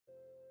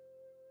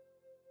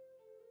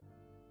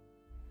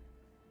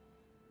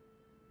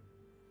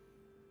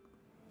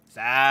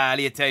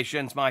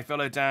Salutations, my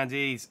fellow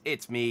dandies.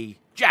 It's me,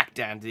 Jack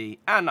Dandy,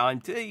 and I'm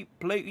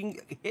playing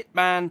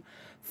Hitman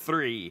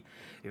 3.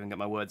 Even get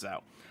my words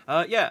out.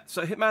 Yeah,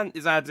 so Hitman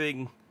is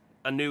adding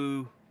a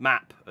new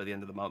map at the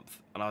end of the month,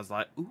 and I was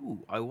like,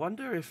 ooh, I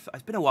wonder if...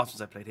 It's been a while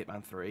since I played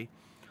Hitman 3.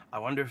 I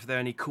wonder if there are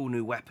any cool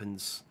new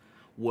weapons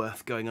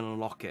worth going and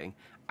unlocking.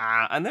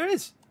 And there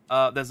is.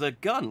 There's a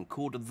gun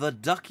called the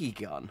Ducky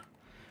Gun,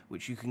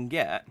 which you can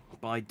get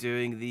by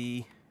doing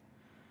the...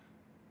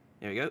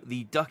 There we go,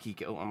 the Ducky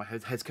Gun. Oh, my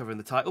head's covering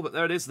the title, but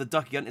there it is, the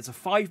Ducky Gun. It's a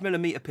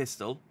 5mm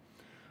pistol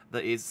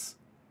that is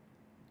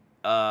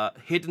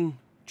hidden,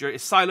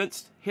 it's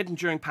silenced, hidden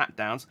during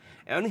pat-downs.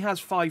 It only has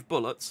 5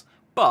 bullets,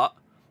 but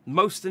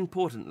most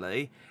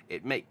importantly,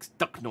 it makes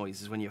duck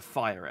noises when you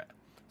fire it.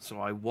 So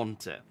I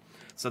want it.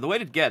 So the way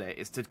to get it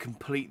is to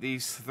complete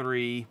these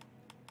 3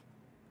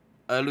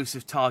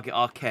 Elusive Target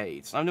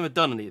arcades. I've never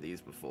done any of these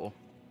before.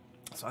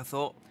 So I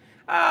thought,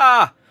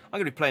 I'm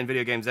going to be playing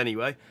video games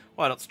anyway.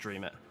 Why not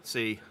stream it?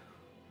 See.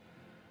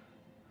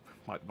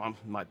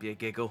 Might be a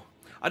giggle.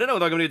 I don't know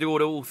whether I'm going to do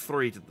all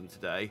 3 of them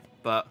today,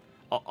 but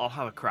I'll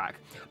have a crack.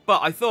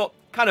 But I thought,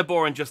 kind of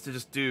boring just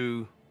to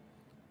do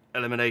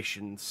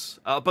eliminations.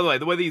 By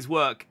the way these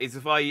work is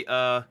if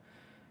I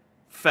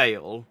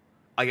fail,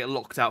 I get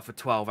locked out for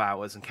 12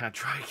 hours and can't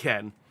try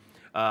again.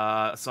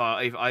 So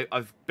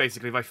I've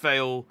basically, if I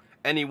fail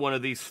any one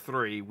of these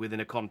 3 within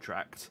a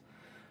contract,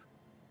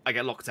 I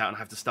get locked out and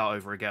have to start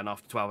over again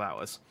after 12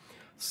 hours.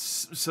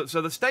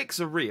 So the stakes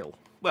are real.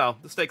 Well,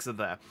 the stakes are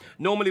there.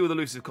 Normally with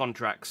elusive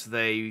contracts,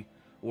 they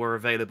were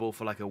available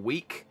for like a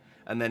week,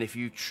 and then if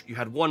you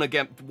had one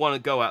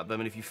go at them,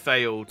 and if you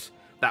failed,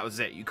 that was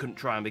it. You couldn't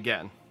try them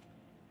again.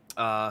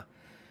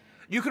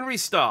 You can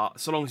restart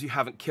so long as you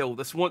haven't killed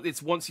this one.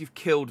 It's once you've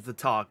killed the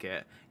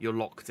target, you're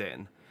locked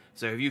in.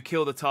 So if you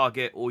kill the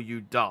target or you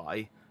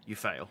die, you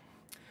fail.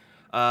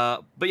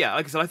 But yeah,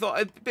 like I said, I thought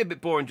it'd be a bit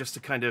boring just to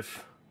kind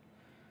of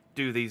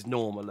do these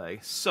normally.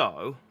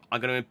 So I'm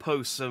going to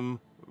impose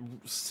some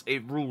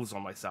rules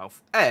on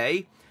myself.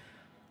 A,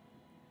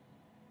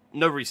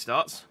 no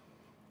restarts,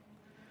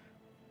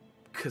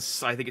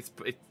 because I think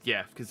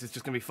because it's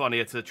just going to be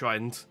funnier to try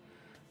and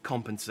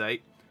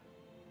compensate.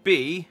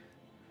 B,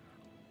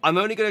 I'm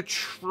only going to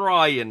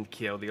try and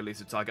kill the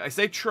elusive target. I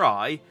say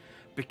try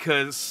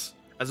because,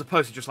 as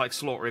opposed to just like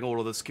slaughtering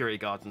all of the security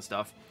guards and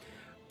stuff,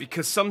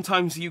 because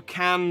sometimes you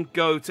can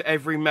go to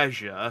every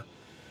measure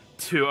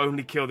to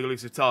only kill the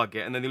elusive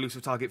target, and then the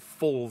elusive target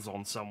falls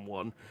on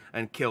someone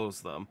and kills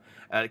them.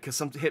 Because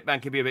some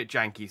Hitman can be a bit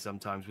janky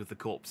sometimes with the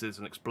corpses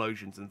and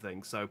explosions and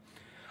things. So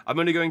I'm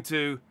only going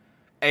to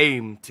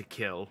aim to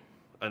kill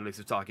an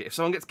elusive target. If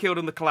someone gets killed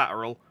in the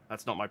collateral,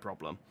 that's not my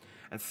problem.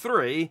 And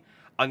 3,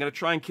 I'm going to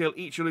try and kill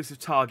each elusive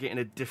target in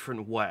a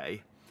different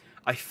way.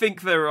 I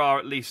think there are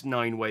at least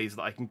 9 ways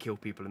that I can kill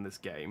people in this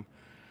game.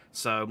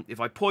 So if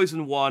I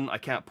poison one, I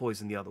can't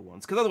poison the other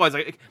ones. Because otherwise,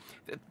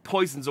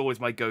 poison's always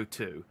my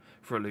go-to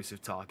for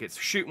elusive targets.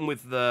 Shoot them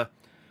with the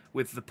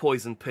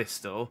poison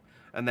pistol,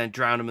 and then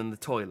drown them in the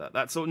toilet.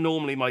 That's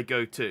normally my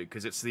go-to,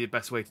 because it's the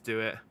best way to do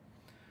it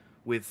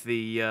with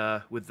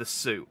the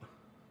suit.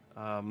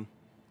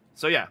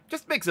 So yeah,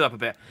 just mix it up a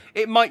bit.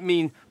 It might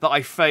mean that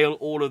I fail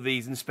all of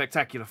these in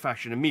spectacular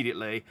fashion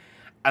immediately,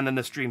 and then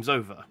the stream's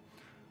over.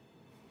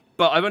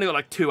 But I've only got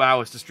like 2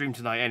 hours to stream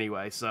tonight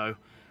anyway, so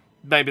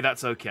maybe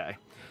that's okay.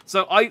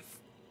 So I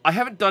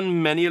haven't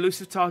done many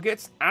elusive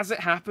targets. As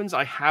it happens,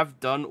 I have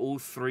done all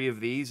 3 of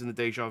these in the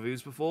Deja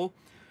Vus before.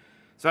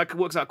 So that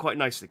works out quite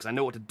nicely, because I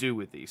know what to do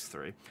with these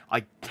 3.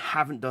 I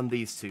haven't done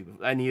these 2,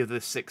 any of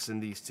the 6 in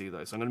these 2,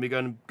 though. So I'm going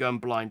to be going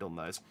blind on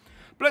those.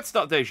 But let's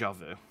start Deja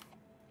Vu.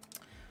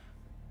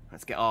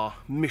 Let's get our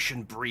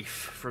mission brief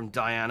from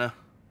Diana.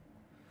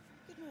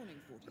 Good morning,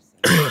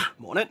 47.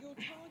 Morning. Your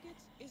target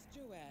is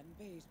Joanne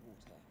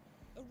Bayswater,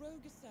 a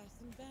rogue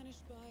assassin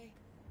banished by,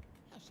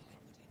 how shall I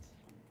put it,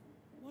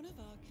 one of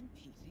our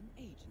competing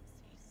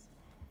agencies.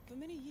 For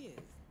many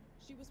years,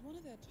 she was one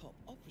of their top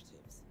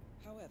operatives.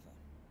 However,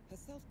 her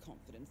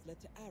self-confidence led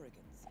to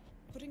arrogance,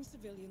 putting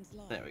civilians'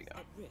 lives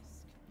at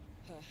risk.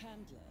 Her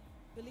handler,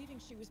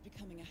 believing she was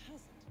becoming a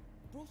hazard,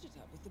 brought it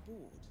up with the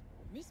board.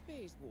 Miss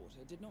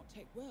Bayswater did not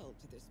take well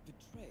to this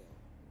betrayal,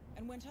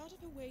 and went out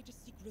of her way to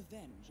seek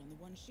revenge on the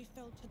one she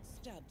felt had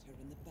stabbed her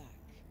in the back.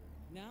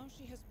 Now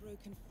she has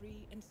broken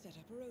free and set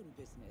up her own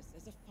business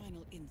as a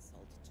final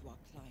insult to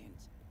our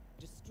client,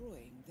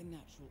 destroying the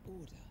natural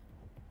order.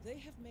 They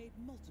have made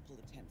multiple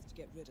attempts to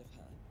get rid of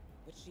her,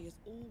 but she is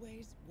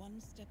always one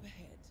step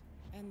ahead,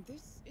 and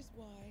this is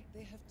why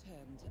they have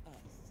turned to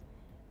us.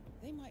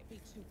 They might be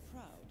too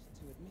proud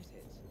to admit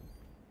it,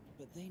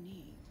 but they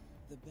need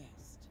the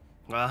best.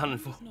 Well,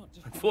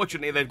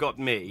 unfortunately, they've got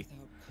me,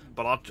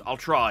 but I'll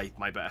try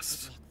my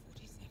best.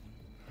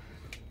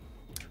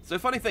 So,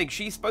 funny thing,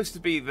 she's supposed to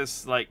be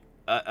this, like,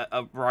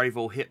 a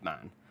rival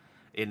Hitman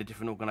in a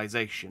different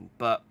organization,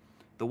 but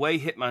the way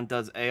Hitman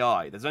does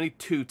AI, there's only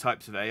 2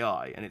 types of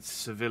AI, and it's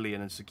civilian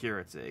and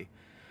security.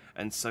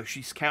 And so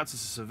she counts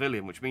as a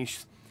civilian, which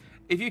means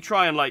if you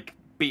try and, like,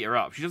 beat her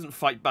up, she doesn't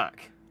fight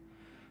back.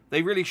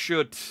 They really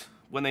should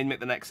when they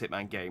make the next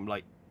Hitman game,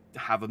 like,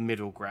 have a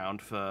middle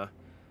ground for,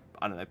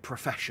 I don't know,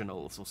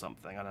 professionals or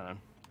something. I don't know.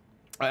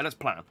 Alright, let's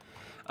plan.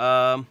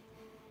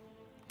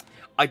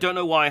 I don't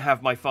know why I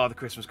have my Father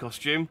Christmas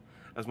costume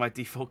as my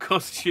default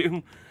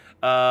costume.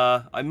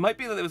 I might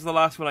be that it was the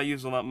last one I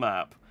used on that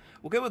map.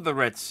 We'll go with the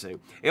red suit.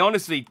 It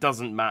honestly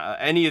doesn't matter.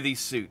 Any of these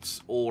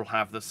suits all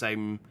have the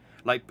same...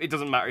 Like, it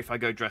doesn't matter if I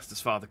go dressed as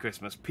Father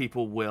Christmas.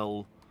 People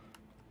will...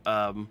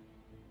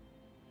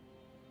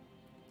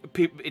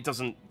 it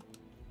doesn't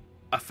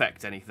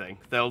affect anything.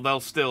 They'll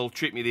still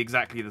treat me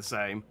exactly the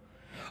same.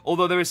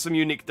 Although there is some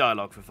unique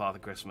dialogue for Father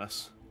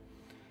Christmas.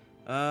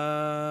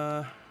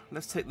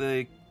 Let's take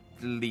the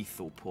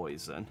lethal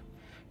poison.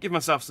 Give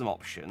myself some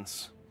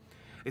options.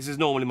 This is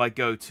normally my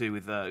go-to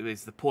with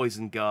is the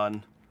poison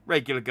gun,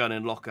 regular gun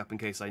in lockup in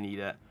case I need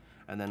it,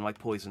 and then like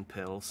poison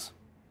pills.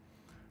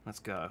 Let's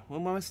go.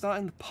 Well, when I start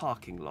in the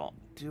parking lot,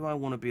 do I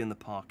want to be in the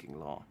parking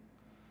lot?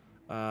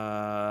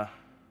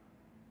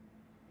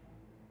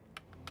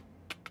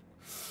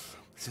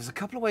 So there's a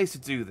couple of ways to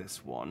do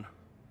this one.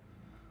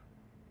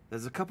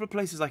 There's a couple of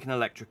places I can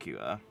electrocute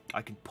her.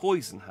 I can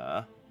poison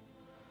her.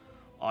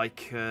 I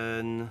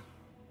can...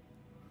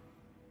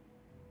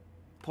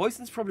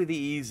 Poison's probably the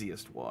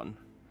easiest one.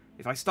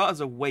 If I start as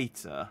a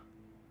waiter,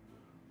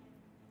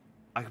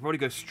 I could probably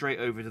go straight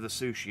over to the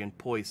sushi and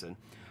poison.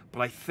 But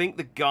I think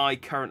the guy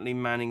currently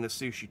manning the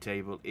sushi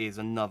table is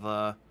an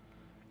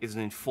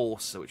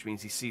enforcer, which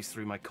means he sees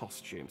through my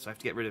costume. So I have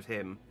to get rid of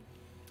him.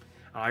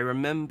 I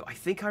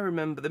think I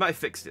remember, they might have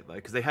fixed it though,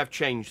 because they have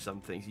changed some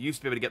things. You used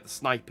to be able to get the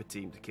sniper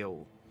team to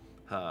kill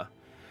her.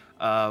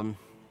 So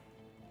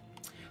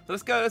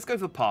let's go for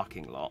the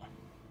parking lot.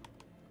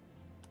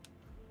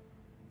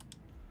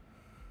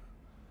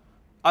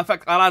 In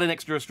fact, I'll add an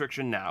extra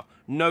restriction now.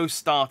 No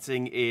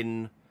starting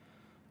in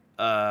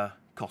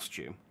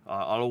costume.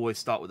 I'll always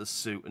start with a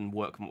suit and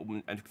work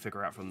and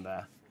figure out from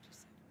there.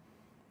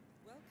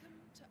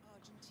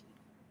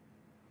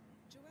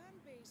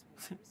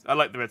 I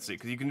like the red suit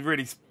because you can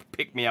really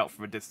pick me out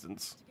from a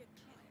distance.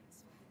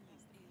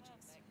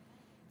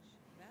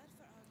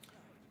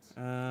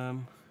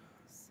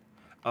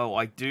 Oh,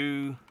 I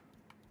do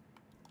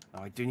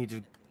need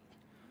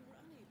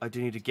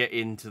to get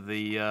into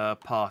the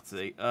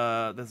party.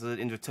 There's an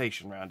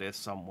invitation around here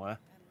somewhere.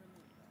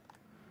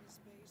 It's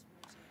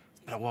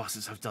been a while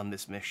since I've done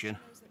this mission.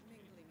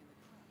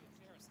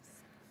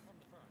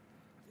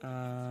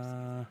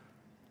 Oh,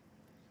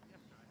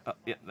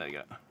 yeah, there you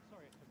go.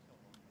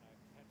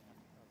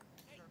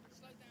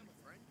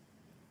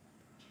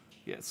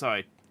 Yeah,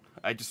 sorry.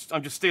 I'm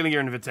just stealing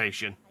your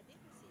invitation.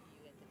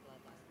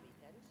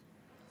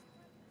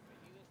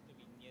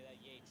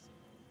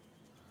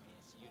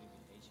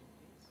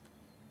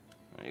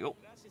 There you go.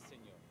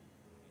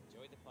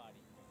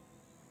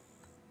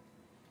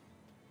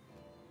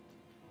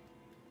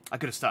 I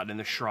could have started in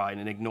the shrine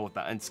and ignored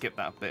that and skipped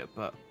that bit,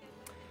 but...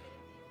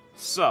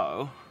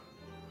 So...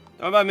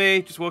 Don't mind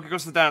me, just walk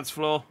across the dance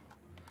floor.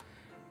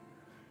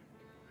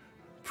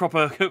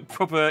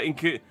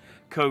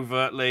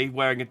 Covertly,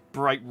 wearing a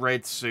bright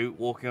red suit,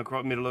 walking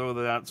across the middle of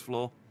the dance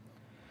floor.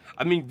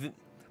 I mean,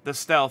 the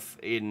stealth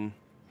in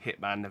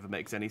Hitman never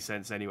makes any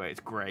sense anyway, it's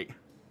great.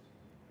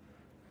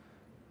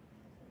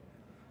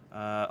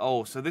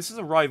 Oh, so this is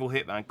a rival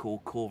Hitman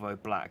called Corvo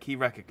Black. He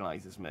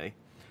recognizes me,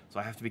 so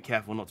I have to be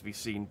careful not to be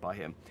seen by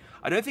him.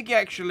 I don't think he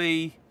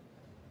actually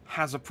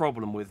has a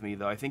problem with me,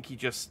 though. I think he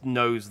just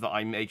knows that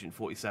I'm Agent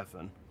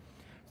 47.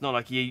 It's not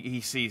like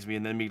he sees me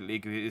and then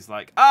immediately is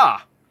like,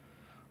 ah!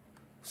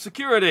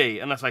 Security!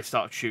 Unless I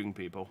start shooting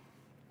people.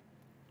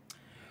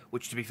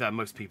 Which, to be fair,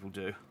 most people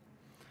do.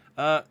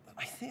 I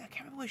can't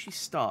remember where she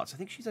starts. I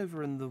think she's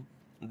over in the...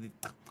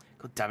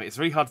 God damn it, it's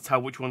really hard to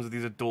tell which ones of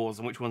these are doors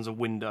and which ones are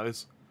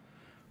windows.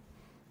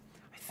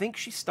 I think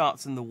she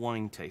starts in the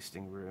wine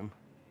tasting room.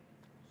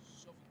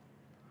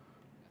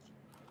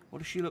 What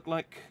does she look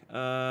like?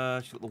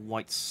 She's got the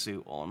white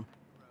suit on.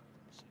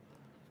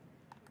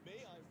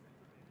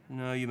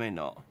 No, you may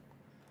not.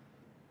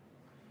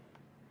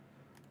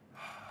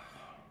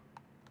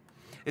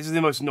 This is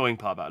the most annoying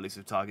part about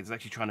elusive targets, is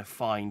actually trying to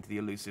find the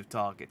elusive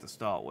target to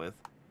start with.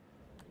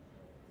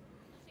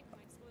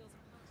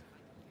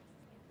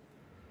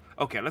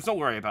 Okay, let's not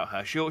worry about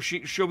her.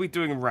 She'll be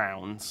doing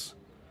rounds.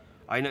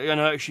 I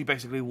know she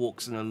basically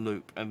walks in a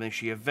loop, and then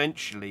she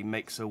eventually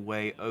makes her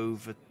way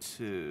over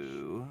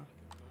to...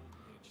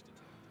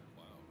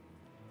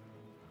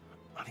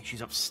 I think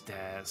she's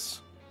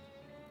upstairs.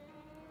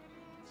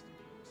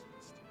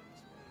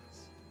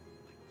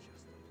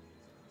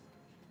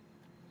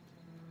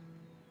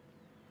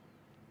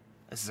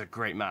 This is a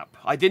great map.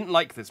 I didn't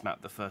like this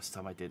map the first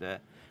time I did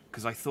it,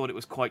 because I thought it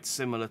was quite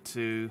similar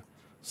to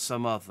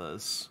some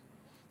others.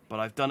 But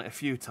I've done it a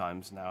few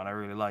times now, and I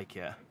really like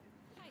it.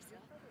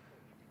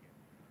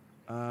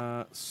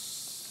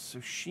 So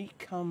she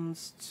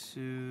comes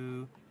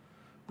to...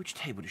 Which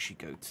table does she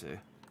go to?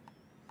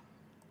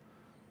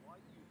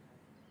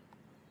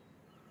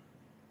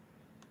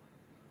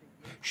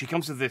 She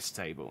comes to this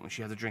table, and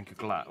she has a drink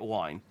of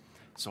wine.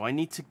 So I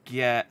need to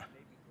get...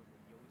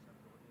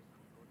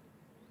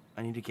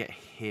 I need to get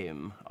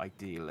him,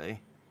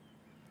 ideally.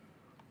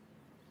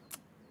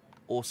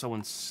 Or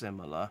someone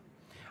similar.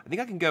 I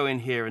think I can go in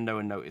here and no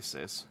one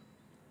notices.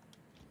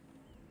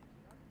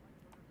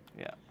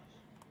 Yeah.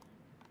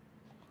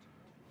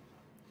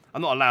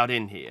 I'm not allowed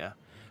in here,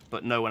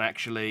 but no one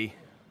actually...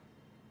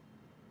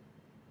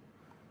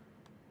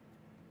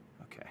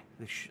 Okay.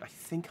 I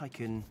think I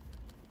can...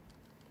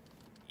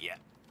 Yeah.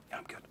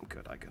 I'm good. I'm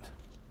good. I'm good.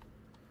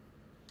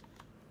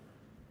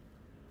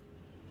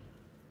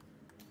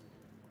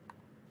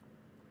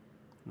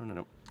 No, no,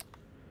 no.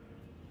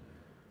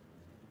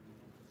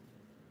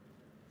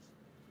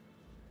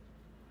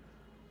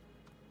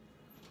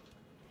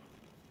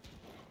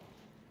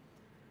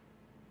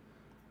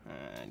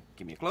 And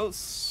give me a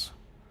close.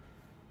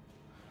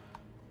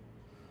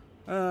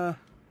 I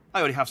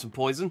already have some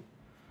poison.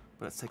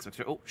 But let's take some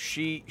extra. Oh,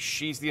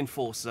 she's the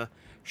enforcer.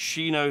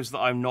 She knows that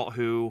I'm not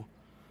who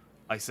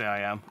I say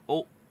I am.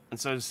 Oh, and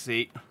so does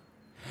she.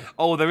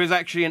 Oh, there is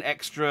actually an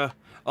extra...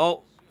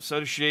 Oh, so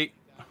does she.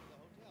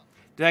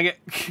 Dang it.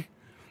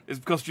 It's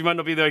because she might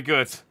not be very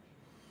good.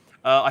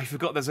 I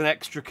forgot there's an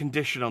extra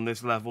condition on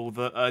this level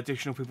that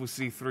additional people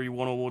see through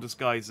one or more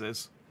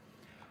disguises.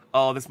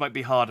 Oh, this might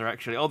be harder,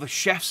 actually. Oh, the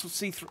chefs will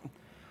see through...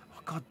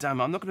 Oh, god damn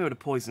it. I'm not going to be able to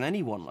poison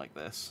anyone like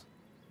this.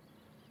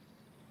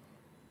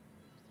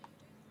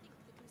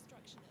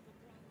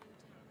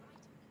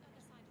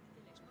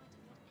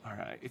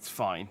 Alright, it's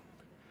fine.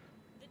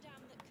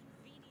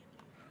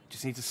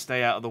 Just need to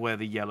stay out of the way of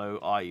the yellow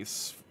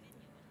eyes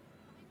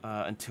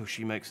until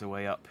she makes her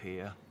way up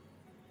here.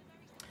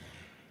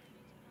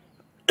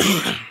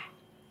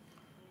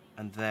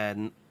 And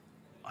then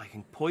I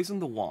can poison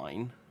the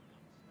wine.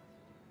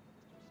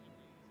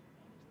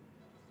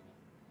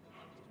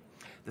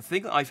 The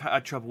thing that I've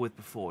had trouble with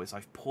before is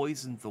I've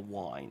poisoned the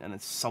wine and then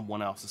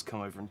someone else has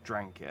come over and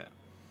drank it.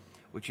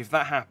 Which, if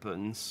that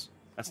happens,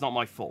 that's not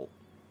my fault.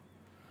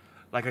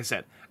 Like I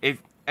said,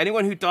 if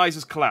anyone who dies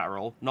as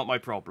collateral, not my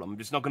problem. I'm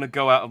just not going to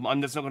go out of...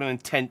 I'm just not going to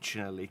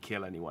intentionally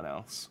kill anyone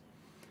else.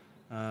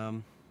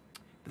 But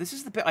this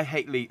is the bit I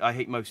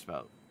hate most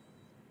about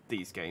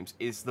these games,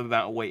 is the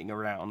amount of waiting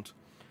around.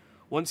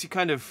 Once you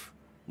kind of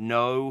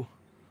know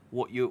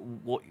what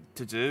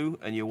to do,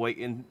 and you're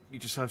waiting, you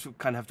just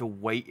have to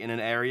wait in an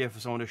area for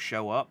someone to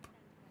show up.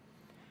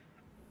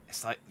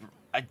 It's like,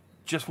 I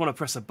just want to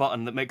press a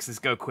button that makes this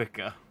go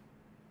quicker.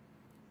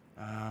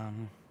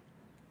 Good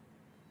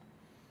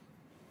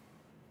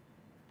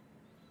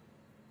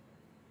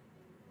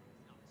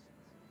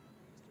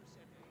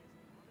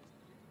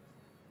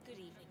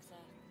evening, sir.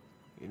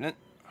 Evening.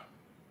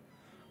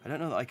 I don't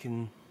know that I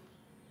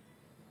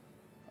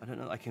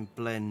can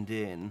blend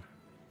in.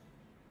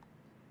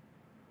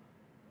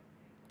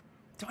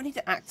 Do I need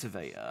to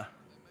activate her?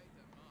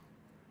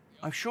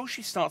 I'm sure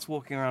she starts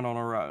walking around on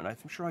her own. I'm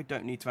sure I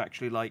don't need to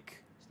actually,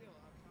 like,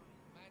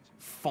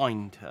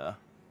 find her.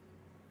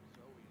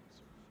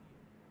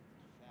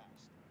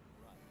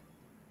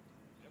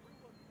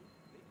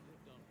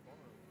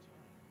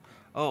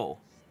 Oh.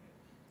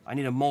 I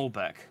need a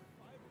Malbec.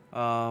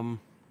 Malbec,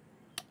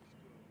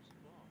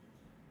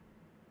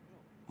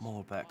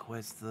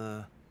 where's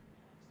the...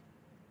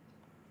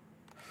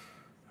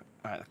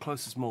 Alright, the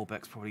closest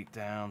Malbec's probably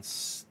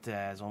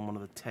downstairs on one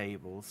of the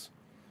tables.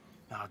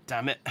 Oh,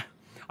 damn it.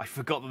 I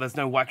forgot that there's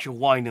no actual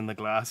wine in the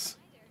glass.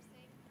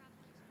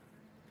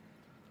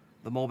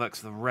 The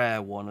Malbec's the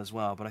rare one as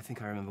well, but I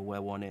think I remember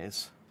where one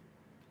is.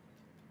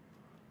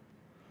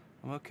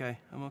 I'm okay,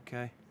 I'm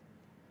okay.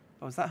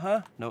 Oh, is that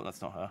her? No,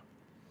 that's not her.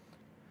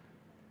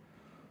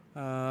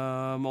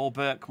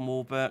 Malbec,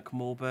 Malbec,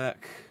 Malbec.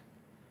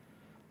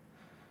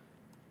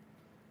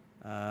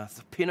 It's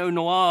a Pinot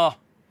Noir.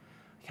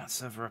 I can't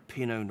serve her a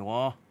Pinot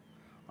Noir.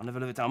 I'll never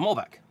live it down.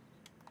 Malbec.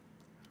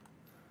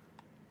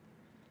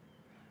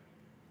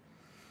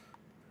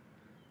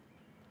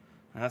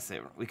 That's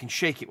it. We can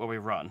shake it while we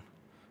run.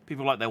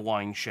 People like their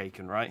wine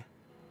shaken, right?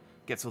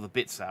 Gets all the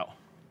bits out.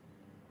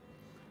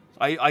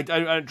 I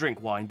don't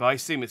drink wine, but I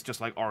assume it's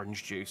just like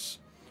orange juice.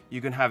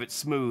 You can have it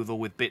smooth or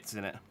with bits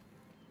in it.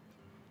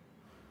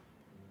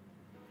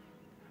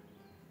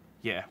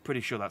 Yeah,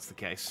 pretty sure that's the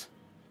case.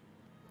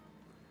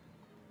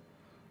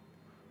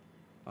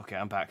 Okay,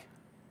 I'm back.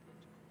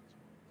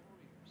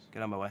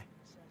 Get out of my way.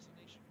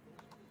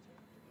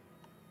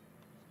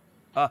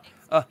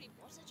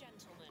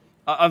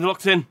 I'm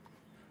locked in.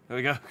 There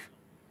we go.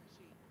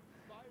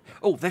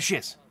 Oh, there she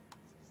is.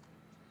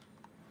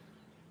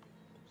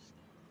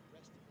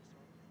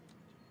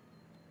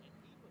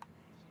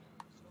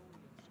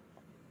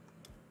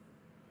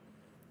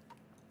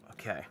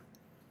 Okay.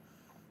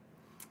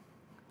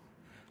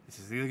 This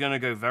is either going to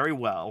go very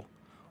well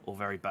or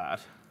very bad.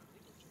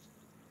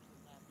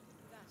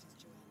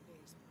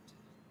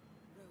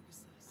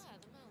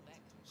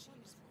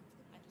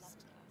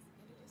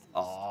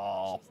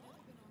 Oh.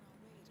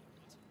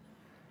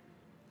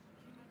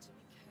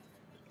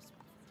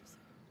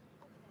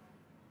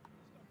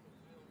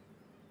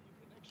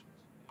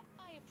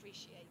 I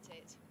appreciate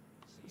it.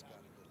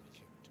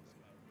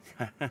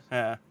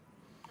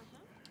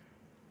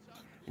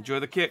 Enjoy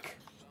the kick.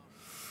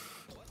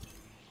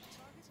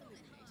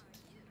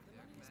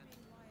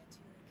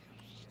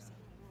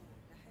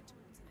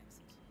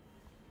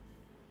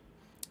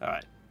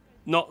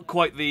 Not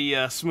quite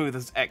the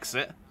smoothest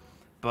exit,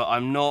 but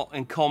I'm not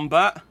in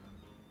combat.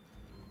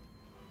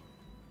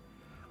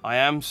 I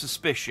am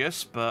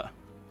suspicious, but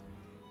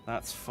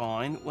that's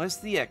fine. Where's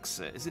the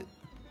exit?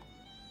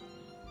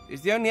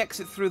 Is the only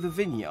exit through the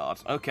vineyard?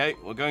 Okay,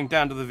 we're going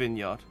down to the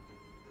vineyard.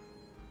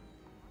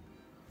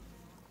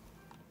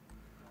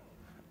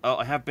 Oh,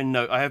 I have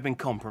been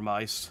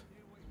compromised.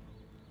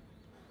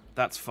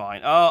 That's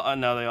fine. Oh,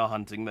 no, they are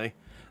hunting me.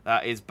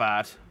 That is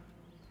bad.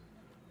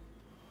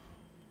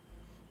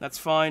 That's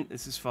fine.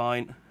 This is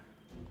fine.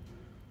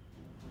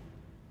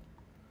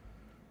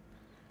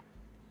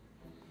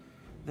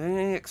 There are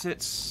any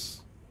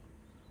exits?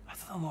 I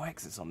thought there were more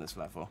exits on this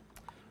level.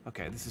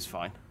 Okay, this is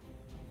fine.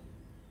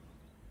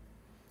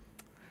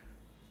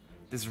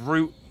 This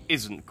route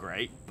isn't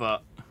great,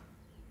 but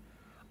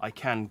I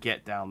can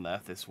get down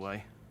there this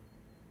way.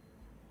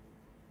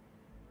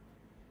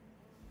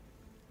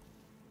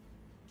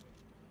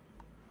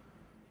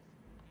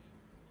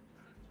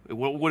 It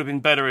would have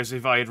been better as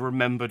if I had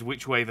remembered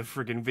which way the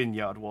friggin'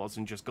 vineyard was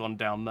and just gone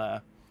down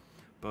there.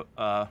 But,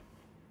 go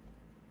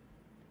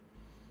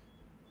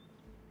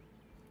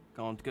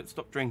on,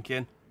 stop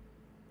drinking.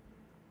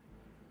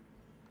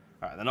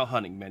 Alright, they're not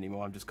hunting me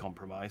anymore, I'm just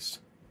compromised.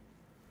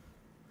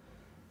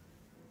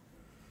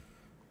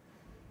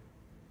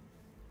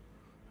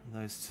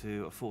 And those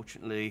two,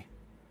 unfortunately...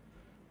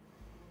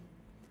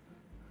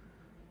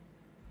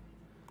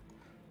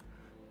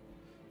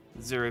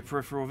 Zero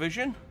peripheral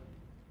vision.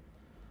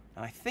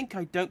 And I think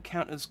I don't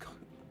count as...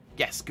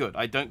 Yes, good.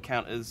 I don't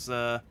count as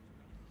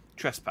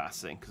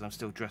trespassing, because I'm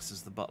still dressed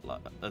as the butler,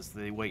 as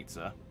the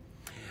waiter.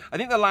 I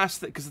think the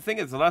last... Because the thing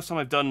is, the last time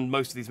I've done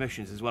most of these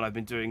missions is when I've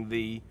been doing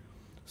the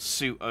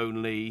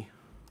suit-only...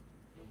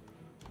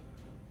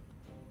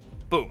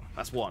 Boom.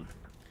 That's one.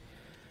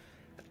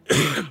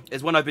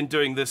 Is when I've been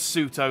doing the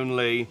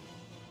suit-only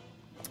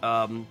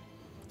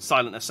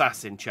Silent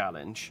Assassin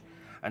challenge.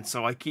 And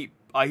so I keep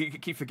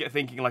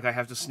thinking like I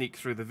have to sneak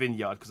through the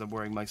vineyard because I'm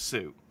wearing my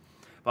suit.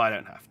 But I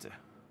don't have to.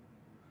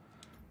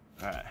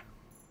 Alright.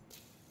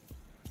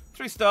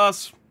 3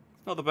 stars.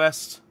 Not the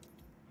best.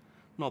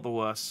 Not the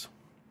worst.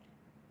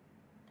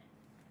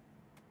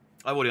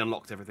 I've already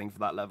unlocked everything for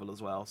that level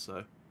as well,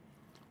 so...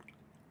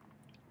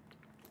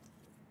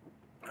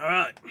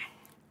 Alright.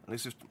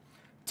 This is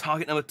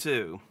target number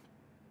 2.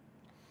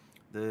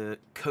 The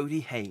Cody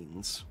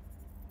Haynes.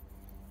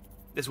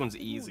 This one's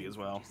easy as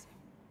well.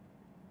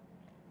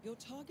 Your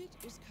target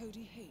is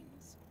Cody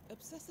Haynes,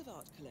 obsessive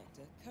art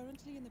collector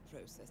currently in the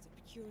process of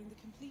procuring the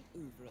complete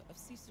oeuvre of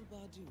Cecil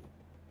Bardou.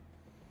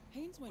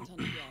 Haynes went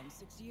underground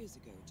 6 years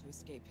ago to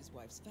escape his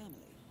wife's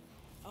family,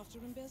 after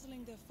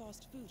embezzling their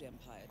fast food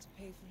empire to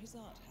pay for his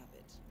art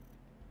habit.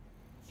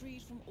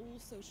 Freed from all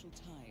social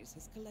ties,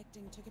 his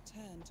collecting took a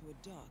turn to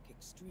a dark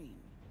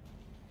extreme.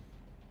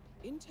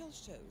 Intel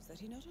shows that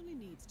he not only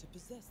needs to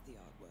possess the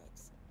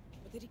artworks,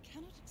 but that he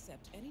cannot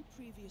accept any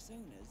previous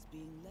owners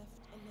being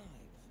left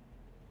alive.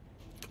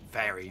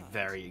 Very,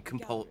 very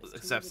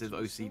obsessive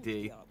OCD.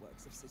 The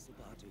artworks of Cecil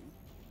Bardou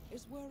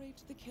is worried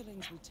the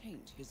killings will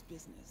taint his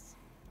business.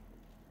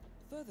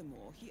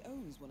 Furthermore, he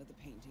owns one of the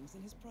paintings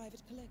in his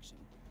private collection,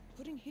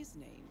 putting his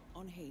name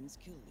on Haynes'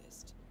 kill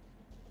list.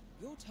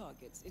 Your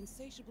target's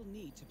insatiable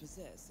need to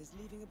possess is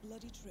leaving a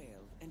bloody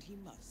trail, and he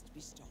must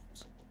be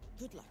stopped.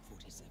 Good luck,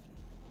 47.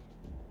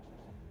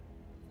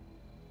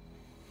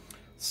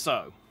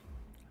 So,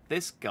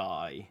 this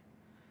guy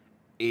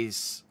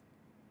is...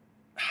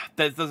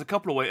 There's a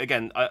couple of ways...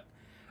 Again, I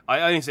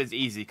only said it's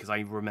easy because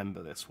I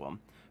remember this one.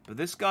 But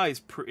this guy is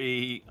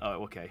pretty...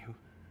 Oh, okay.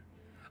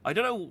 I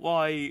don't know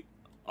why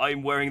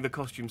I'm wearing the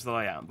costumes that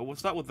I am, but we'll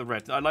start with the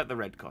red. I like the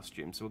red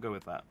costume, so we'll go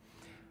with that.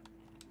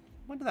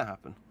 When did that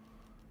happen?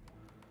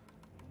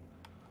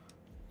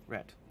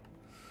 Red.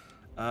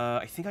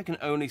 I think I can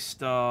only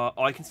start...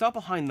 Oh, I can start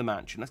behind the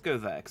mansion. Let's go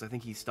there, because I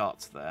think he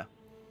starts there.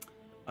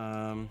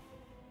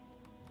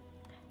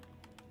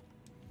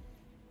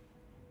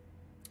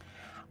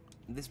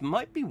 This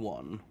might be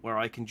one where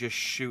I can just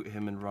shoot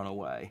him and run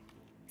away.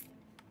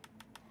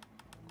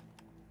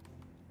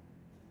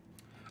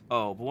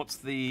 Oh, but what's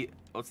the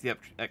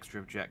extra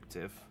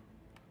objective?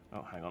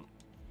 Oh, hang on.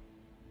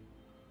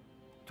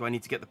 Do I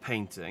need to get the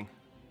painting?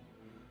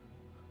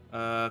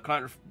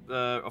 Client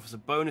offers a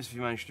bonus if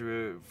you manage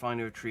to find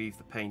and retrieve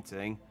the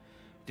painting.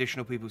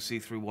 Additional people see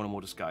through one or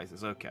more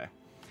disguises. Okay.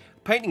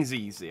 Painting's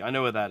easy. I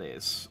know where that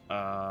is.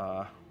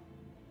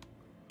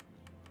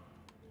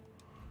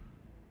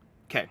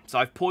 Okay, so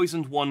I've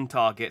poisoned one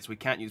target, so we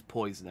can't use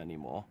poison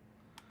anymore.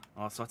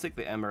 So I'll take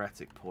the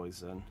Emeretic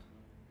poison.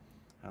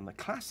 And the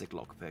classic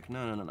lockpick.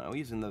 No. We're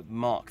using the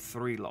Mark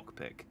III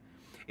lockpick.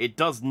 It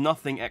does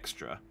nothing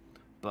extra,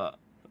 but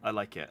I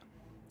like it.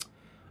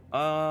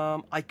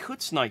 I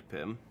could snipe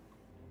him,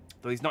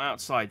 though he's not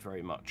outside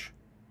very much.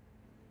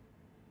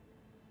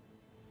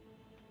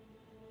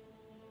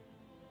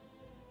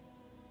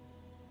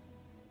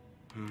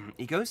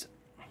 He goes...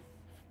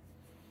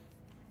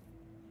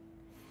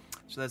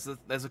 So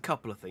there's a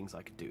couple of things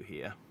I could do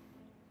here.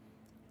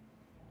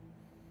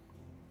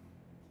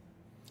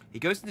 He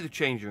goes into the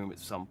changing room at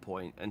some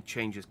point and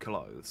changes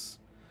clothes.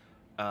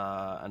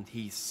 And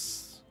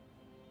he's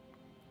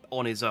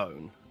on his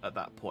own at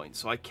that point.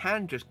 So I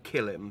can just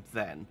kill him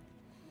then,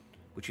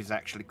 which is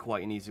actually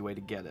quite an easy way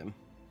to get him.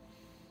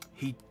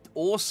 He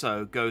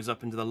also goes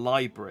up into the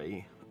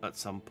library at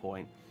some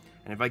point.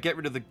 And if I get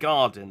rid of the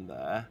guard in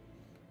there,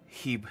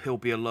 he'll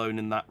be alone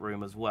in that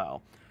room as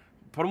well.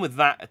 The problem with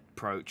that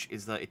approach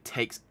is that it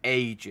takes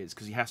ages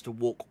because he has to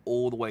walk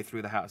all the way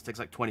through the house. It takes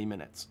like 20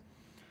 minutes.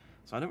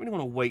 So I don't really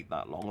want to wait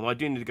that long. Although I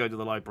do need to go to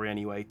the library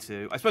anyway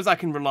too. I suppose I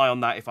can rely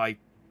on that if I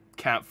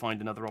can't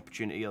find another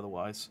opportunity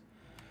otherwise.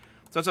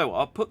 So I'll tell you what,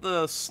 I'll put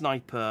the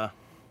sniper...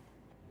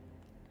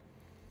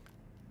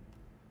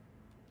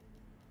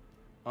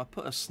 I'll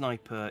put a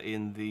sniper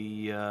in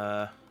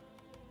the...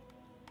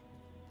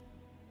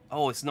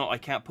 Oh, it's not. I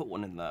can't put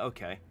one in there.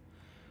 Okay.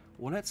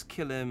 Well, let's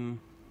kill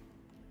him...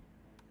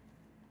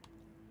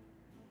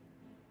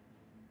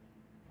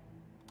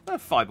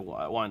 fiber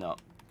wire. Why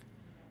not?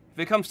 If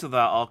it comes to that,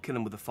 I'll kill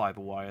him with the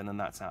fiber wire, and then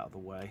that's out of the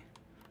way.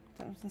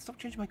 Stop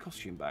changing my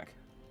costume back.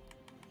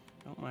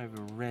 I want my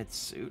red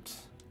suit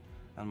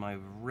and my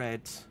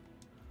red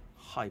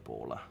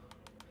highballer.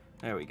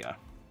 There we go.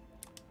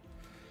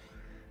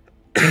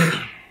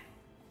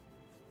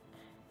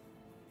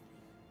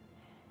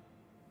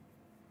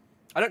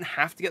 I don't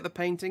have to get the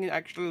painting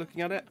actually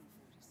looking at it.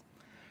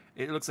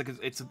 It looks like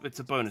it's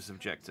a bonus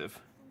objective.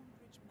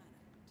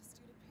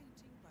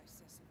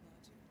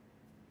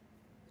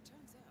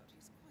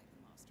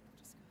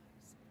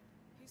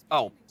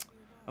 Oh,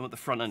 I'm at the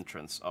front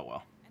entrance. Oh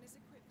well.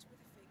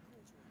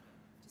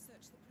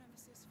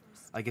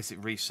 I guess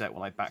it reset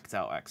when I backed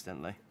out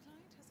accidentally.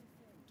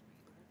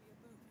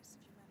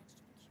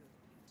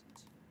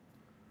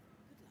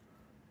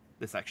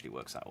 This actually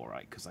works out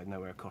alright because I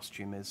know where a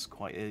costume is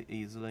quite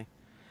easily.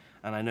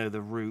 And I know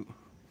the route.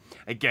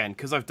 Again,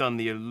 because I've done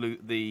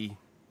the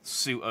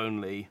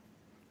suit-only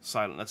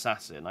Silent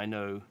Assassin, I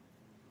know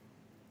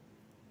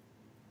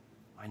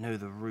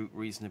the route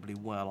reasonably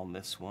well on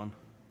this one.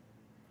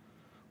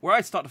 Where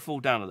I start to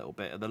fall down a little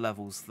bit are the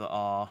levels that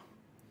are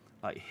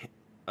like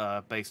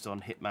based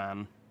on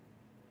Hitman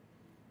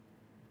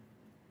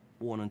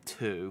 1 and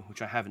 2,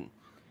 which I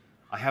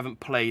haven't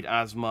played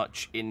as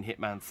much in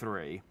Hitman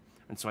 3,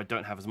 and so I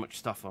don't have as much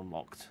stuff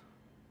unlocked.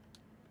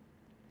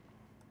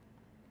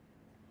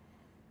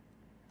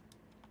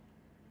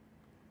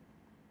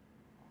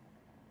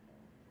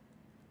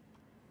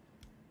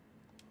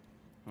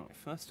 Alright,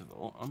 first of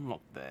all,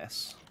 unlock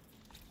this.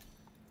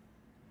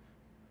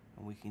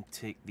 And we can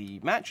take the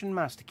match and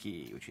master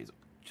key, which is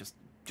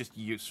just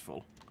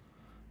useful.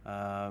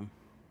 And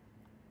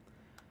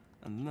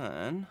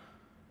then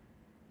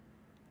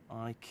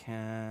I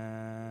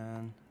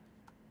can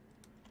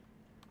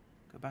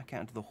go back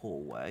out into the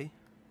hallway.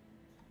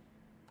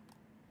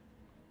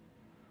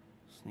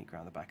 Sneak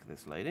around the back of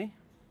this lady.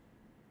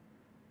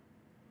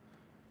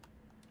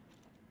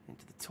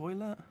 Into the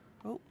toilet.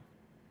 Oh.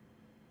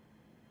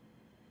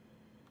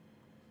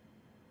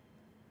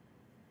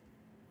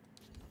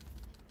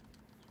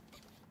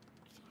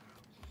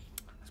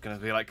 It's going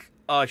to be like,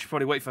 oh, I should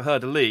probably wait for her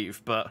to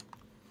leave, but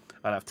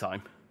I don't have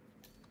time.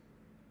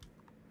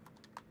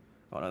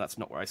 Oh no, that's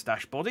not where I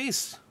stash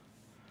bodies.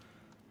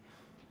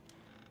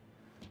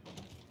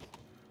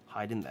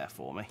 Hide in there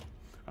for me.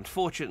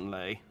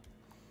 Unfortunately,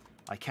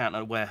 I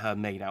can't wear her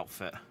maid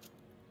outfit,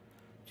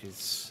 which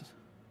is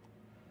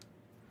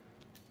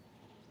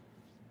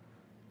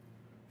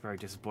very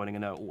disappointing. I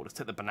know. Oh, let's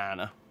take the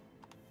banana.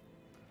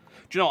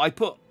 Do you know, I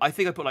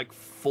think I put like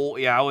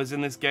 40 hours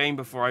in this game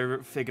before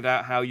I figured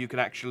out how you could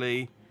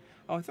actually...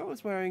 Oh, I thought I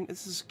was wearing...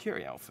 This is a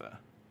security outfit.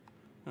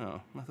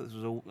 Oh, I thought this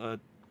was a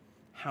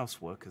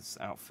houseworker's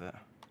outfit.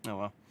 Oh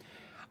well.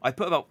 I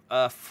put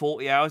about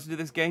 40 hours into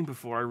this game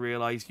before I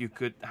realised you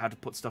had to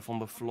put stuff on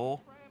the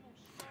floor.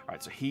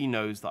 Alright, so he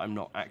knows that I'm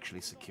not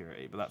actually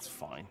security, but that's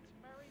fine.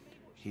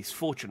 He's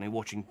fortunately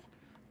watching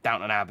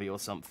Downton Abbey or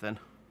something.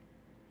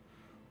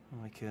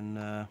 I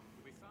can...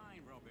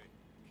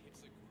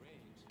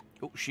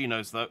 Oh, she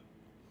knows though.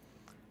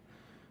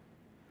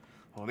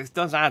 Well, this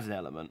does add an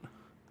element.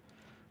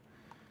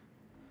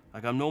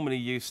 Like, I'm normally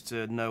used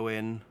to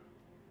knowing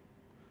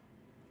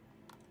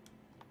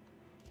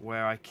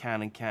where I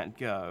can and can't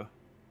go.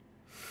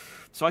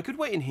 So I could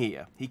wait in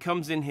here. He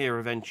comes in here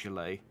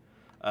eventually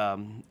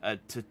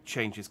to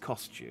change his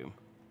costume.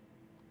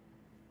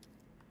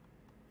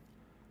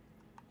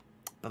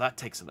 But that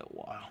takes a little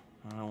while.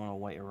 I don't want to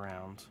wait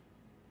around.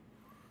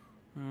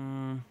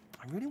 I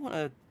really want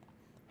a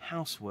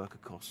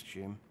houseworker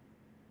costume.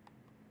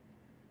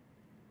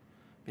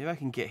 Maybe I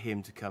can get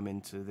him to come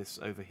into this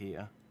over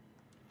here.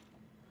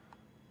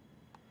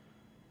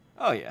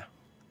 Oh yeah.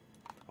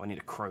 Oh, I need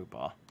a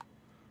crowbar.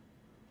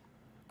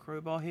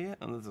 Crowbar here,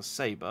 and there's a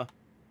saber.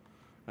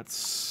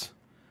 That's...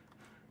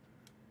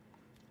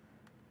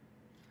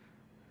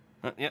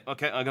 yeah,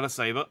 okay, I got a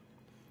saber.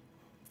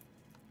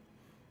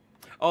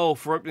 Oh,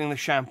 for opening the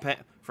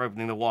champagne, for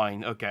opening the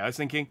wine. Okay, I was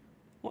thinking,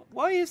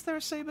 why is there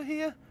a saber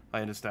here?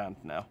 I understand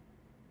now.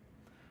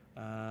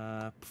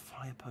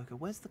 Fire poker.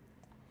 Where's the...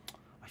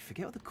 I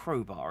forget what the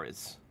crowbar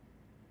is.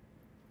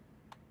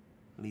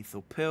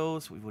 Lethal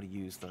pills. We've already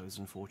used those,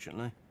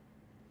 unfortunately.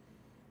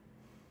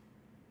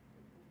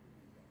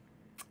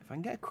 If I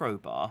can get a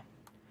crowbar,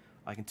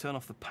 I can turn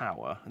off the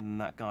power, and then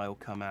that guy will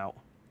come out.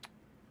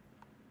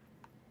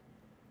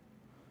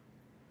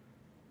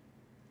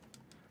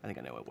 I think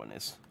I know where one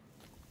is.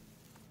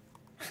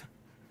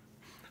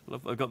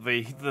 Look, I've got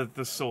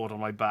the sword on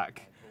my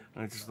back.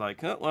 And it's just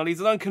like, oh, well,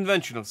 he's an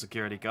unconventional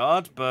security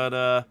guard,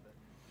 but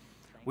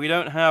we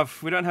don't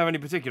have any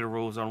particular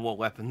rules on what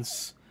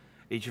weapons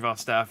each of our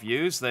staff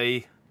use.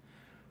 They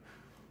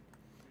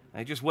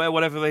just wear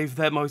whatever they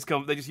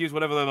just use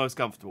whatever they're most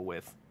comfortable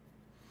with.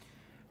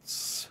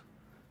 It's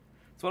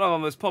one of our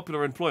most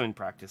popular employment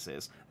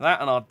practices.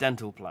 That and our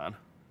dental plan.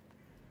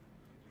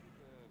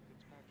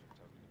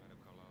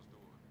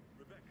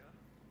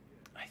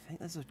 I think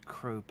there's a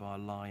crowbar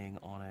lying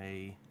on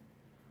a...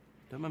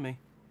 Don't mind me.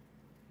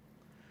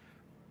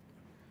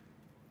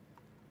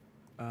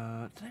 Did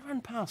I run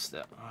past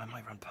it? Oh, I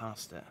might run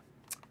past it.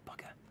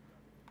 Bugger.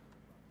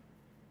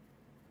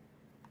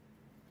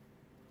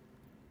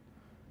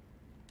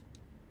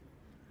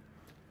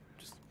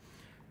 Just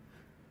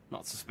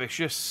not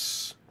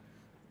suspicious.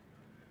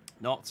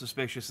 Not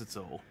suspicious at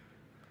all.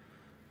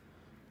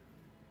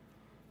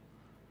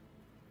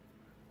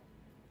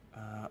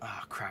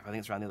 Oh, crap. I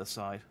think it's around the other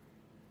side.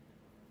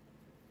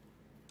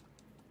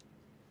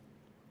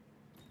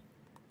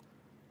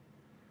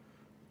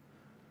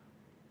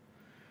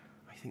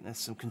 I think there's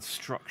some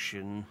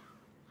construction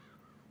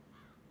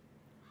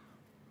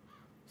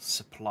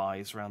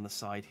supplies around the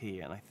side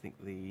here, and I think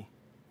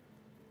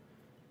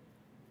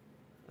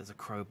there's a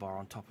crowbar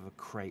on top of a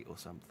crate or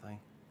something.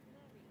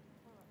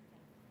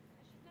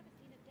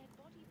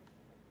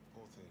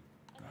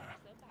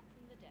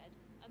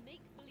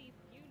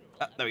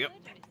 There we go.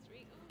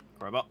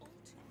 Crowbar.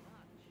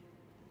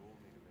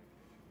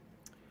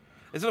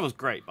 This level's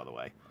great, by the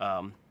way.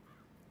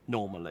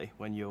 Normally,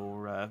 when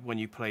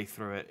you play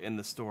through it in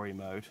the story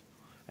mode,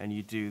 and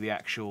you do the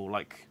actual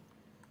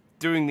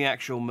doing the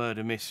actual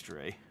murder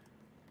mystery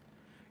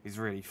is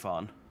really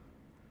fun.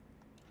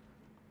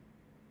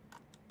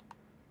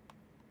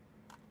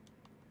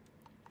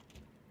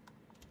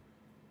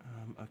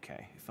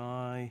 Okay, if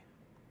I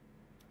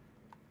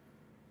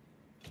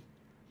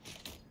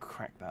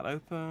crack that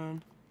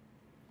open,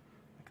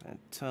 I can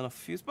turn off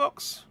the fuse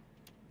box.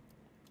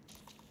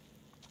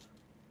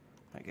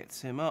 That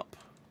gets him up.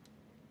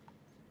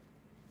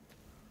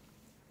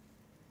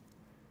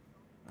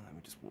 And let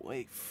me just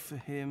wait for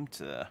him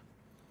to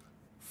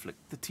flick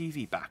the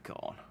TV back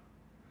on.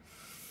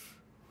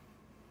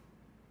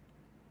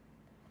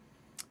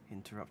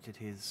 Interrupted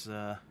his... Okay,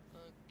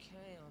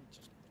 I'm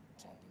just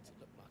pretending to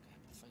look like I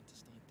have the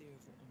faintest idea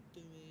of what I'm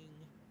doing.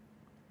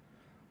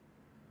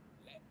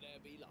 Let there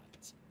be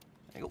light.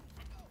 There you go.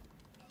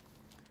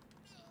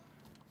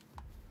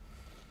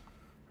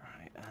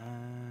 Right,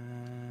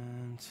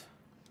 and...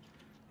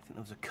 I think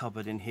there was a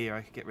cupboard in here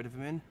I could get rid of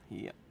him in.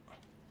 Yep.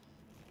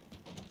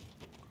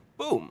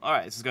 Boom!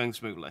 Alright, this is going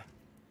smoothly.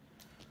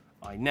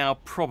 I now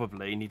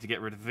probably need to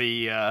get rid of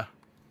the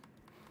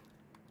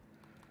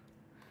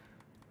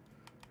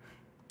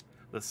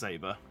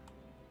saber.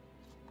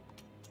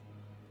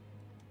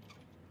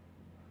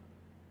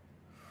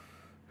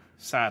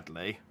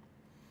 Sadly,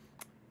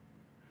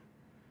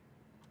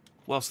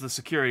 whilst the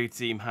security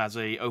team has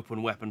a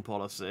open weapon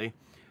policy,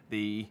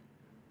 the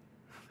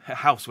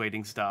house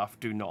waiting staff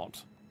do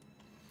not.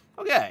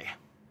 Okay.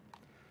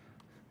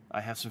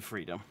 I have some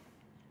freedom.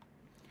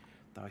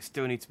 Though I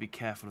still need to be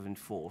careful of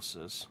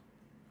enforcers.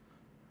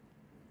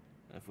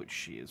 Of which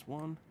she is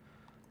one.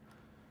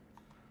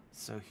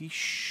 So he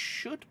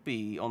should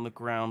be on the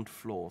ground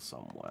floor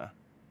somewhere.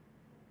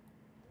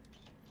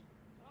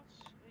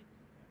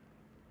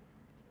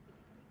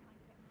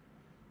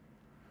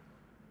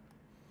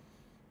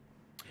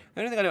 The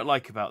only thing I don't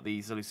like about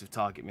these elusive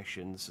target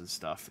missions and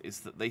stuff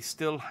is that they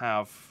still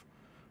have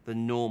the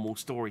normal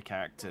story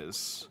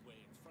characters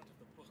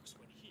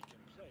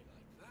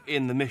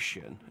in the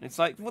mission. It's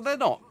like, well, they're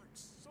not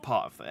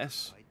part of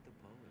this.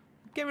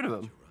 Get rid of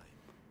them.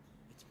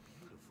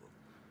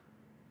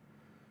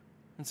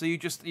 And so you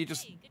just Hey, good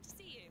to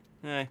see you.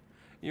 yeah,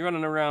 you're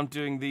running around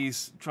doing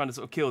these, trying to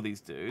sort of kill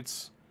these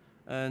dudes,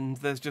 and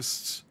there's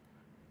just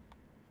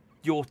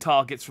your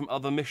targets from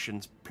other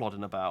missions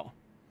plodding about.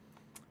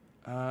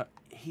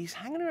 He's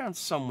hanging around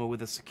somewhere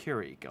with a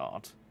security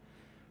guard,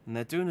 and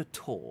they're doing a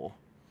tour,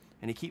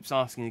 and he keeps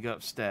asking to go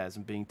upstairs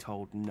and being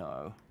told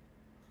no.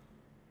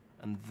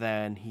 And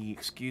then he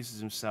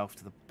excuses himself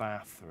to the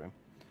bathroom.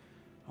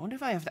 I wonder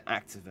if I have to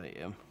activate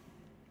him.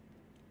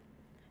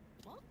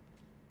 What?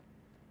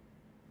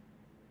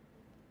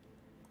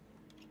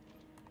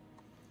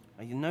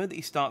 You know that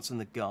he starts in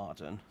the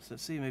garden, so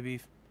let's see maybe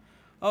if...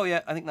 Oh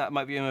yeah, I think that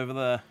might be him over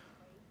there.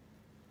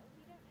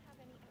 We don't have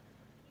any active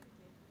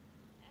fuses.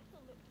 Ethel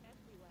looked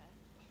everywhere.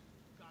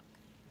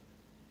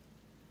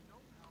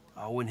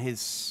 Oh, and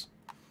his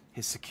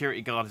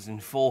security guard is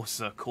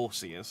enforcer, of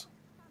course he is.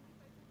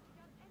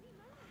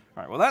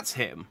 Alright, well that's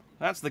him.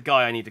 That's the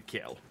guy I need to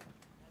kill.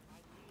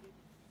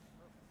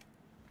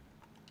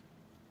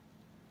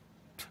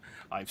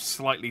 I'm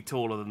slightly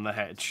taller than the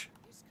hedge.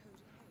 Is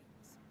Cody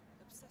Haynes,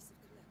 obsessive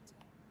collector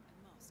and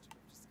master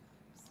of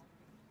disguise.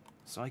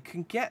 So I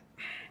can get...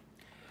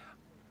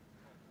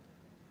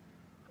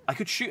 I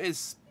could shoot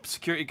his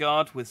security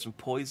guard with some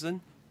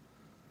poison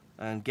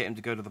and get him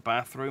to go to the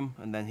bathroom,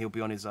 and then he'll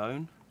be on his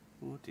own.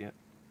 Oh dear.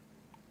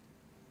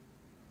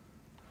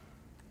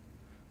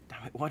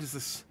 Damn it, why does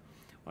this...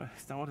 Why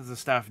does the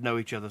staff know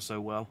each other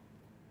so well?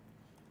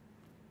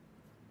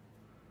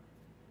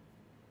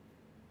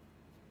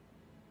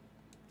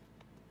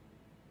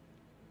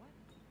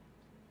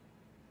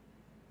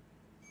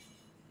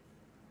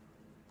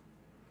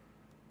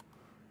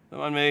 Don't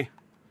mind me.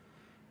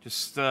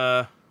 Just,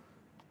 I'm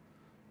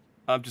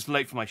just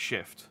late for my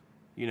shift.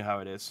 You know how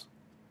it is.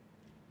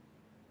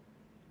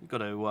 You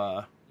gotta,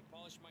 You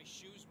polish my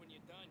shoes when you're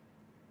done.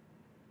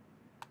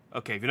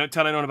 Okay, if you don't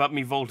tell anyone about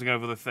me vaulting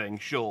over the thing,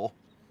 sure.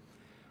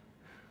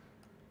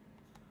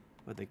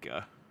 Where'd they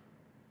go?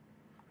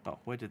 Oh,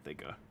 where did they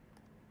go?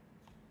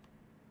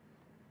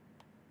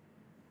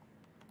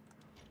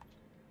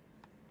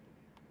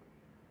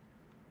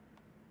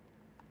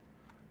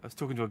 I was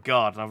talking to a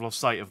guard and I've lost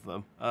sight of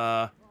them.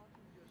 Oh,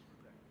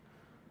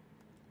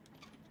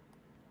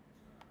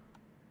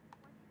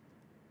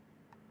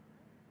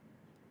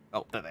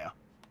 there they are.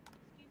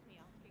 Excuse me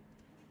asking, who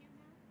are you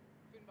now?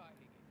 Finbar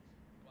Higgins,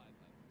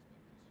 Wildlife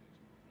Inspector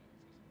Searching for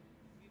Premises.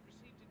 We've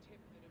received a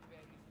tip that a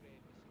very rare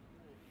missing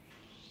wolf.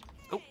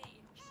 Oh. Hey,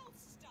 health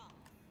staff!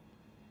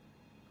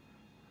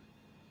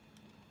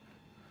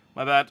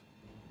 My bad.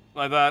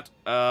 My bad.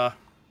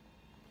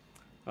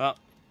 Well,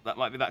 that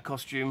might be that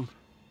costume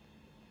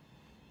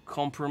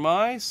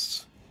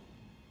compromised.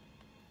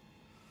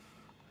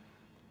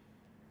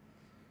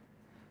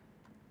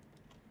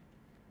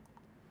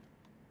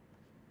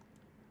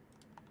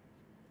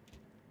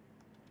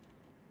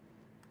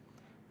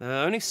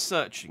 They're only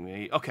searching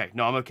me. Okay,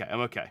 no, I'm okay.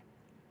 I'm okay.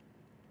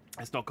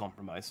 It's not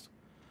compromised.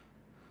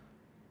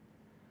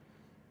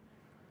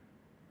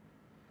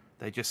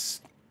 They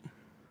just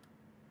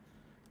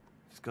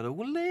got a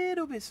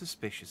little bit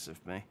suspicious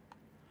of me.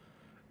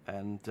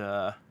 And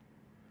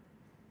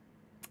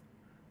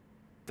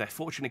they're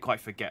fortunately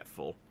quite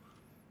forgetful.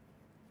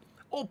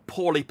 Or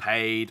poorly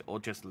paid, or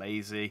just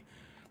lazy.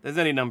 There's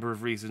any number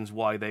of reasons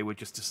why they would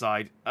just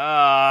decide,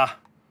 I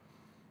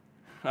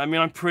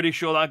mean, I'm pretty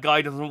sure that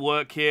guy doesn't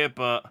work here,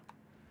 but...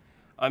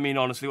 I mean,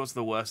 honestly, what's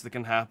the worst that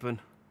can happen?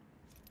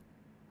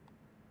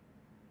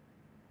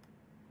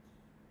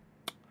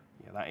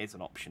 Yeah, that is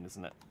an option,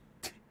 isn't it?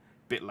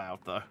 Bit loud,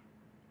 though.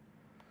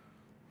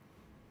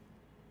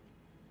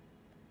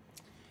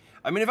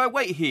 I mean, if I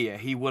wait here,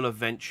 he will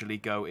eventually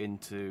go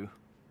into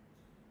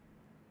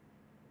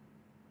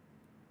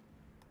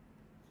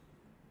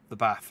the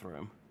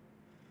bathroom.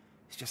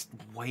 It's just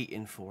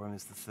waiting for him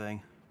is the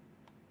thing.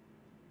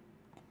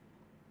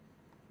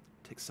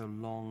 Takes so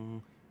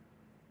long.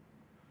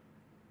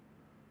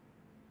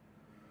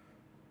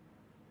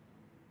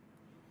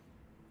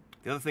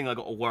 The other thing I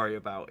got to worry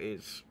about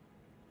is...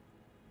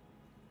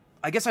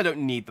 I guess I don't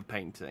need the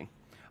painting.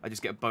 I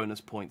just get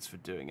bonus points for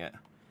doing it.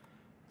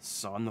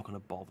 So I'm not going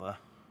to bother.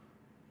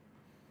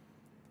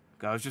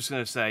 I was just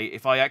going to say,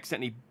 if I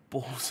accidentally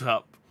balls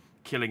up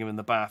killing him in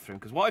the bathroom,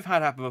 because what I've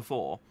had happen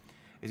before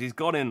is he's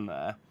gone in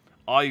there,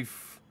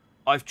 I've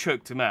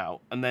choked him out,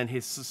 and then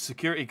his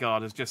security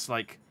guard has just,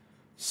 like,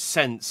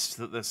 sensed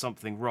that there's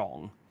something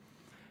wrong,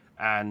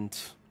 and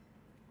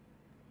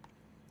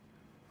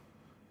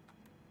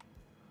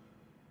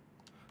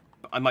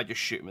I might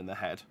just shoot him in the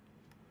head.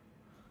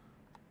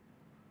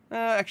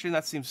 Actually,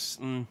 that seems...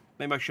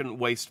 maybe I shouldn't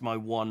waste my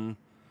one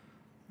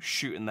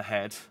shoot in the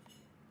head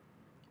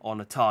on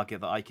a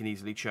target that I can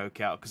easily choke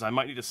out, because I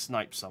might need to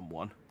snipe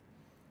someone.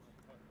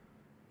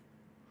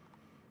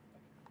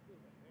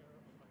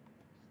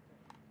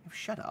 Oh,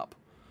 shut up.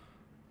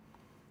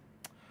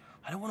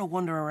 I don't want to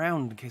wander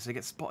around in case I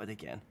get spotted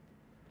again.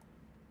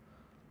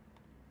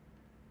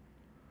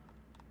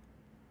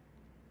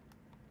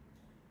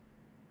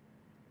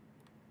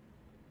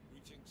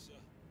 Greetings, sir.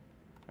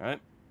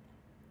 Alright.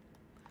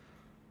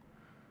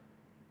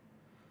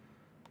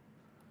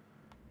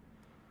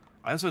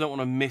 I also don't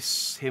want to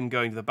miss him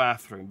going to the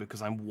bathroom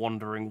because I'm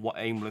wandering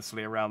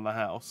aimlessly around the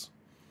house.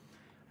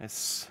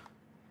 It's...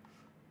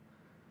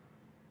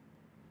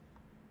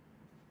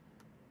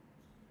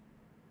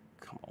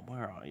 Come on,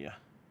 where are you?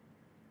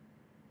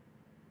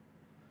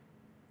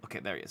 Okay,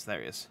 there he is,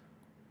 there he is.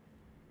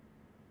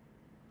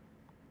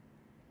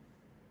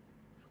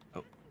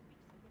 Oh.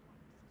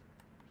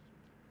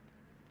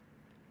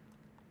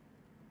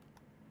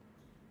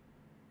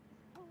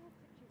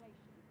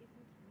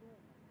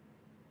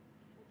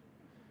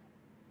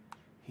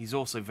 He's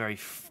also very...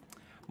 for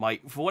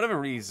whatever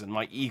reason,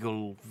 my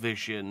eagle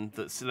vision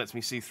that lets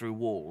me see through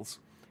walls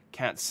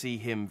can't see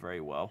him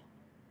very well.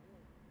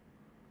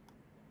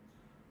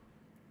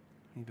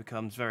 He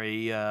becomes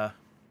very,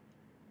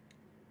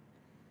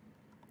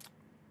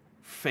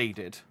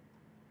 faded.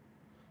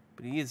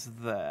 But he is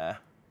there.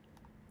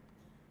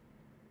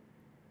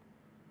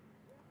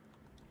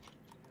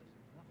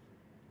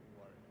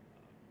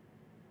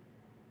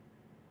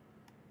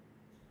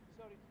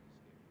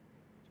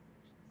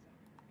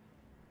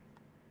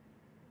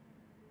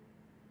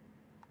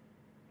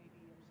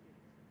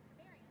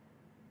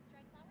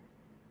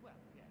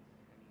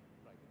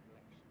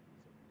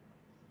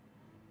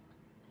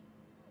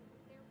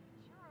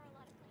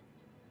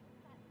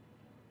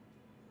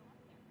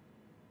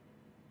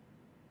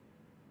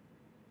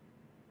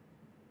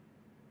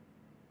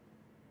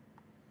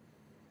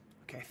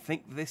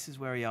 think this is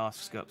where he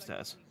asks to go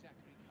upstairs.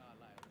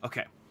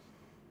 Okay.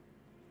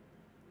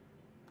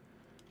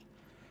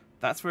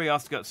 That's where he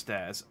asks to go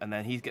upstairs, and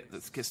then he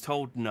gets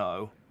told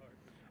no,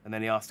 and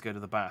then he asks to go to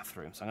the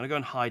bathroom. So I'm going to go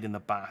and hide in the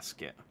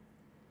basket.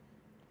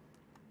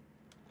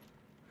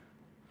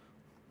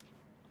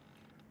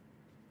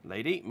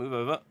 Lady, move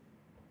over.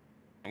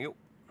 Thank you.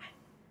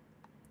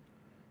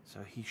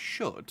 So he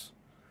should...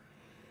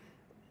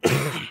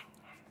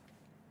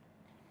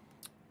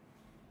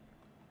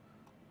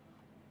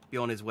 be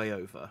on his way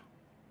over.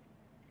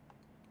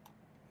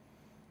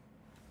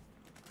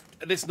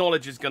 This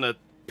knowledge is going to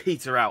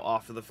peter out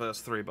after the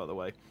first 3, by the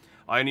way.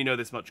 I only know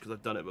this much because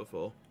I've done it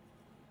before.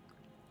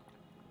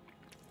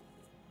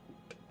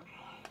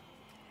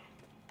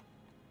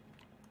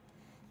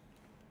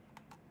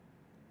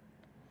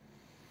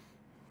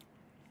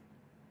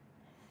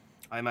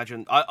 I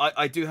imagine...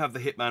 I do have the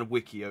Hitman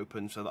wiki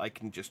open so that I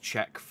can just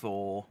check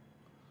for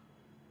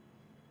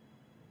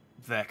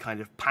their kind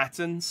of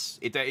patterns.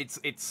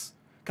 It's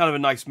kind of a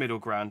nice middle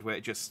ground where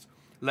it just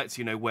lets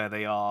you know where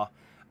they are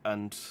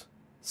and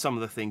some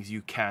of the things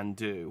you can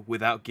do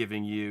without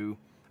giving you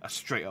a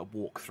straight-up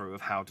walkthrough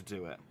of how to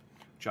do it,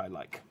 which I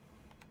like.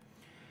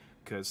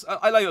 Because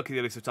I like looking at the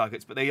elusive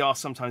targets, but they are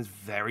sometimes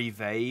very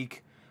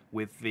vague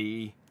with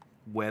the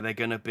where they're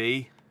going to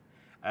be.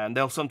 And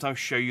they'll sometimes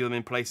show you them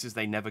in places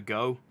they never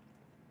go.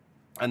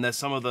 And there's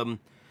some of the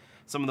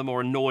more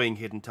annoying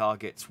hidden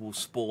targets will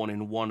spawn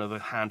in one of a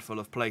handful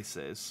of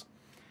places.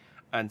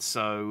 And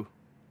so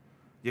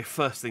your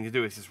first thing to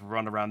do is just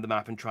run around the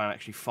map and try and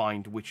actually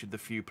find which of the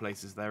few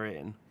places they're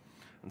in.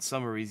 And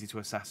some are easy to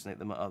assassinate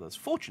them at others.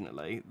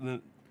 Fortunately,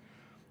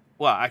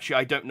 well, actually,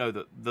 I don't know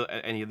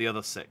that any of the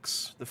other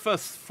 6. The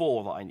first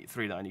 3 that I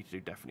need to do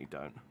definitely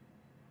don't.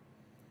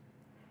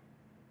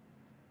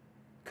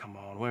 Come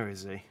on, where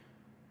is he?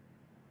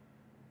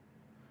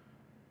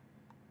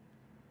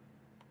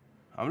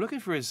 I'm looking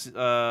for his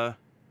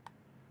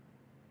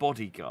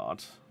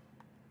bodyguard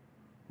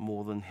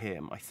more than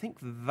him. I think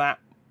that...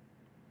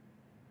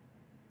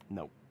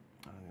 Nope.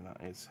 I don't think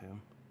that is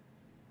him.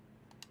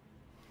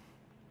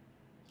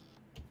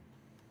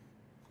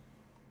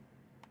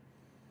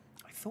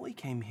 I thought he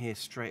came here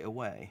straight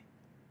away.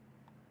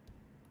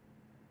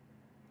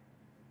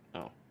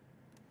 Oh.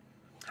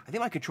 I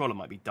think my controller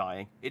might be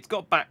dying. It's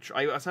got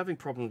battery... I was having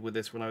problems with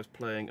this when I was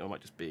playing... Oh, it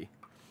might just be...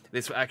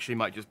 This actually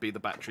might just be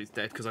the battery's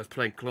dead because I was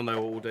playing Clono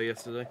all day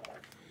yesterday.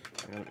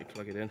 Hang on, let me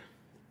plug it in.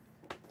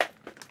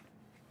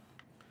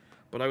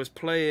 But I was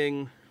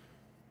playing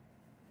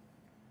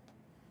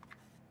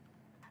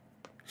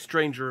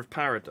Stranger of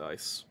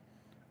Paradise,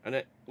 and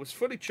it was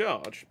fully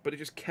charged, but it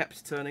just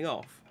kept turning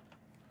off.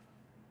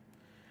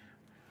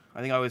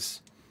 I think I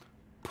was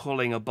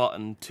pulling a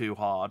button too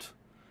hard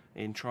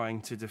in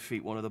trying to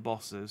defeat one of the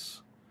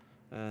bosses,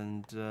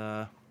 and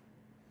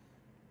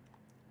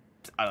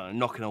I don't know,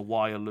 knocking a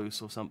wire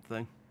loose or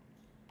something.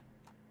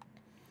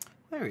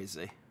 Where is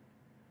he?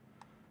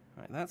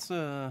 Right, that's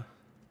a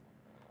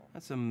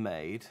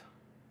maid.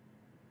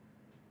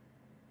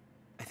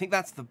 I think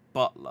that's the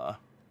butler.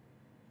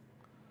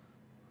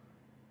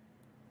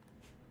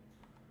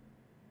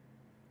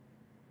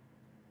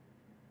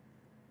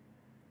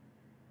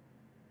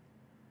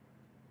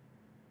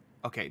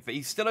 Okay, but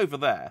he's still over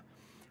there.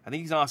 I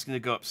think he's asking to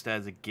go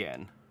upstairs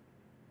again.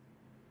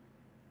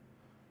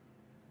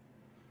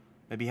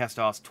 Maybe he has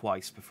to ask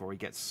twice before he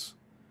gets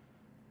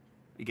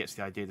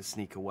the idea to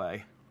sneak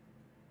away.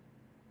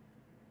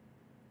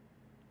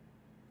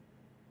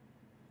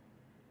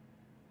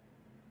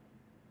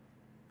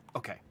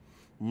 Okay,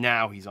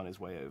 now he's on his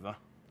way over.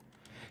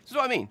 This is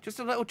what I mean. Just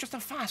a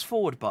fast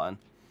forward button.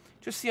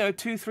 Just,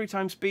 2-3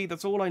 times speed.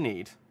 That's all I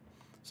need.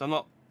 So I'm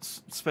not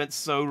spent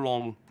so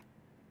long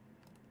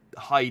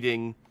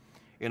hiding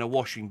in a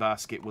washing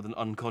basket with an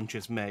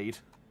unconscious maid.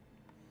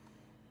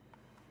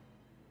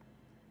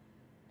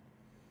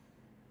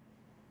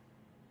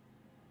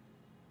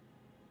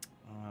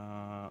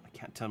 I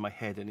can't turn my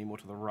head anymore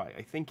to the right.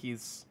 I think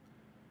he's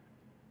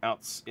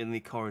out in the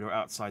corridor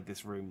outside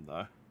this room,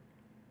 though.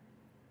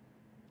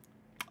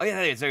 Oh yeah,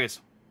 there he is. There he is.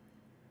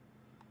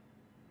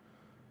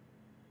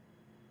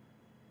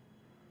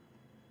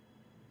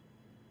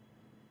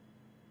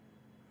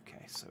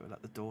 Okay, so we'll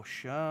let the door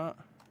shut.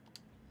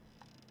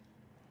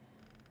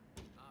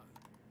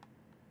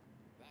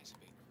 That's a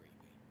bit creepy.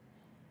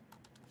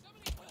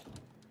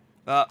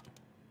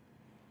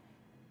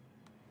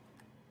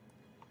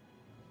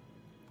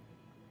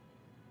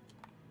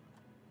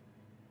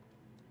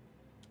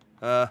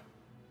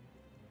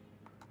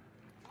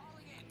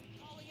 Calling in.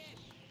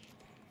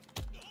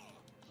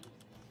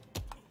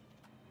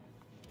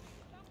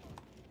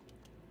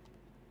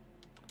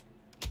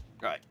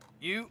 Right,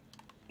 you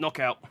knock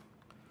out.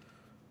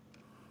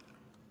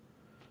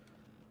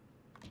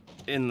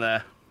 In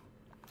there.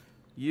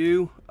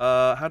 You,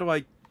 how do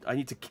I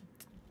need to...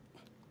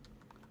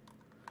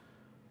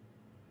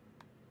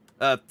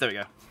 there we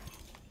go.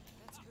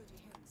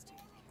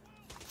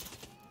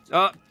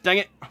 Oh, dang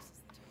it.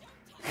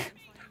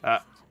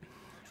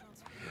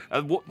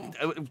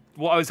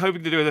 What I was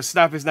hoping to do is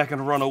snap his neck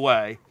and run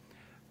away.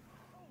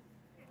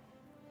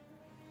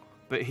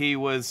 but he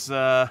was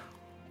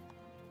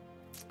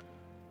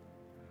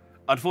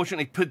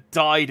unfortunately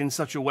died in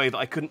such a way that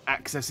I couldn't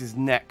access his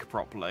neck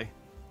properly.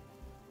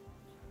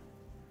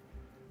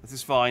 This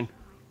is fine.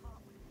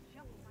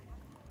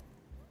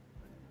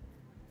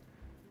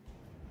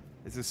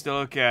 This is still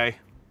okay.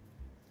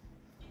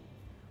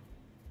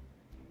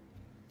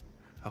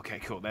 Okay,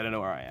 cool. They don't know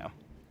where I am.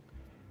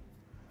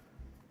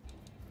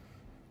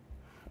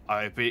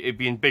 It'd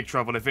be in big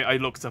trouble if I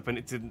looked up and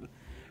it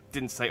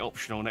didn't say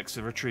optional next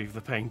to retrieve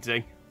the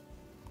painting.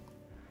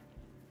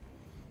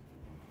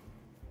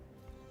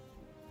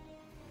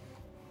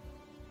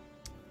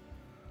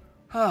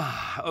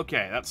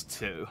 Okay, that's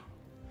 2.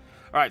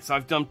 Alright, so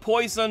I've done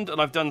poisoned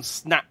and I've done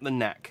snap the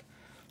neck.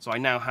 So I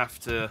now have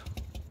to...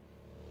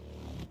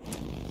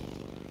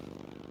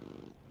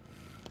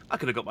 I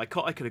could have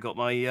got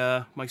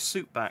my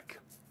suit back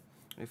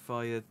if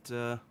I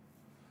had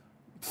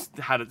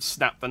hadn't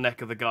snapped the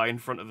neck of the guy in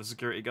front of the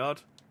security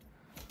guard.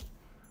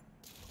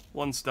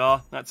 1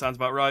 star. That sounds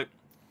about right.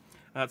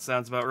 That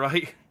sounds about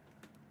right.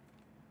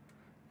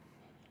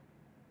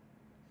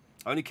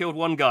 I only killed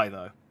 1 guy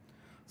though,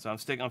 so I'm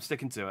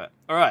sticking to it.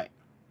 All right.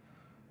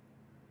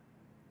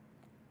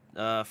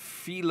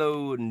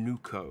 Philo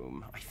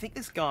Newcomb. I think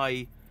this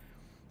guy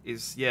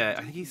is I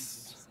think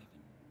he's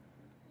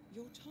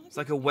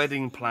like a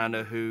wedding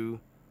planner who.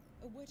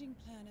 A wedding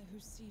planner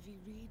whose CV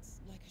reads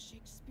like a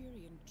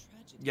Shakespearean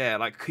tragedy. Yeah,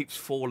 like keeps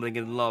falling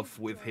in love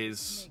with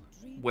his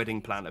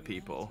wedding planner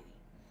people.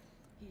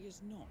 He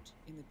is not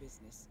in the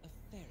business of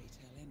fairy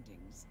tale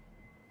endings.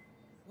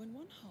 When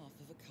one half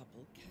of a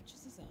couple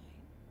catches his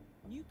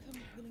eye,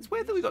 Newcomb will. It's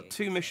weird that we got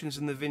 2 missions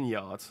in the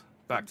vineyard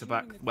back to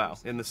back. Well,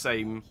 in the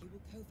same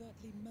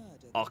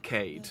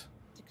arcade.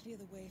 To clear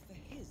the way for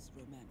his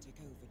romantic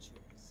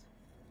overtures.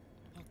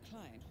 Our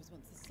client was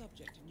once the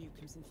subject of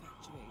Newcomb's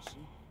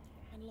infatuation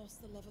and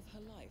lost the love of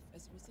her life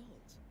as a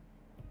result.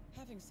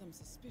 Having some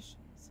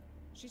suspicions,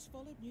 she's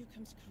followed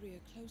Newcomb's career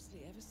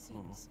closely ever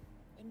since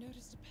and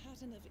noticed a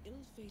pattern of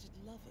ill-fated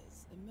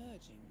lovers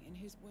emerging in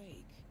his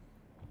wake.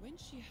 When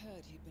she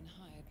heard he'd been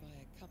hired by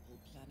a couple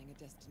planning a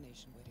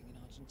destination wedding in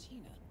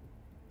Argentina,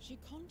 she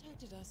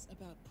contacted us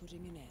about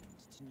putting an end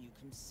to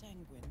Newcomb's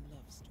sanguine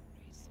love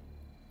stories.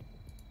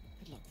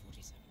 Good luck,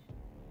 47.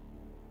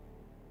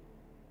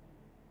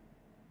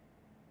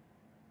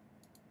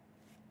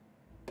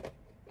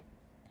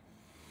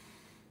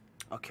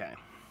 Okay.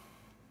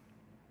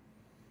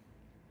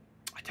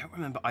 I don't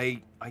remember.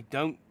 I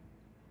don't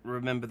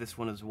remember this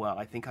one as well.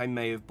 I think I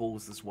may have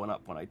balls this one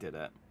up when I did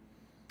it.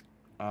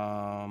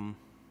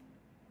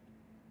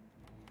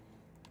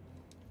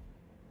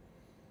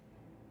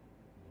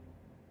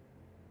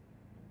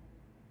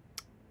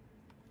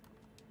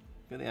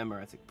 Get the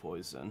emeretic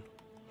poison.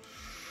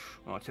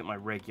 Oh, I took my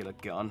regular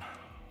gun.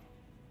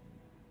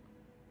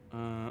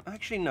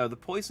 Actually, no. The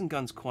poison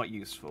gun's quite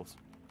useful.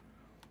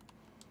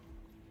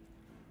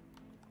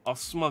 I'll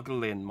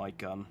smuggle in my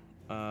gun.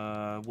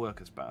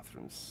 Workers'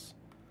 bathrooms.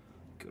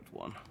 Good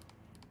one.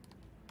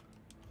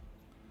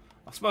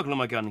 I'll smuggle in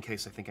my gun in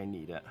case I think I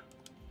need it.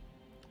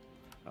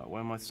 Oh,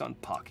 where am I starting?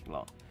 Parking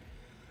lot.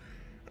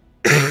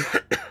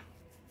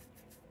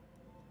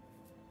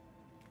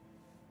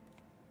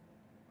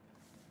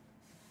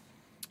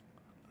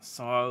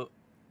 So,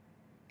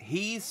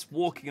 he's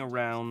walking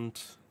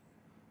around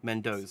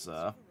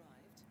Mendoza.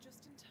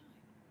 Just in time.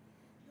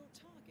 Your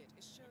target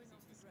is showing off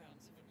the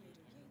grounds of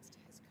Laredo Yates to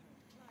his current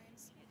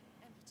clients and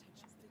potential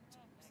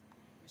victims,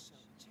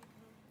 Michelle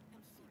Pacheco and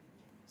Phoebe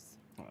Morris.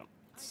 Well,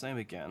 same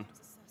again.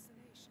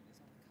 Assassination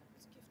is on the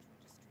couple's gift registry,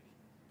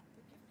 but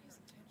given his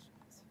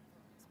intentions,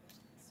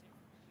 especially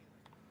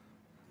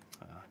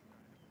in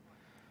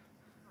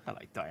I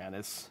like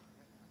Diana's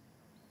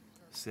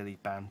silly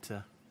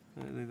banter.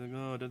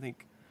 Oh, I don't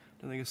think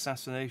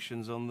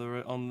assassinations on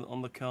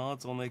the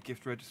cards on their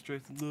gift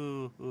registry.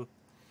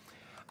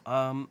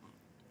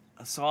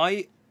 So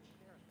I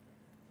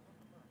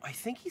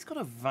think he's got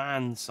a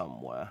van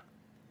somewhere,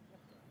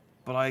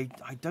 but I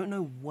don't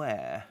know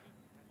where.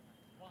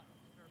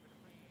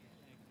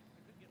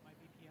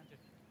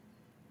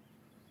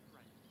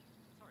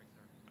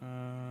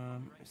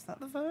 Is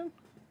that the van?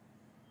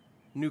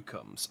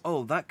 Newcomb's.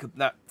 Oh,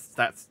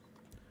 that's.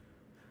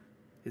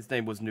 His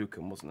name was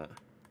Newcomb, wasn't it?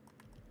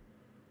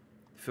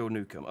 Phil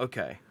Newcomb.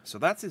 Okay, so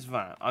that's his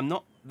van. I'm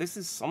not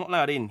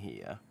allowed in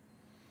here,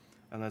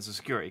 and there's a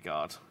security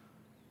guard.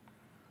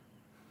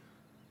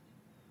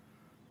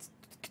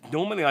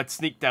 Normally I'd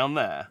sneak down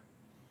there,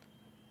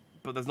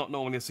 but there's not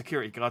normally a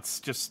security guard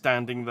just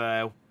standing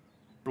there,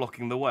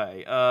 blocking the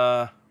way.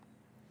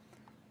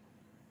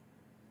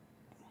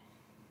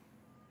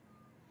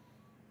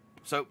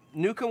 So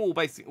Newcomb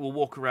will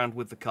walk around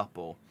with the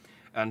couple,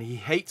 and he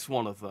hates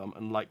one of them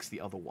and likes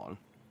the other one.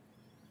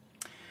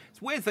 It's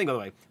a weird thing, by the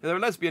way. They're a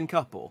lesbian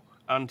couple,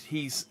 and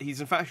he's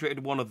infatuated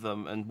with one of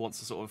them and wants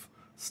to sort of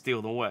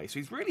steal them away. So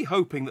he's really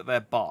hoping that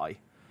they're bi.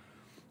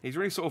 He's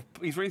really sort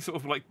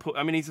of like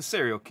I mean, he's a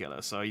serial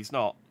killer, so he's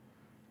not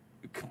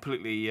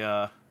completely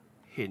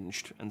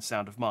hinged and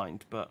sound of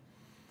mind, but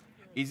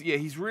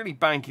he's really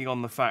banking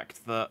on the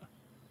fact that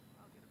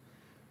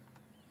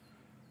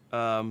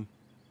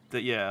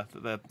that yeah,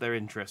 that they're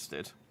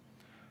interested.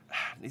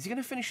 Is he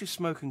going to finish his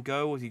smoke and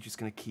go, or is he just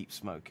going to keep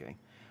smoking?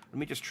 Let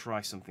me just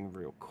try something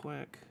real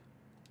quick.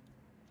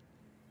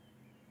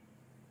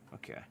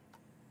 Okay.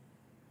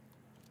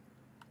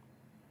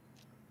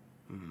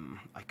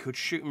 I could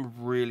shoot him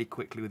really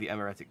quickly with the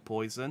emeretic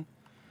poison.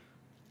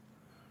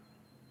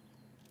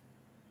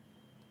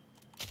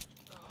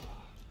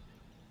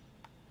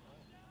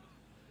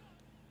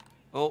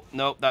 Oh,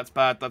 no, that's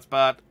bad, that's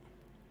bad.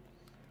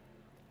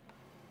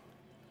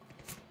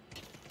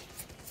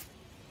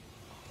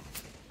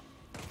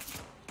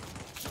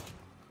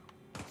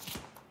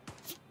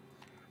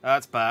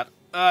 That's bad.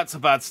 That's a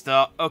bad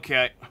start.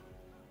 Okay.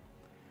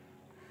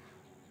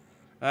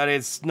 That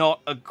is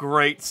not a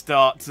great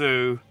start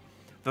to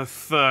the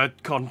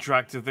third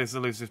contract of this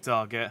elusive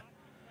target.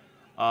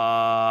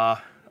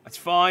 It's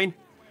fine.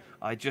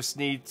 I just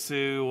need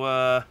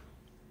to,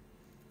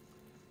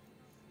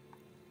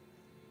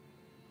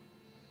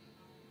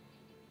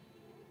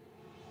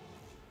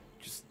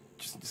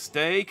 Just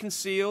stay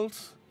concealed.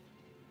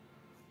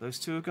 Those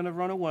two are gonna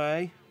run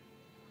away.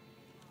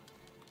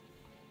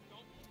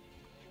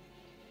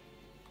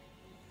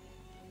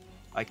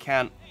 I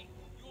can't.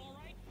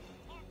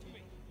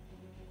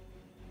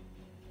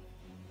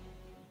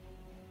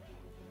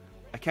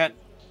 I can't.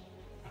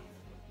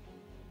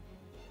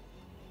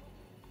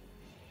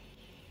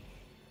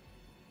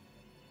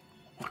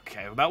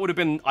 Okay, well, that would have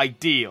been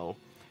ideal,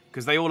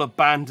 because they all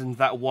abandoned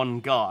that one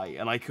guy,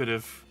 and I could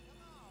have.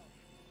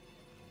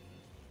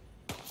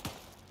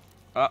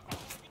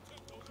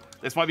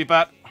 This might be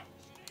bad.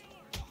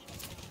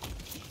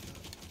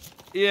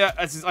 Yeah,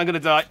 I'm gonna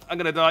die. I'm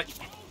gonna die.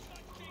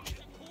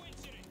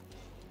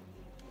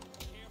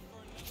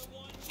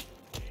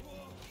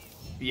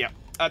 Yeah,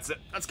 that's it.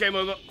 That's game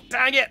over.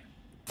 Dang it!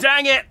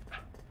 Dang it!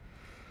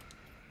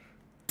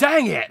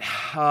 Dang it!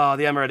 Ah,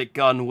 the emeretic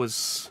gun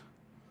was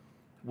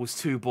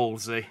too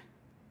ballsy.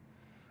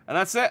 And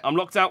that's it. I'm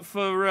locked out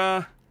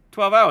for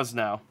 12 hours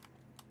now,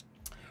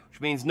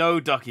 which means no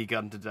ducky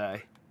gun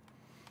today.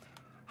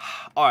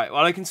 All right.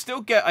 Well, I can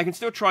still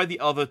try the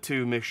other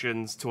two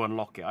missions to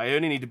unlock it. I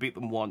only need to beat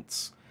them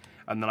once,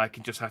 and then I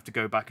can just have to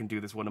go back and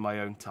do this one in my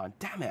own time.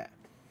 Damn it!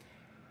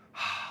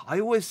 I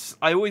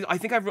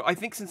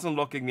think since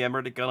unlocking the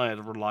emeretic gun, I had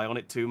to rely on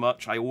it too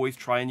much. I always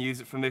try and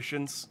use it for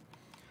missions.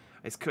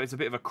 It's a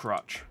bit of a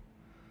crutch.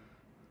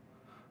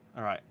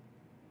 All right.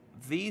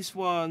 These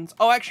ones...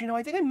 Oh, actually, no,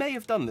 I think I may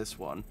have done this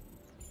one.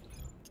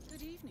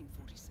 Good evening,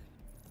 47.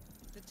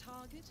 The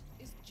target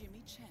is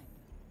Jimmy Chen,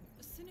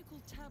 a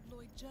cynical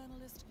tabloid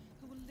journalist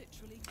who will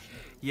literally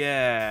kill.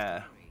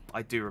 Yeah,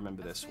 I do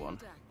remember this one. A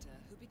failed actor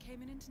who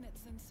became an internet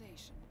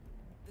sensation.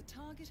 The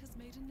target has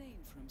made a name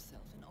for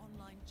himself in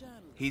online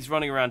journalism. He's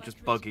running around by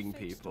just creating bugging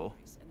fake people.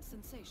 stories and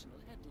sensational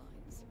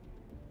headlines.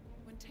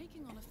 When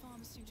taking on a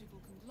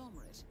pharmaceutical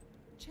conglomerate,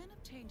 Chen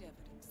obtained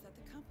evidence that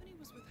the company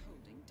was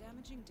withholding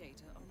damaging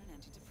data on an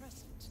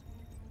antidepressant.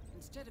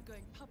 Instead of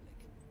going public,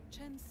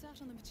 Chen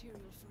sat on the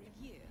material for a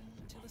year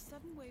until a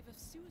sudden wave of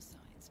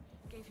suicides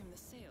gave him the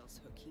sales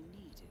hook he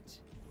needed.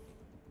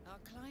 Our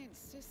client's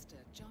sister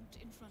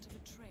jumped in front of a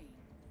train,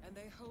 and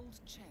they hold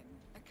Chen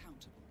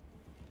accountable.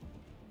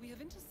 We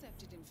have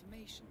intercepted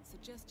information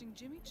suggesting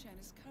Jimmy Chen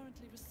is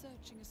currently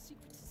researching a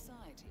secret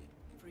society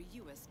for a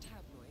US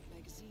tabloid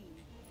magazine.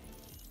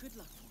 Good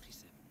luck,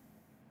 47.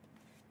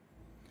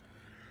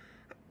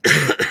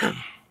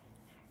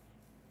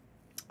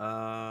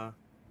 Oh,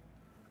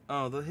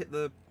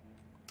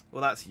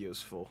 well, that's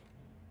useful.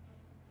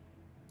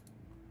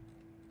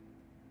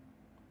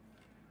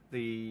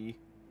 The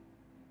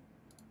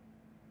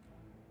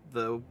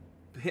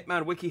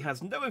Hitman wiki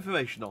has no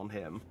information on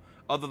him,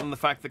 other than the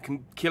fact that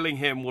killing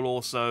him will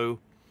also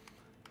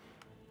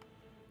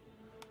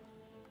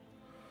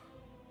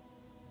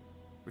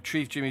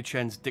retrieve Jimmy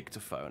Chen's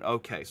dictaphone.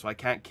 Okay, so I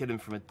can't kill him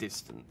from a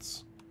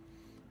distance.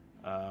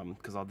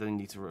 Because I'll then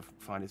need to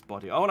find his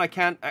body. Oh, and I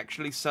can't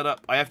actually set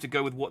up... I have to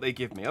go with what they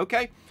give me.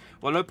 Okay,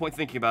 well, no point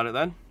thinking about it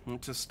then. I'll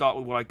just start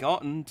with what I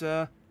got and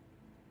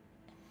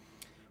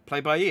play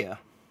by ear.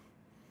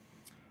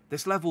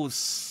 This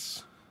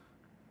level's...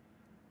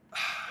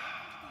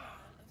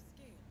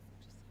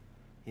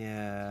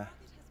 Yeah.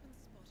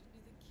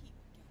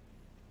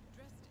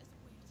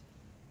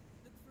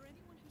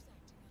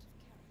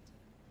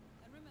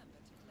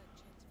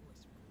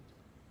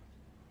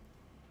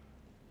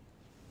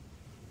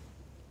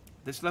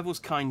 This level's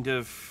kind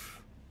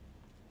of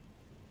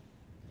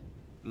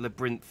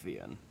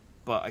labyrinthian,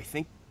 but I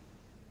think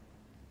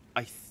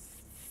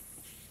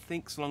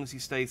so long as he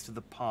stays to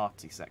the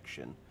party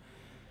section,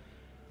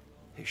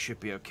 it should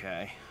be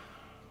okay.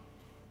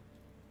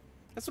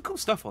 There's some cool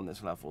stuff on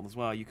this level as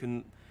well. You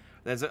can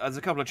there's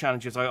a couple of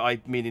challenges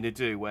I'm meaning to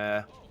do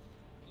where,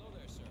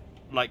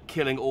 like,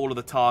 killing all of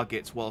the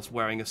targets whilst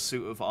wearing a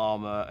suit of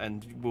armor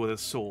and with a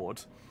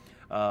sword.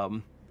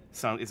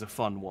 Is a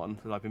fun one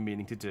that I've been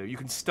meaning to do. You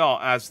can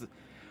start as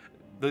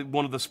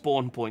one of the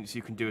spawn points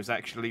you can do is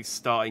actually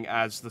starting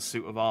as the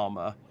suit of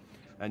armor,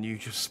 and you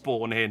just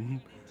spawn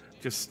in,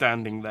 just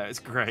standing there. It's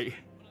great.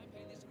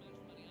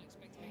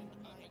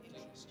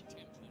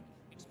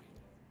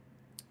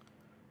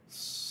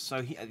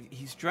 So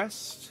he's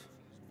dressed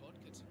Vodka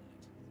tonight.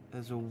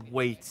 as a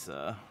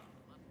waiter.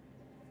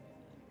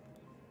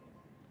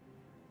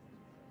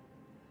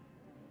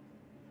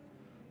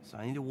 So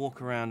I need to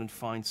walk around and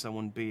find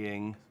someone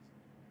being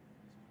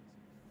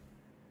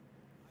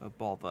a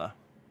bother.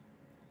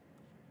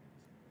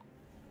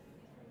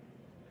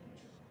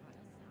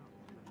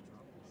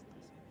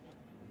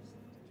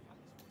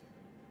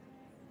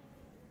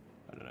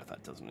 I don't know if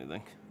that does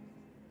anything.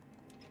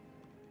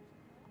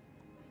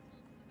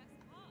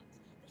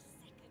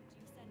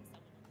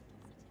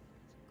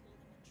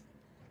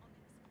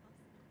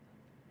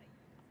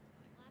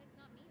 Glad it's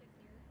not me that's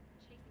here,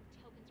 chasing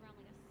tokens around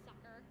like a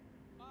sucker.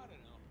 I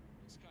don't know.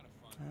 It's kind of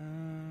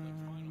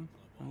fun.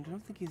 I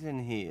don't think he's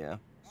in here.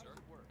 Sir?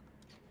 Work.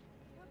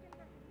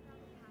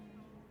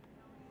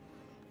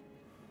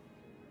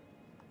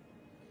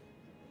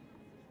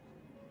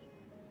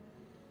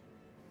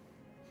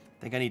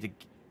 I think I need to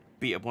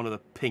beat up one of the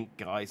pink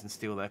guys and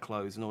steal their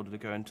clothes in order to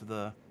go into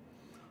the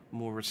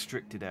more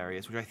restricted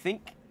areas, which I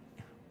think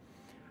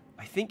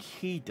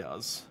he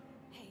does.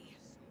 Hey.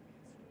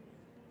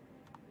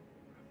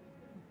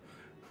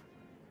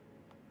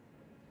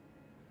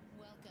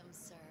 Welcome,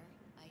 sir.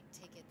 I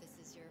take it this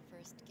is your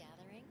first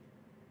gathering?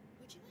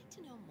 Would you like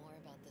to know more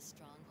about the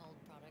Stronghold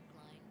product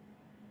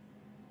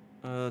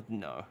line?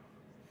 No.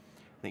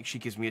 I think she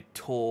gives me a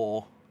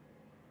tour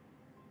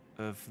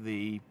of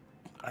the...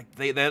 Like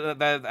they're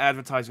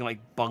advertising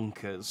like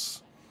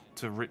bunkers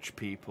to rich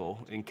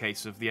people in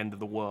case of the end of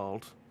the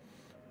world.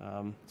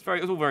 It's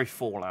all very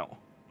Fallout.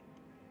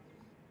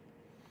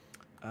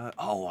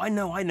 Oh, I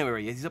know where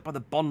he is. He's up by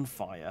the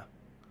bonfire.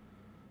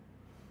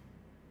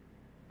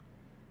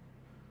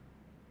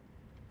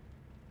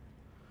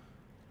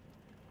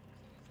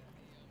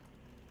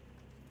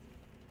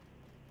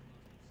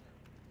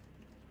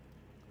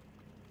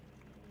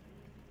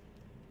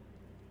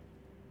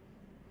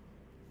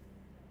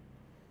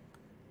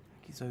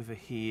 He's over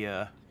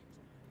here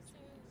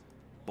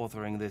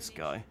bothering this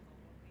guy.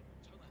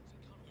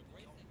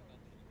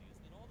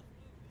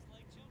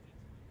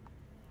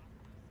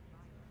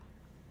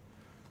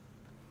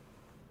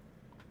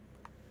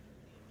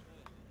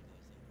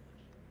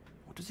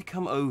 Or does he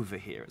come over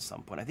here at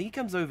some point? I think he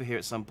comes over here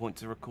at some point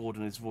to record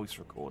on his voice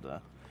recorder.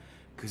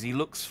 Because he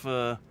looks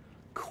for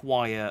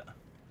quiet... Come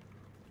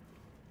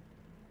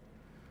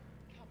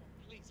on,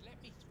 please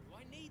let me through.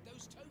 I need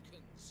those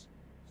tokens.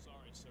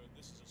 Sorry, sir.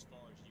 This is as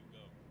far as you go.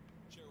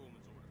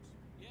 Chairwoman's orders.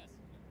 Yes.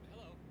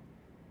 Hello.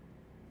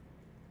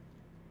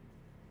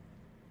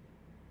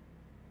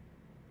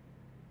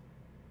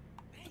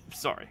 Hey,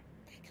 Sorry.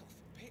 back off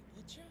a bit,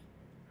 would you?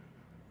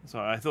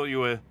 Sorry, I thought you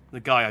were the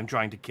guy I'm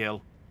trying to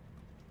kill.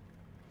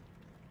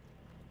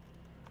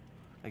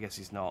 I guess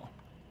he's not.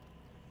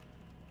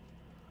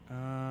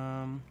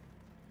 I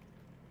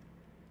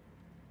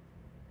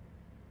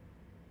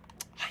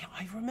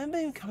remember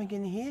him coming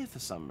in here for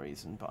some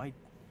reason, but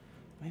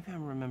maybe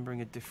I'm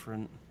remembering a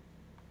different...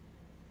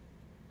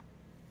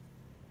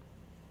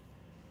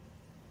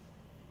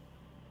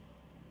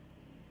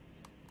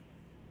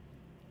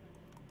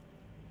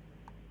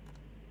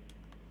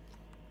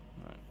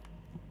 Right.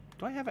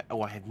 Do I have it?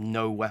 Oh, I have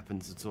no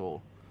weapons at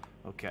all.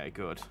 Okay,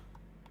 good.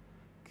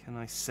 Can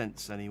I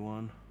sense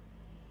anyone?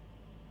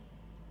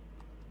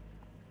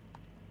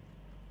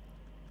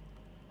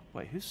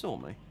 Wait, who saw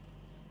me?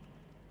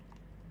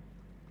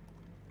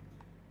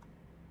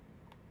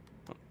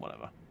 Oh,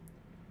 whatever.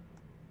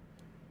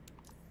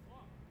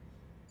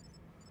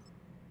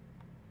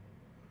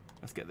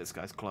 Let's get this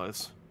guy's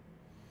clothes.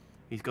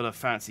 He's got a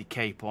fancy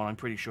cape on. I'm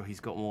pretty sure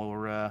he's got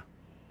more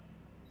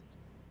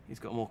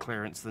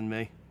clearance than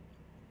me.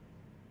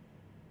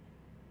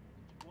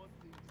 Want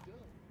things done?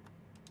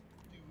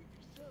 Do it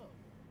yourself.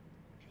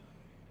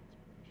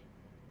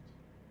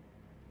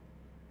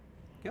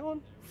 Go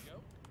on. There we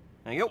go.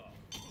 There you go.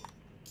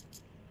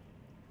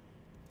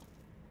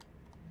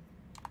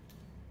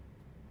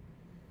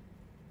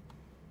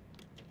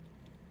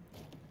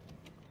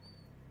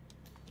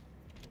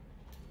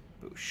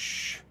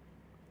 Boosh.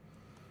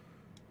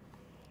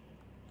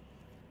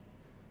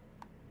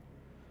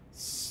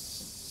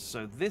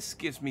 So this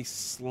gives me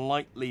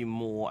slightly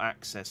more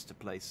access to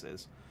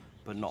places,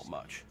 but not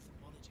much.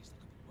 Apologies,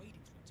 like I've been waiting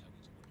for the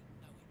tokens. I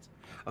wouldn't know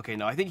it. Okay,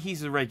 no, I think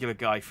he's a regular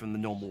guy from the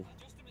normal.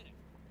 Just a minute.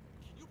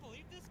 Can you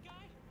believe this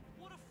guy?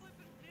 What a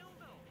flippin'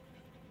 dildo!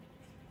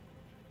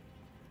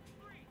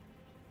 Free.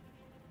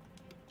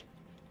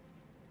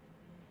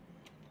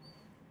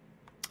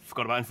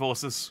 Forgot about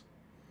enforcers.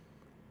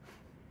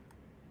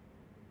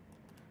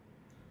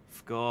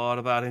 Forgot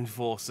about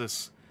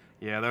enforcers.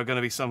 Yeah, there are going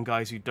to be some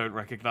guys who don't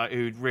recognize,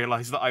 who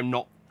realize that I'm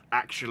not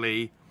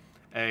actually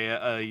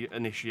a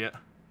initiate.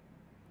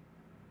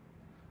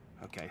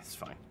 Okay, it's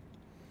fine.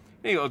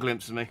 You got a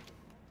glimpse of me.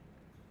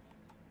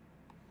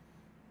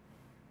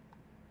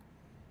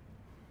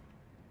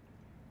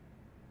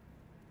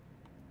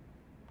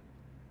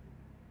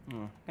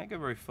 Can't go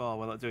very far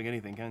without doing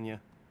anything, can you?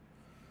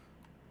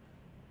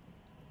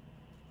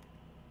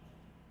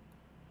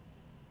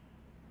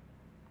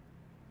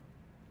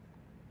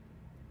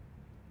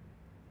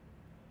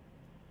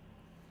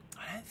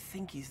 don't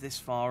think he's this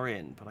far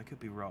in, but I could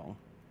be wrong.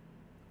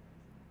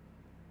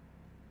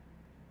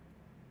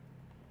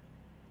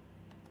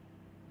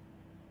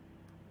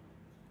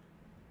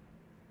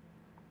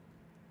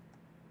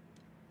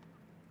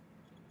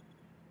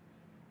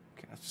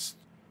 Okay, let's just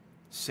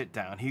sit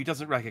down. He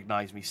doesn't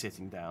recognize me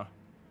sitting down.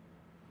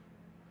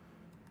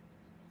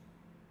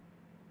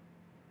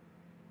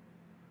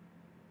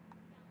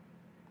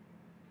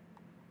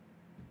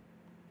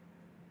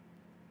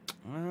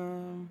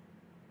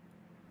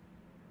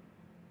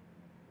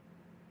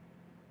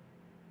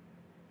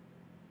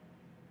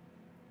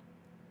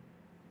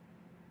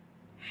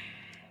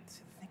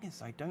 See, the thing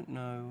is, I don't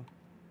know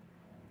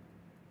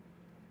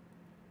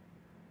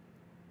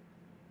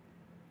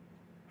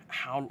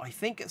how. I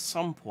think at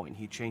some point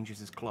he changes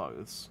his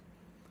clothes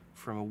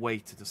from a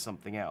waiter to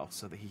something else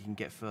so that he can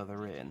get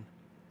further in.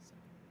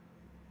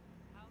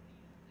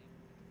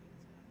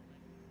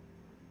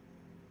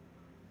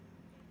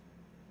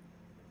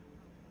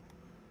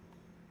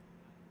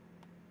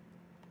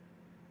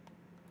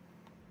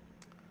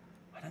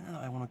 I don't know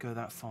that I want to go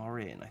that far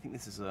in. I think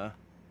this is a...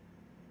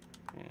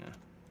 Yeah.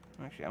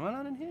 Actually, am I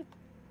not in here?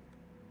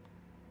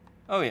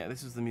 Oh yeah,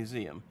 this is the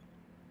museum.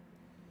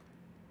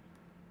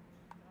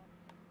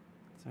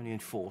 It's only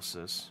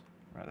enforcers.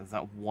 Right, there's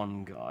that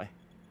one guy.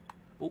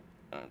 Oh,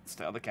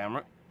 stay out of the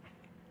camera.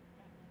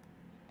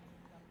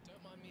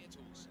 Don't mind me at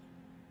all, sir.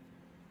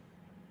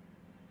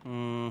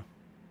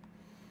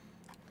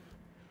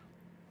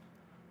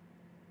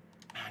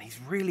 Man, he's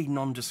really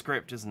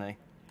nondescript, isn't he?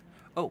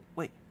 Oh,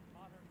 wait.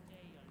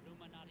 Modern-day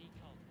Illuminati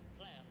cult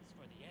plans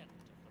for the end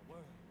of the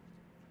world.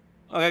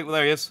 Okay, well,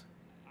 there he is.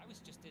 I was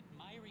just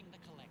admiring the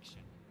collection.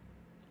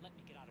 But let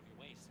me get out of your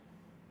way, sir.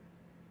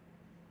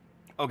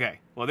 Okay,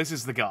 well, this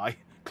is the guy,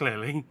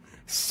 clearly,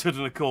 stood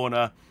in a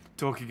corner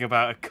talking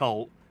about a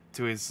cult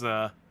to his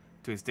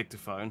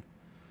dictaphone.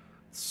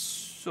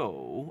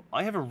 So,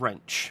 I have a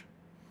wrench.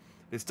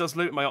 This does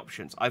limit my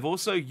options. I've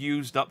also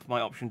used up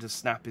my option to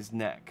snap his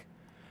neck,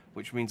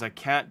 which means I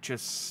can't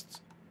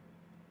just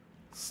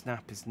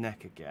snap his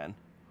neck again.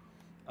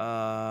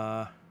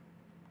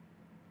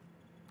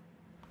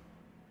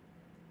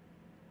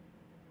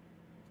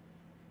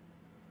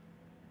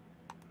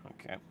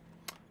 Okay.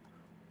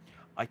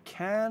 I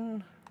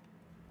can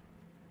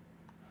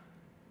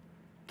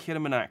kill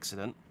him in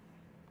accident.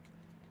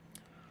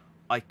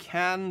 I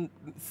can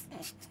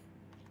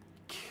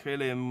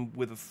kill him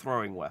with a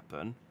throwing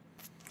weapon.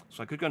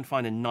 So I could go and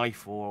find a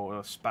knife or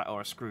a spat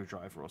or a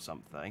screwdriver or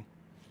something,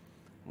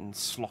 and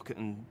sock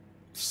him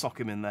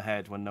in the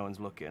head when no one's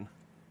looking.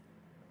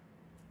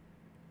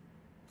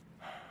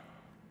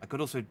 I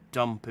could also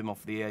dump him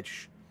off the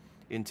edge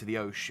into the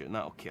ocean.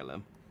 That'll kill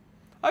him.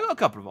 I got a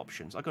couple of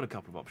options.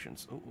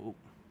 Ooh, ooh.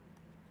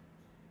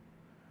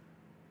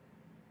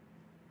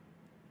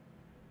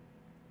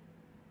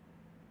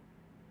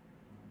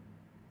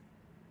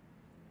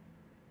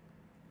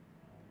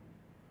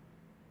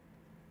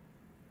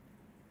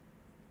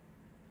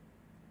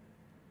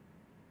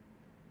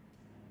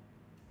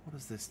 What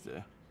does this do?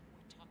 We're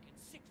talking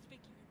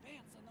six-figure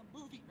advance on the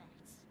movie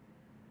rights.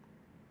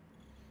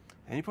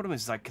 The only problem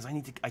is like because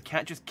I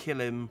can't just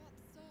kill him.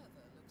 That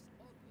server looks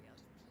oddly out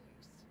of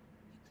place.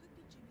 It could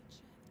be Jimmy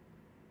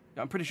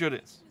Chen. I'm pretty sure it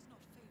is. Is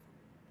not favorable.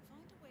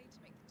 Find a way to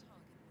make the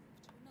target move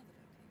to another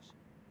location.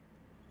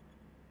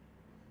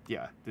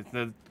 Yeah, there's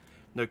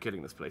no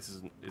kidding. This place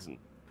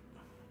isn't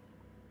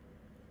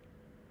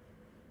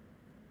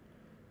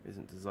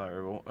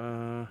desirable.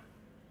 Oh,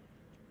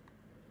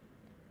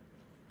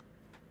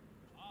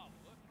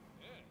 look at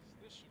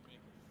this. This should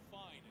make a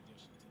fine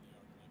addition to the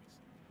Ark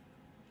Legacy.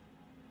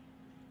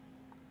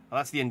 Oh,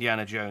 that's the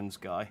Indiana Jones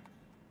guy.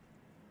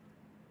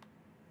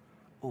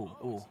 Oh, Oh,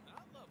 oh, isn't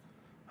that lovely?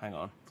 hang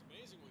on. It's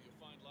amazing what you'll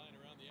find lying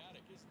around the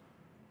attic, isn't it?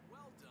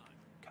 Well done.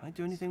 Can I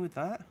do anything with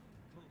that?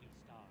 Movie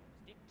stars,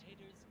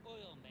 dictators,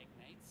 oil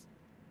magnates.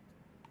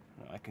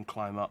 No, I can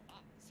climb up.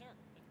 Ah, sir,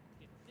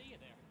 didn't see you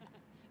there.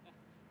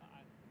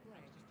 I was just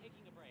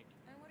taking a break.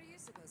 And what are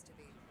you supposed to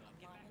be?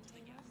 Get back to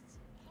the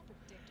guests. How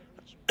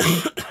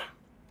predictably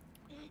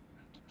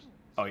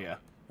Oh yeah,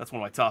 that's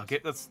one of my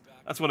target. That's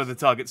one of the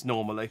targets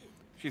normally.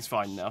 She's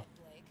fine now.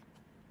 Blake,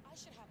 I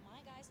should have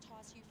my guys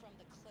toss you from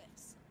the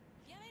cliffs.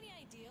 Do you have any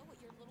idea what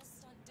your little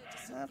stunt did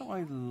to How do Sophia?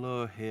 I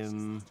lure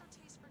him? lost her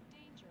taste for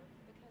danger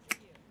because of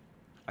you.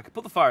 I could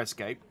put the fire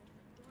escape,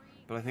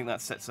 but I think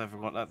that sets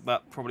everyone.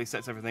 That probably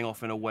sets everything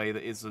off in a way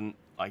that isn't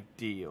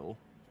ideal.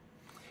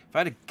 If I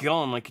had a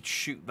gun, I could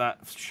shoot that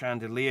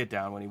chandelier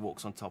down when he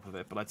walks on top of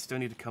it, but I'd still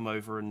need to come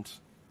over and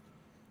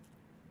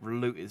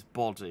loot his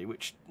body,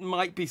 which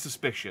might be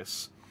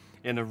suspicious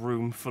in a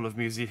room full of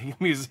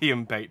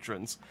museum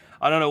patrons.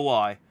 I don't know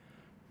why.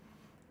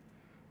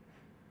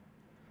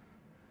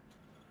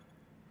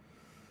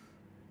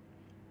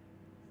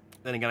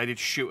 Then again, I did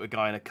shoot a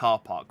guy in a car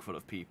park full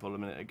of people a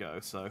minute ago,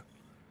 so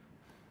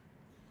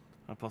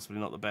I'm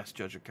possibly not the best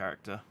judge of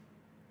character.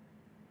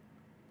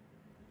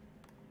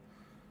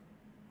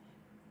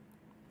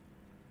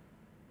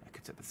 I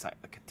could take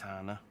the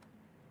katana,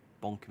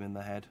 bonk him in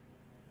the head.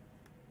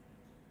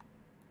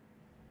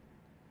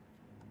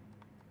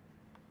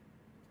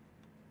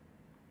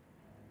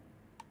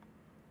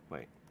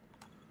 Wait.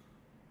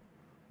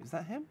 Is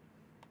that him?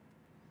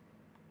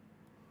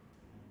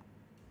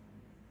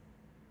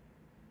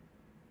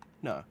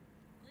 No.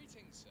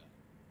 Greetings, sir.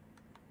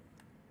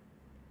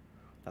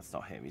 That's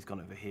not him. He's gone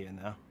over here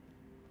now.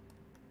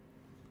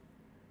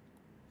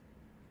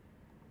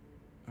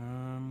 I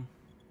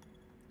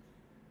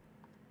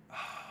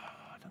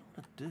don't know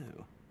what to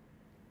do.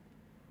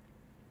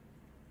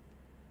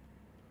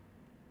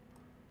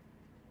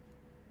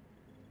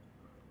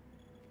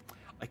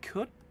 I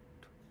could.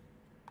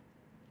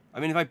 I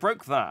mean, if I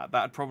broke that,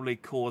 that'd probably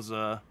cause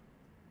a.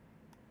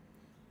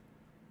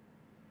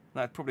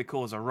 That'd probably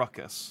cause a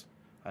ruckus,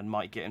 and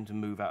might get him to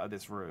move out of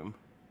this room.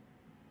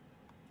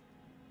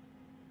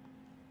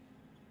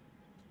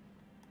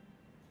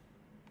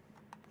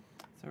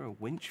 Is there a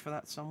winch for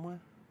that somewhere?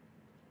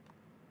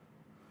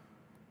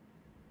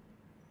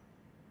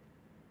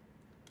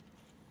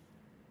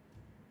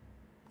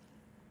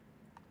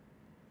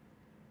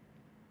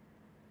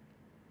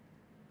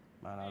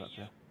 Man out up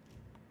here.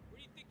 Where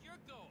do you think you're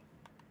going?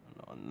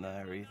 Not in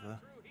there either.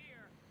 Through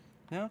here.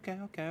 Yeah,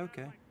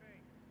 okay.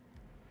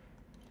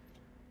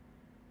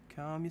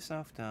 Calm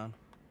yourself down.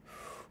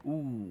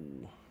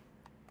 Ooh.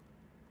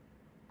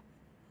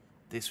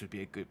 This would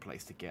be a good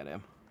place to get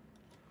him.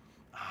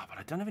 Ah, but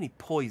I don't have any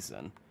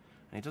poison.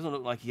 And it doesn't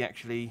look like he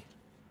actually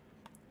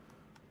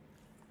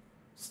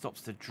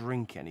stops to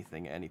drink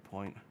anything at any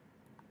point.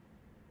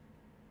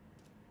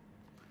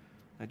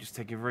 They just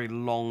take a very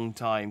long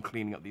time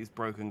cleaning up these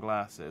broken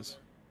glasses.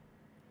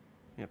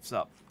 Yep, what's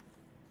up?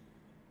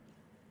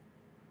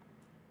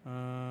 Prime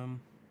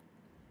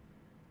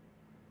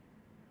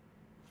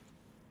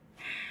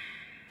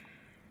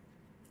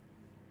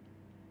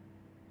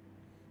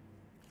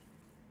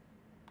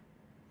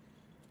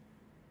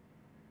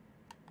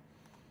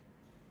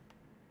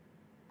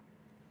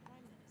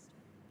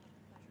Minister, what a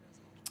pleasure as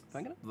always. If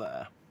I get up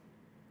there,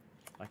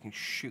 I can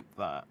shoot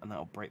that and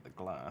that'll break the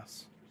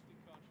glass.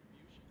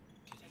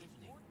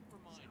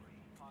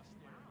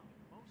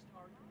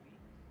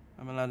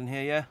 I'm allowed in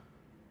here, yeah?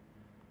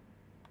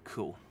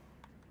 Cool.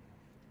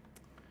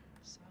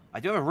 I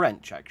do have a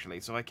wrench, actually,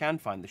 so I can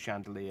find the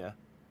chandelier.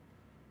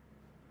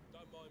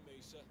 Don't mind me,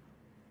 sir.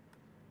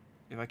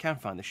 If I can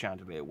find the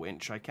chandelier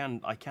winch, I can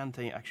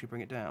actually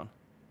bring it down.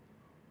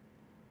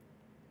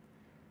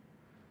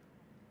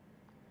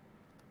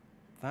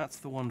 That's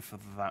the one for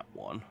that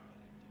one.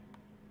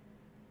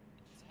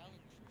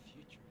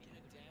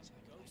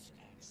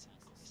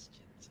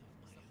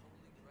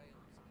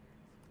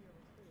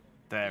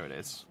 There it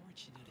is.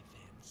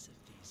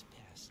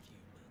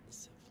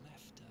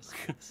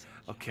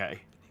 Okay.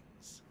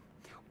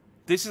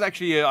 This is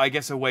actually, I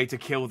guess, a way to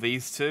kill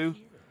these two.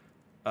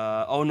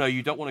 Oh no,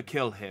 you don't want to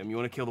kill him. You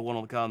want to kill the one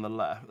on the guy on the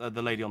left,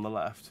 the lady on the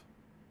left.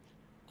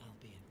 I'll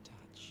be in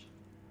touch.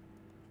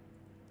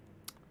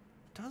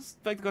 Does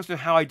beg the question of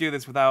how I do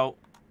this without,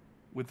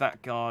 with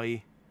that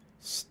guy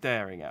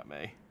staring at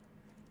me.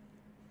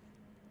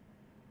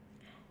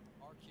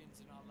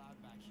 Arcans are not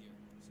allowed back here.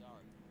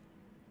 Sorry.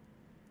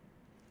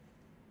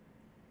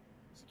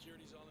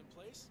 Security's all in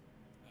place?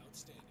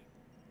 Outstanding.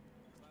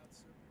 Cloud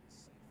server is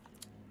safe.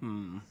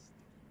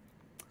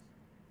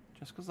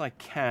 Just because I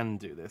can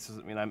do this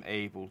doesn't mean I'm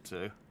able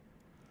to.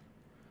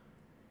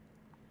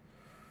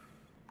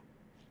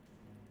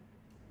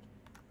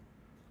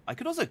 I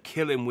could also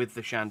kill him with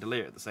the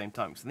chandelier at the same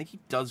time, because I think he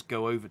does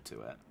go over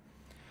to it.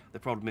 The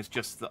problem is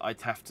just that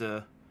I'd have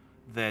to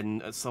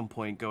then, at some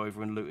point, go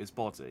over and loot his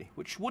body,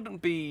 which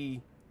wouldn't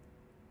be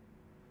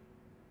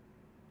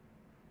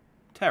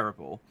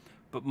terrible,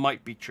 but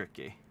might be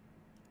tricky.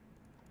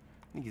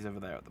 I think he's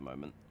over there at the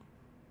moment.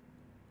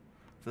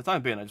 For the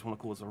time being, I just want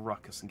to cause a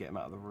ruckus and get him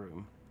out of the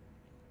room.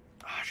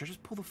 Ah, should I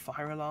just pull the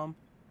fire alarm?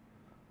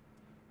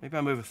 Maybe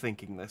I'm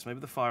overthinking this. Maybe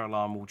the fire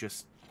alarm will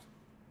just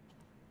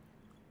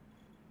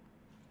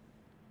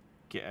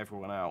get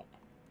everyone out.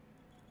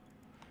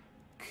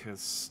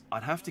 Because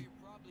I'd have to... You're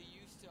probably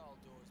used to all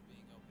doors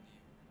being open to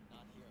you.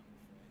 Not here,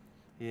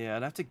 I'm afraid. Yeah,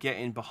 I'd have to get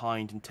in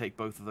behind and take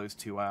both of those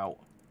two out.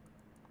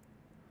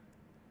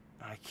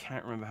 I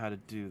can't remember how to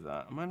do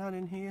that. Am I allowed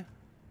in here?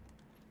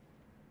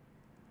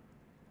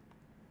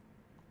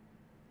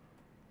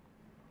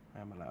 I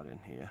am allowed in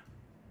here.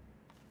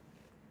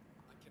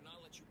 I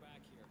cannot let you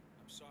back here.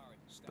 I'm sorry.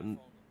 Staff But- only.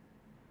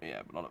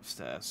 Yeah, but not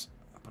upstairs.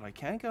 But I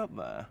can go up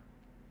there.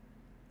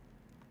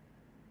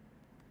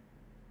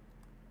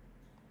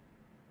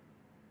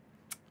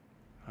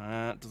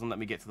 Doesn't let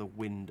me get to the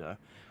window.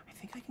 I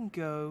think I can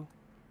go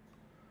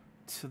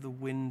to the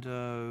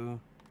window.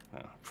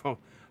 Oh,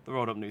 the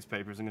rolled up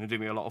newspaper isn't going to do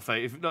me a lot of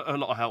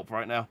help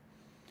right now.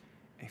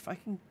 If I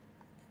can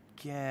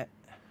get...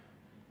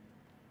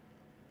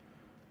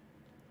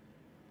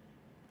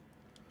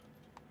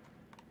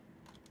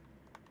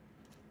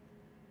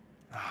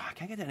 I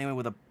can't get anywhere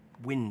with a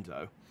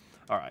window.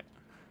 Alright.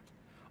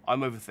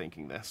 I'm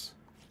overthinking this.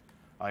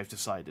 I've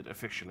decided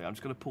officially. I'm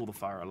just going to pull the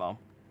fire alarm.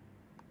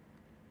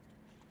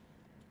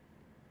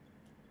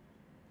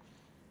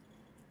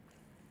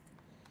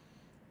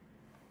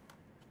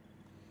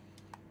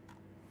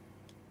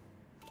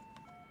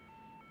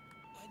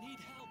 I need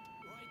help.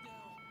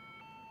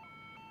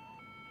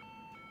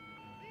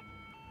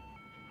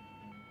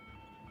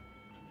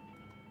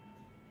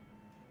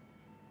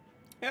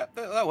 Yeah,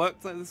 that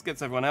worked. This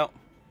gets everyone out.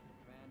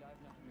 Command, I have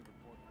nothing to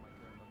report from my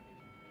current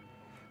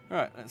location.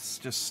 Alright, let's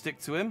just stick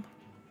to him.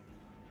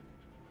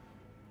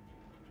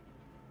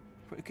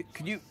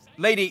 Can you...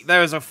 Lady,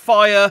 there is a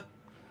fire!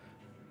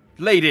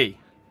 Lady!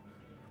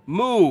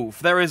 Move!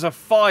 There is a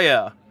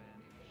fire!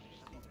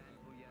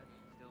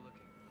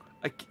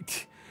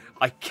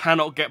 I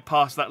cannot get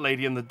past that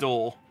lady in the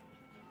door.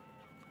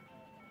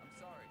 I'm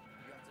sorry,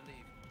 you have to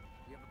leave.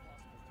 We have a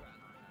possible threat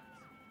on our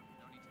hands.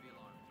 No need to be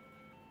alarmed.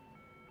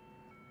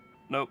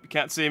 Nope, you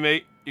can't see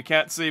me. You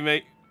can't see me.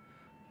 Okay,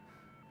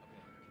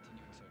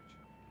 continuing search.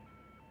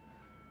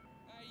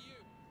 Hey, you!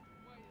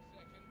 Wait a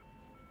second.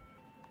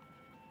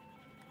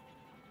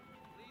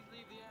 Please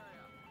leave the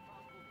area.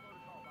 Possible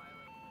protocol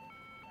violation.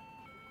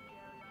 Leave the area in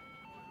orderly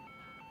manner.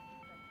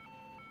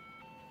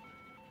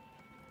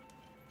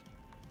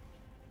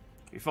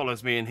 If he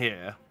follows me in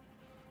here,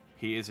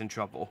 he is in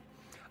trouble.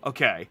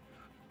 Okay.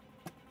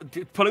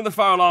 Pulling the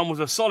fire alarm was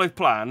a solid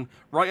plan,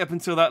 right up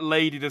until that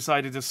lady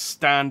decided to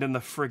stand in the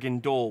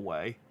friggin'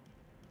 doorway.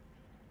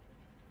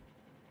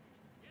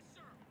 Yes,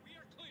 sir. We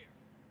are clear.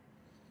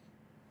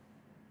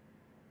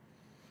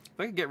 If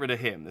I could get rid of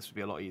him, this would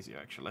be a lot easier,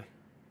 actually.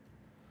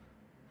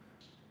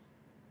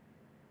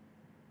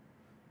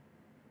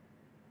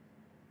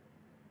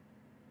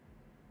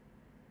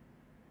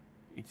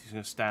 You're just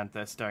going to stand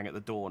there staring at the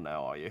door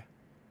now, are you?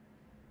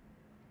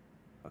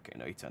 Okay,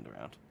 no, he turned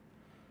around.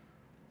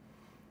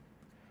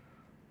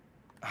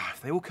 Ah,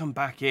 if they all come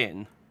back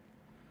in...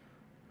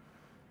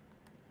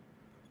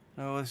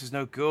 No, this is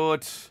no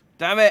good.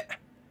 Damn it!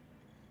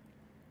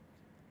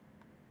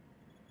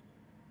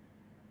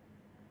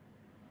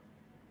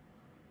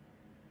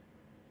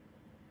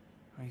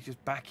 He's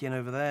just back in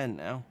over there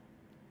now.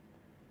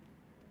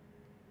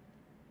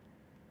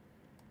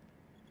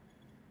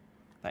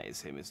 That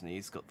is him, isn't he?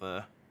 He's got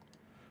the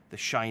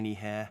shiny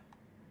hair.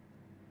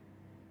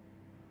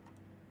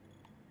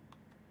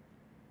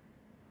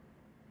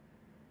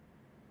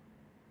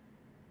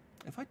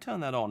 If I turn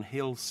that on,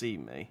 he'll see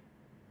me.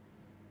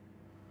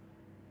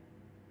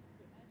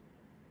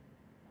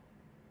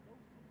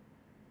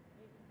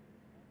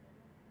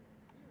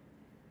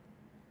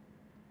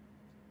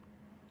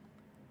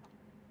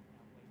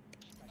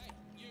 Hey,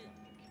 you!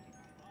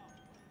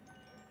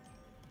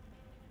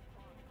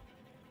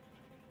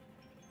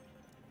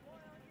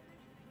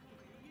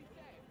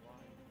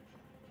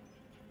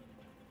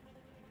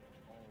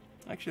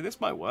 Actually,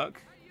 this might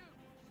work. Hey, you!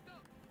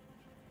 Stop!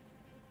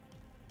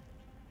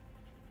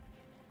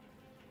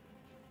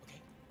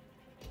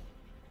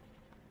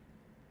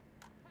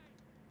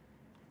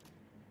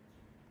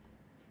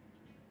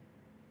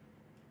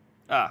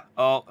 Ah,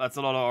 oh, that's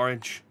a lot of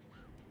orange.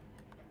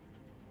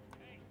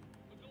 Hey,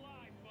 look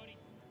alive, buddy.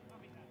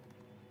 Copy that.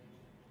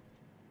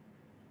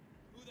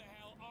 Who the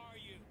hell are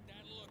you?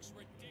 That looks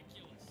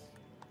ridiculous.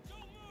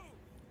 Don't move!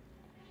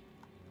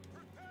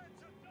 Prepare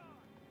to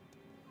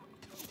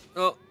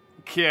die!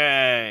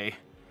 Okay.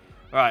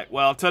 Right,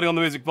 well, turning on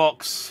the music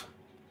box.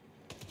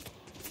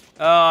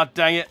 Ah,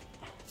 dang it.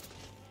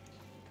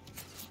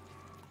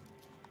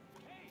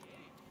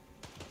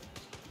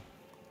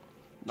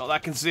 Not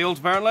that concealed,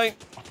 apparently.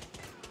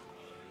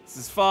 This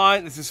is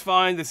fine. This is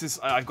fine. This is...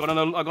 I've gone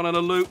on a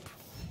loop.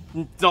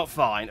 Not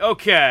fine.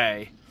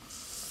 Okay.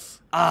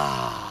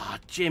 Ah,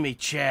 Jimmy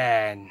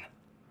Chen.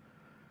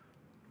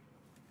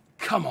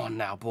 Come on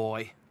now,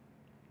 boy.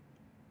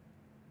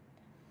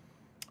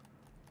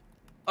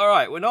 All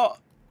right, we're not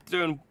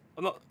doing...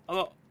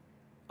 I'm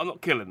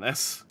not killing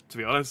this, to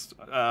be honest.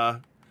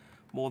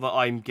 More that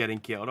I'm getting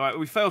killed. All right,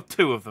 we failed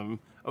 2 of them,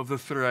 of the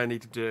 3 I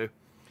need to do.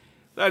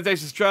 There's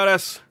Dacia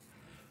Stratus.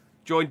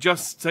 Joined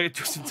just in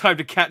time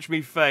to catch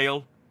me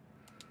fail.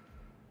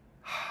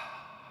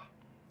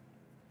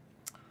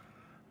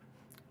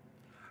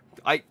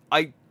 I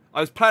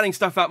was planning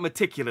stuff out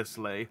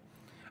meticulously,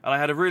 and I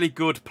had a really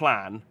good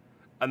plan,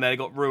 and then it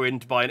got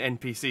ruined by an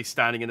NPC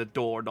standing in the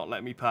door and not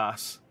letting me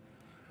pass.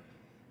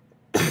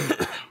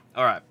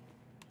 Alright.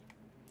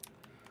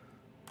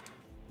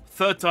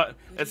 3rd time.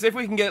 Let's see if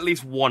we can get at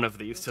least one of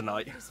these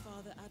tonight. His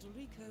father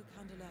Adalrico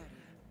Candelaria,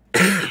 a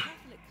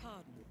Catholic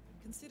cardinal,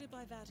 considered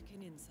by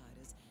Vatican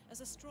insiders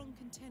as a strong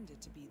contender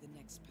to be the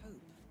next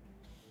pope.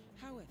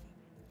 However,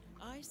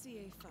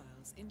 ICA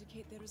files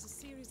indicate there is a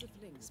series of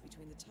links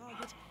between the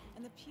target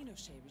and the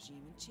Pinochet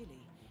regime in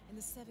Chile in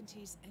the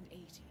 70s and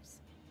 80s.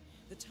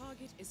 The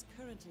target is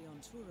currently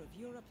on tour of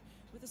Europe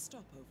with a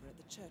stopover at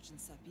the church in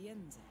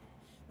Sapienza,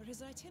 where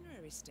his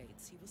itinerary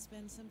states he will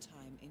spend some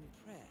time in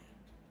prayer.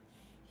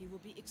 He will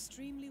be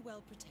extremely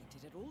well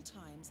protected at all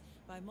times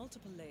by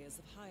multiple layers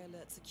of high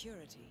alert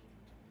security.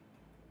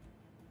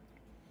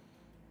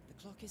 The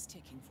clock is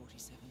ticking,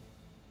 47.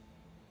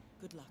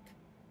 Good luck.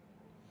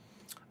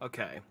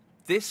 Okay.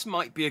 This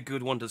might be a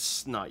good one to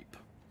snipe,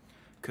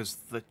 because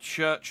the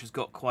church has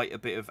got quite a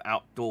bit of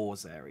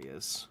outdoors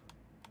areas.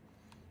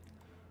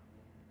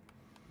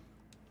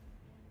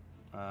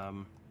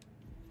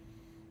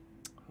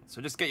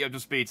 So just get you up to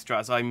speed,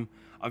 Strats. I'm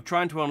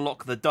trying to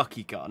unlock the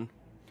ducky gun,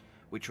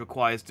 which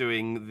requires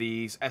doing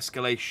these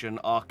escalation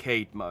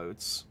arcade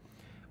modes,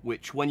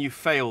 which when you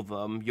fail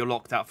them, you're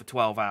locked out for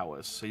 12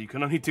 hours, so you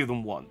can only do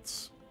them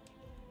once.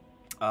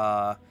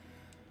 I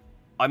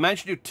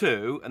managed to do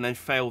 2, and then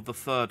failed the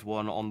 3rd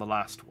one on the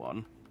last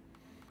one.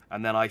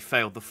 And then I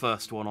failed the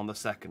 1st one on the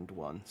 2nd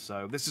one.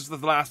 So this is the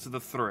last of the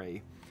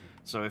 3.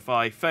 So if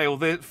I fail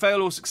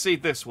or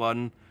succeed this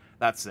one,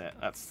 that's it.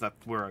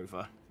 We're over.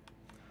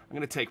 I'm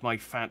going to take my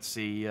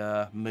fancy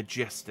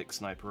majestic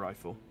sniper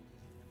rifle.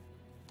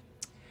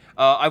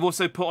 I've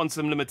also put on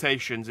some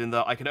limitations in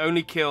that I can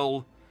only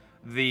kill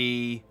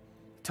the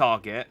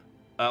target,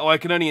 or I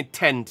can only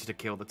intend to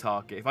kill the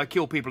target. If I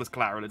kill people as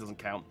collateral, it doesn't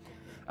count.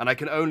 And I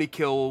can only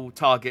kill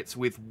targets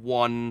with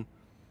one...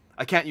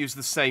 I can't use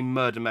the same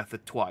murder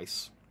method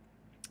twice.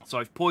 So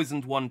I've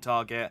poisoned one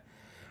target,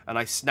 and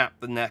I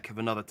snapped the neck of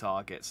another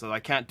target, so I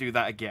can't do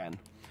that again.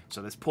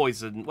 So there's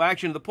poison. Well,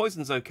 actually, the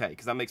poison's okay,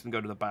 because that makes me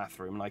go to the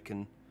bathroom, and I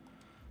can...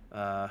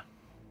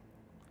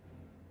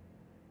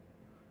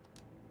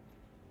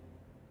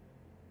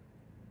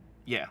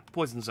 Yeah,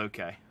 poison's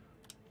okay.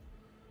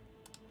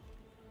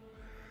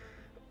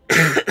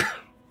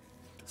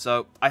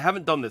 So, I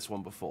haven't done this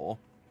one before,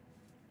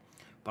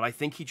 but I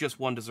think he just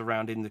wanders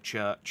around in the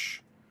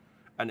church,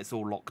 and it's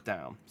all locked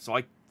down. So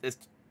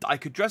I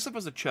could dress up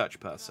as a church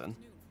person.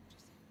 The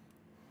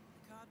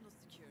Cardinal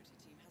security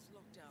team has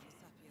locked down the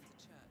Sapienza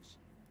church.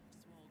 A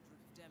small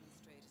group of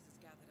demonstrators has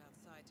gathered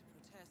outside to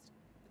protest,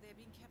 but they are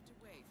being kept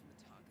away from the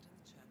target and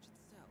the church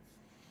itself.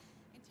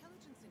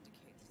 Intelligence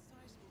indicates a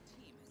sizable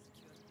team has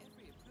secured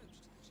every approach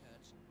to the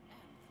church and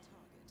the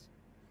target.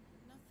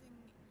 Nothing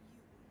you won't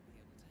be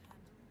able to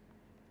handle.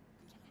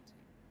 Good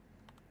hunting.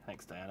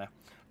 Thanks, Diana.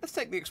 Let's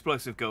take the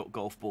explosive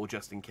golf ball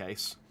just in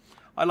case.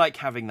 I like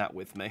having that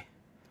with me.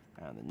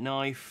 And the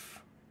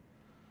knife.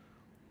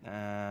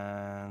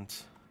 And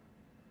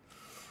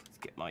let's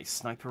get my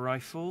sniper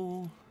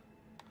rifle.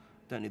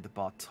 Don't need the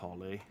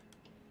Bartoli.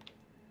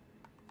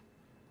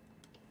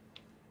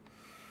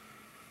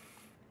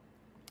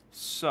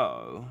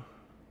 So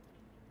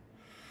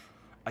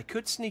I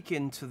could sneak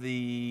into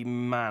the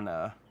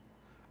manor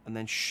and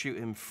then shoot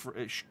him,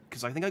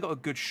 because I think I got a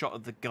good shot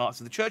of the guard.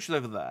 So the church is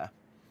over there.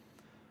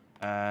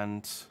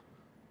 And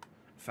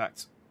in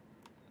fact,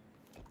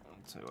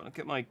 so I'll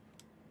get my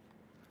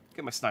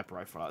sniper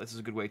rifle out. This is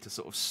a good way to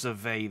sort of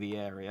survey the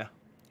area.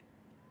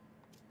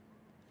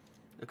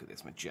 Look at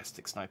this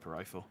majestic sniper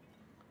rifle.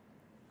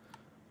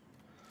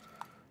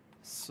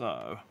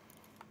 So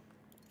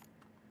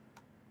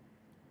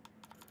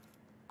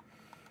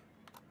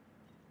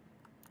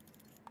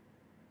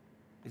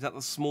is that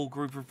the small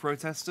group of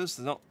protesters?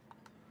 They're not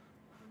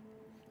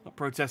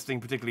protesting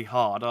particularly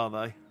hard, are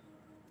they?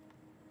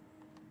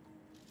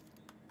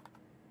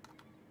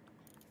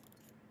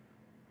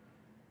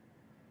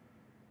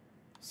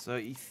 So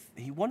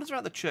he wanders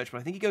around the church, but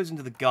I think he goes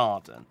into the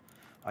garden.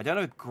 I don't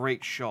have a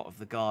great shot of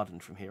the garden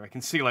from here. I can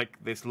see like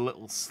this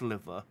little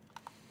sliver.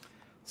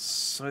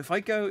 So if I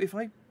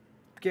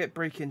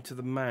break into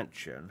the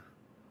mansion,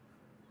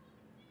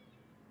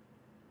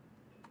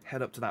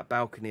 head up to that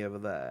balcony over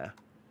there,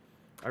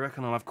 I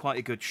reckon I'll have quite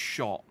a good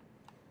shot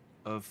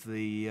of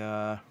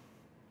the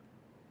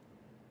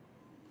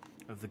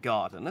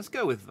garden. Let's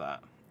go with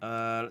that.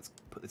 Let's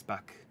put this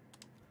back.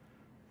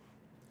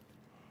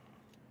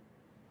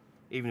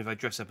 Even if I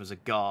dress up as a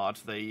guard,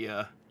 they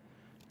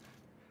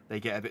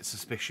get a bit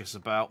suspicious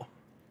about.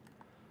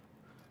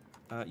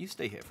 You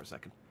stay here for a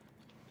second.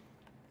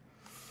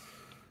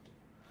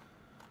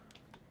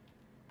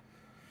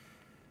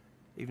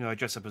 Even if I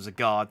dress up as a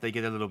guard, they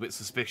get a little bit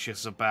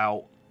suspicious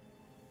about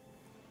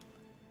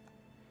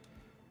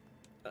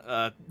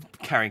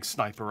carrying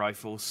sniper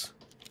rifles.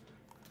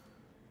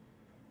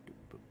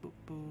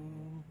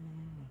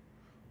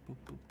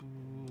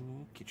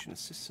 Kitchen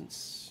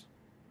assistants.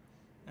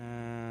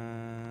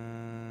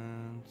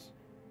 And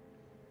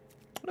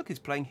look, he's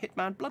playing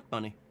Hitman Blood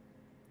Money.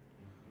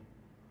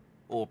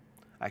 Or,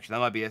 actually, that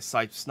might be a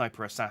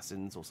Sniper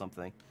Assassins or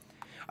something.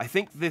 I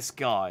think this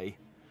guy,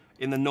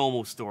 in the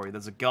normal story,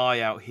 there's a guy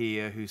out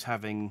here who's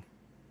having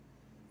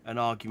an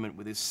argument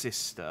with his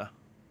sister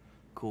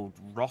called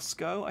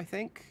Roscoe, I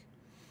think.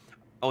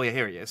 Oh yeah,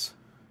 here he is.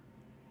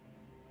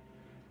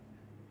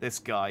 This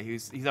guy,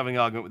 he's having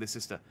an argument with his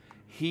sister.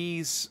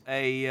 He's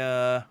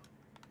a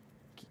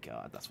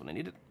God, that's what I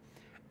needed.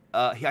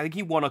 I think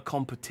he won a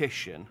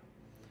competition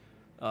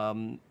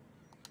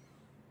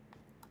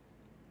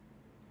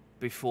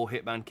before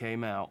Hitman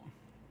came out.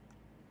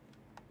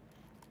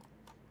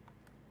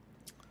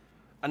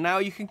 And now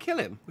you can kill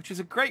him, which is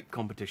a great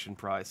competition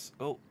prize.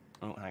 Oh,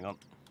 hang on.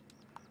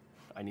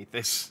 I need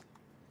this.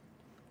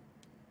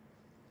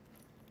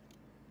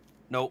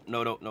 No,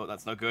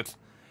 that's no good.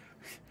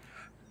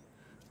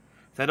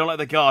 They don't like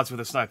the guards with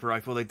a sniper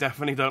rifle. They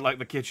definitely don't like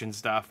the kitchen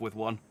staff with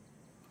one.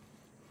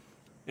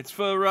 It's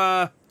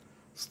for,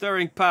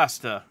 stirring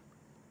pasta.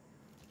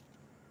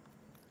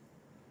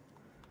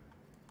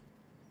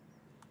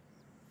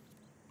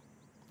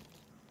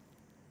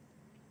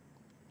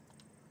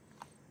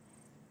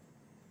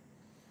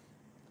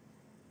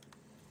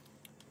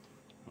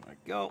 There we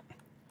go.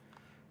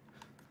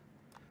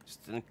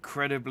 Just an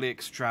incredibly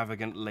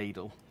extravagant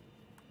ladle.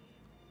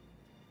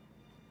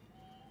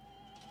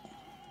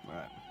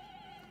 Right.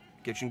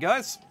 Kitchen,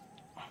 guys.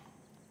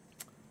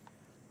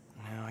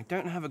 Now, I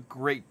don't have a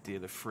great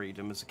deal of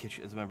freedom as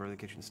a member of the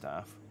kitchen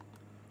staff.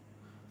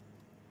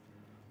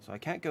 So I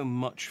can't go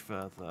much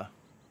further.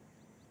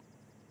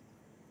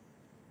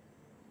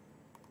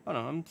 Oh no,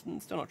 I'm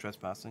still not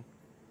trespassing.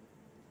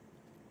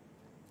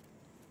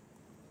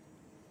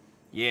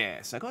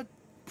 Yes, I got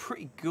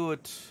pretty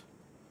good...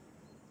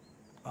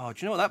 Oh,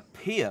 do you know what? That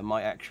pier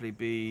might actually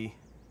be...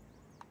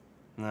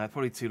 No,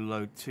 probably too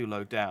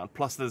low down.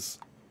 Plus there's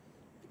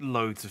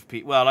loads of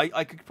people. Well,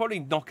 I could probably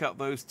knock out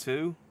those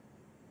two.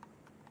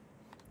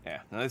 Yeah,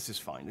 no, this is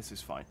fine. This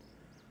is fine.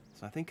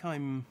 So I think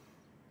I'm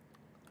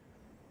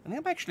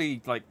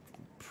actually, like,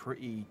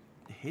 pretty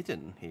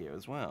hidden here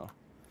as well.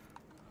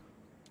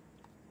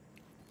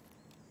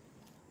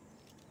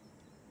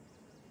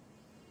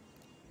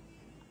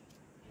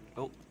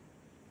 Oh.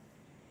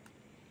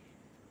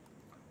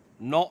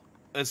 Not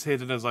as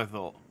hidden as I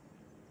thought.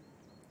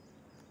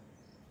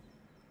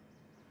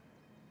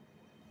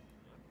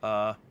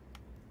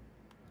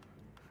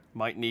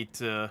 Might need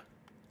to...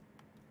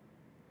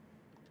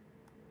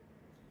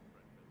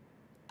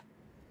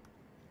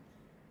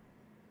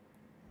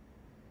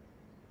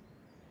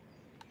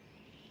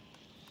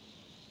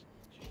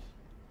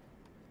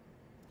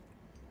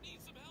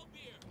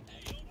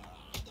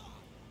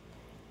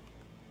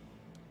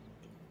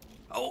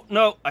 Oh,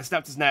 no, I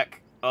snapped his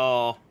neck.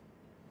 Oh.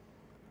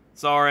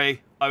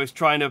 Sorry, I was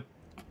trying to...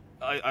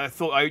 I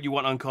thought you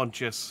went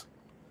unconscious.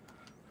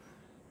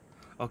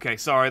 Okay,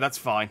 sorry, that's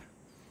fine.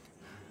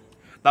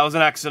 That was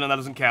an accident, that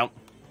doesn't count.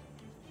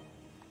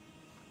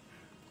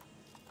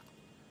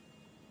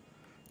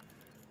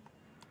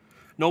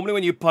 Normally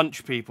when you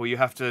punch people, you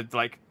have to,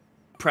 like,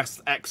 press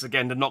X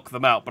again to knock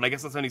them out, but I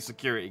guess that's only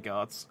security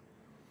guards.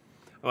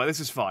 Alright, this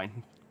is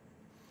fine.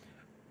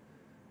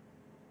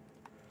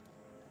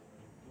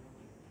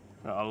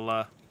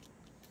 I'll,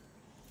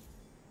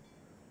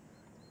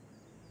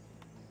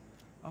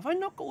 Have I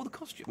not got all the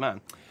costume?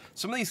 Man,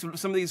 some of these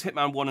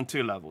Hitman 1 and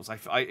 2 levels,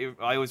 I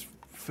always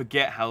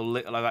forget how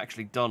little I've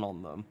actually done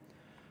on them.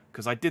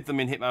 Because I did them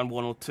in Hitman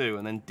 1 or 2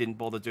 and then didn't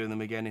bother doing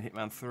them again in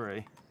Hitman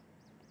 3.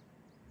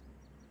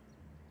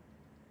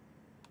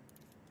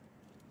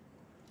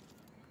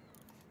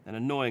 And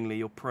annoyingly,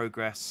 your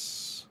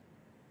progress...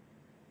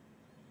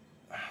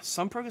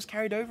 Some progress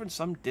carried over and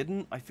some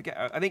didn't. I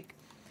forget. I think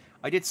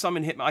I did some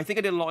in Hitman... I think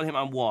I did a lot in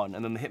Hitman 1,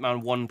 and then the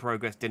Hitman 1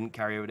 progress didn't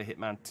carry over to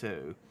Hitman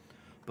 2.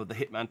 But the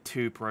Hitman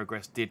 2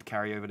 progress did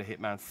carry over to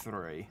Hitman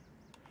 3.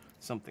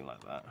 Something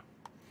like that.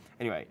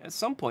 Anyway, at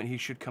some point he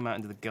should come out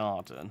into the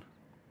garden.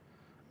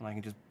 And I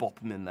can just bop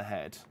him in the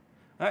head.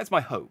 That's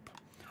my hope.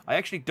 I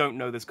actually don't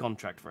know this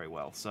contract very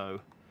well,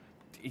 so...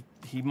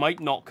 He might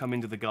not come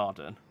into the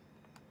garden.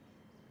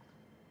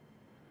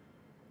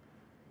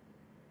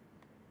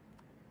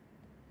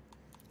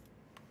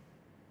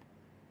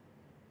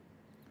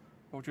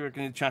 What do you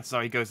reckon the chances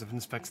are he goes up and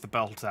inspects the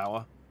bell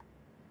tower?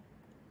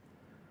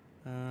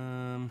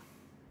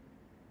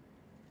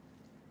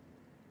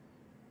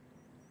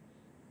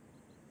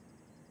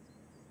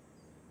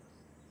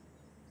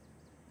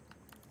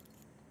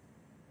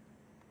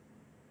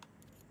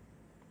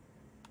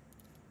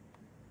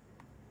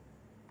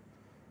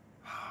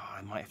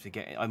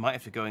 I might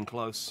have to go in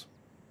close.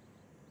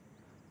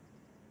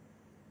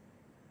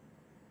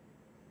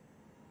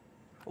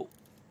 Oh.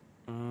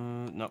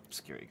 Nope,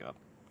 security guard.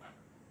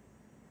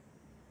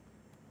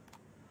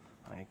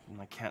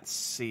 I can't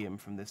see him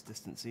from this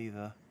distance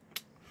either.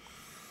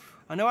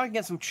 I know I can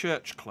get some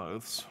church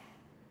clothes.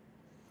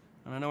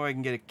 And I know I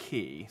can get a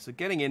key. So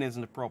getting in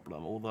isn't a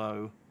problem,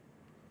 although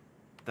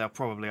they'll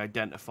probably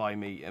identify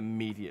me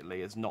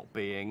immediately as not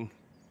being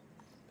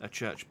a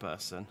church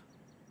person.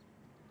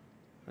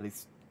 At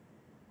least...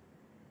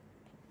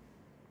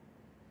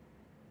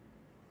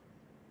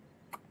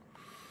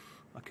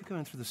 I could go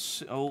in through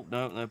the... Oh,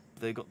 no,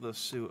 they got the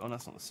sewer... Oh,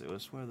 that's not the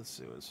sewers. Where are the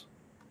sewers?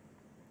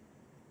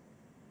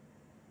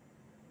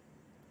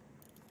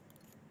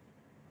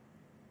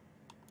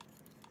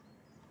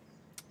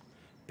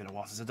 Been a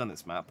while since I've done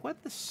this map. Where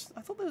this?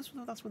 I thought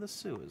that's where the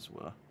sewers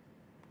were.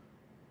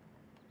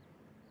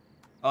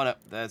 Oh no,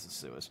 there's the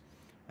sewers.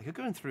 I could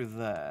go in through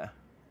there.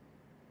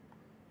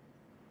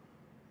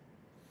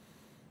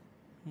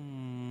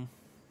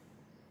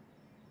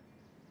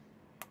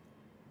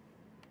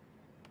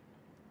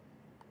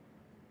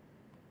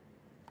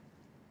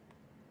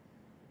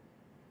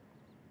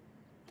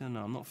 Don't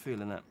know, I'm not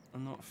feeling it.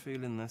 I'm not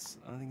feeling this.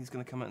 I think he's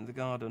going to come out in the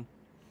garden.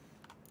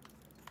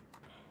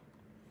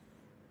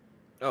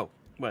 Oh,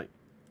 wait.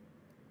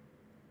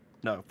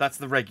 No, that's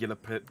the regular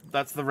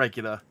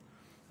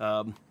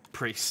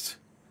priest.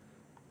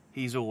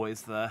 He's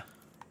always there.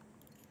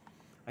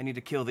 I need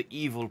to kill the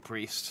evil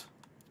priest.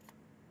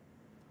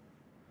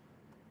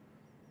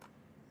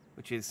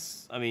 Which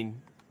is, I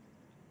mean,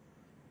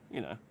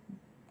 you know,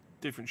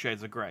 different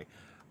shades of grey.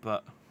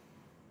 But,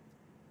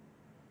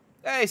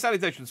 hey,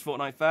 salutations,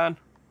 Fortnite fan.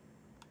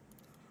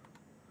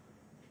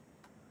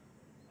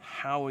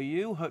 how are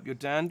you? Hope you're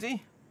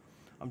dandy.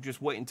 I'm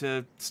just waiting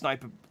to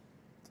snipe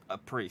a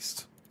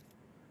priest.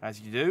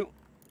 As you do.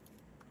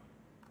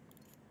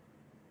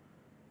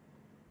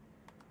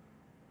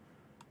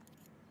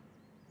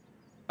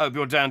 Oh,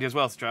 you're dandy as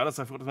well, Stratus.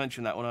 I forgot to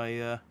mention that when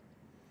I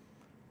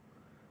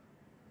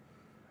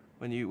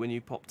when you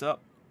popped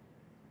up.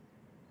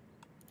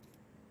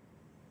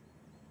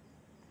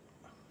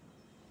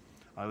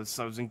 I was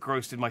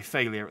engrossed in my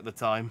failure at the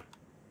time.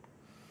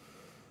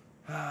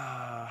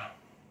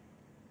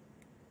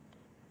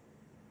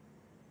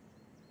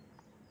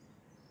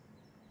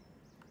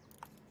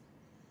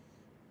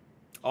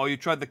 Oh, you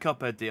tried the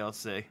Cuphead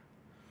DLC.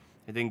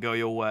 It didn't go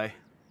your way.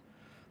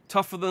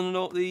 Tougher than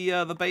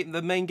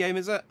the main game,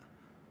 is it?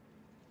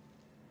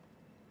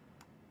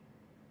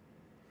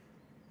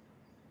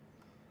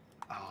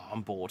 Oh,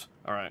 I'm bored.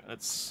 All right,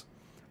 let's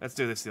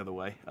do this the other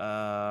way.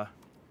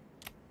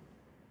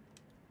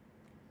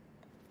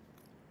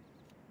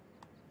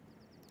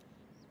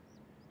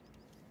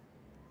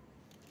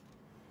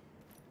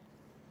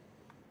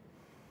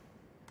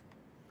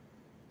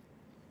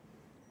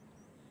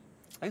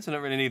 I guess I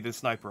don't really need the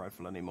sniper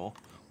rifle anymore.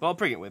 But I'll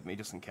bring it with me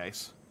just in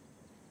case.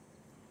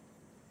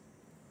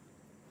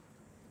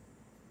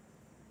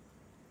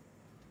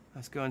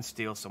 Let's go and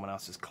steal someone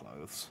else's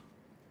clothes.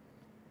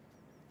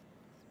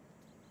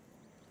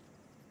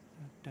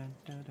 Dun,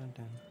 dun, dun,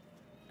 dun.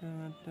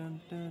 Dun,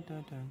 dun, dun,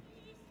 dun, dun.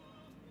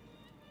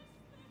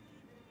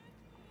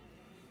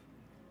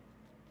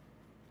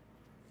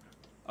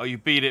 Oh, you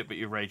beat it, but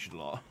you raged a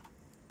lot.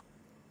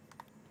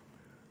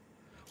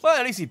 Well,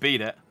 at least you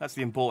beat it. That's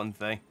the important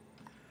thing.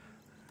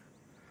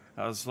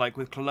 That was like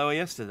with Chloe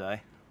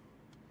yesterday.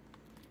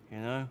 You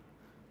know?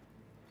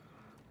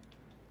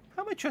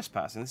 How am I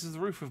trespassing? This is the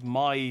roof of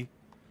my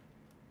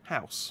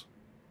house.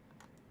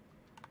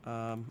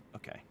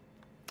 Okay.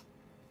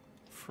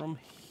 From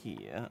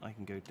here, I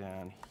can go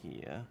down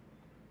here.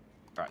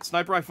 Alright,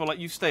 sniper rifle, like,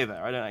 you stay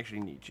there. I don't actually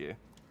need you.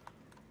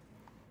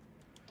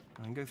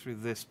 I can go through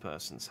this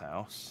person's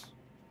house.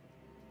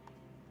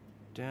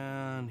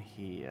 Down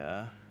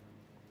here.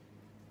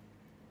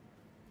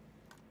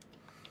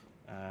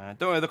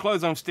 Don't worry, the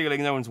clothes I'm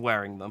stealing, no one's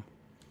wearing them.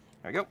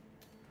 There we go.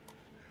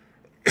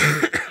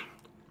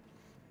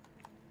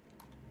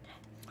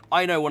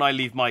 I know when I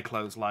leave my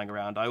clothes lying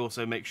around, I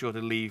also make sure to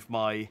leave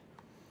my...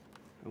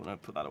 Oh, no,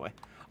 put that away.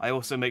 I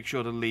also make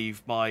sure to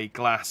leave my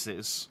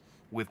glasses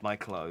with my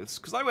clothes.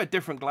 Because I wear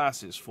different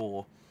glasses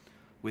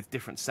with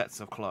different sets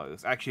of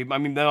clothes. Actually, I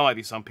mean, there might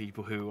be some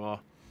people who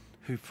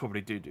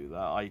probably do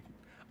that.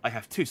 I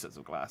have two sets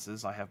of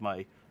glasses. I have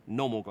my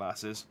normal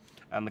glasses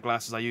and the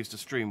glasses I use to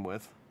stream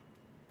with.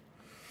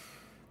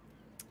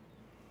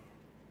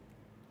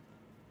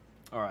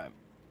 Alright.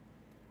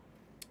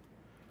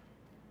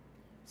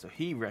 So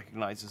he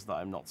recognizes that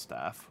I'm not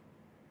staff.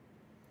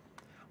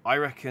 I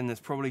reckon there's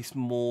probably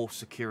more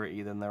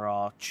security than there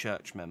are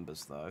church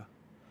members, though.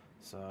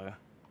 So...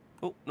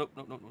 Oh, nope.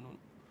 Didn't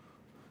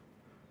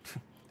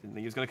think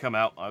he was going to come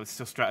out. I was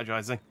still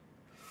strategizing.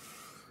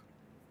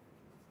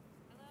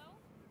 Hello?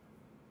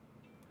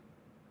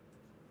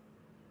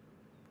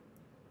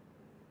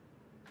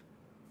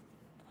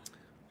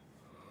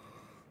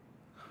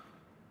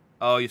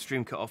 Oh, your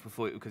stream cut off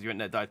before because your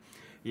internet died.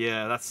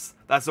 Yeah,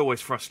 that's always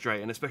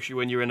frustrating, especially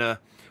when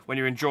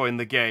you're enjoying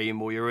the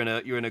game or you're in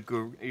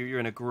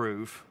a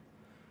groove.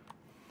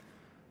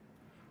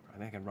 I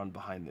think I can run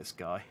behind this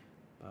guy,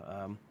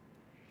 but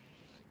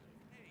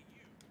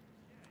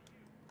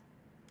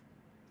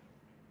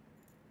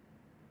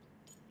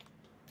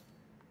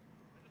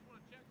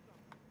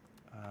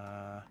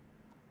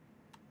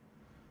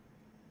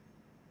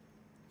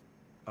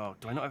oh,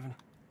 do I not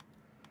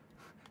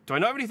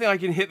have anything I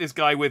can hit this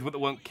guy with that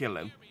won't kill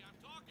him?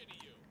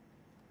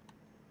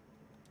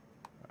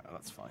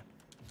 That's fine.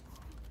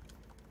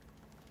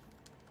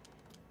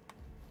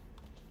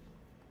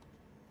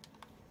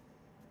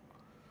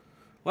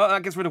 Well,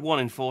 that gets rid of one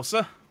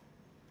enforcer.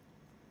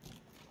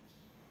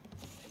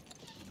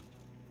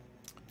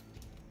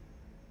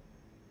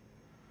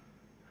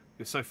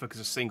 You're so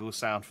focused a single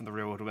sound from the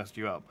real world will mess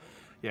you up.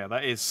 Yeah,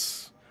 that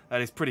is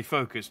pretty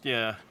focused,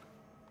 yeah.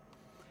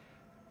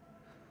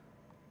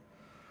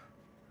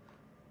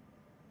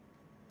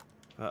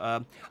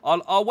 But,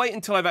 I'll wait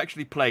until I've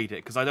actually played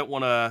it because I don't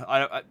want to.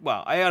 I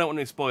don't want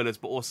any spoilers,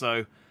 but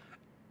also,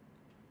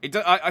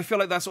 I feel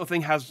like that sort of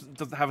thing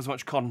doesn't have as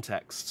much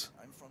context.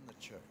 I'm from the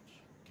church.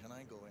 Can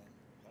I go in?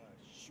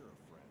 Sure,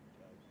 friend.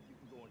 You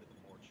can go into the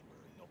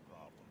mortuary, no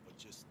problem. But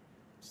just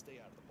stay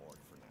out of the morgue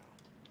for now.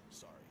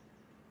 Sorry.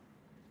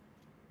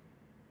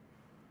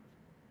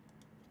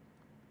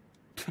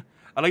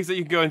 At least that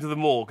you can go into the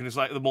morgue and it's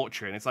like the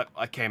mortuary, and it's like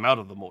I came out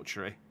of the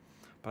mortuary,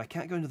 but I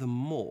can't go into the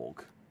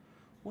morgue.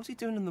 What's he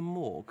doing in the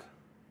morgue?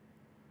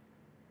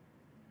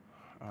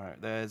 Alright,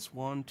 there's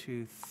 1,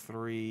 2,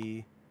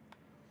 3...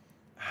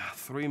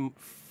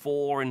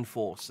 4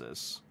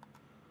 enforcers.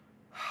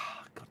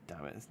 God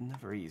damn it, it's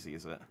never easy,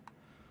 is it?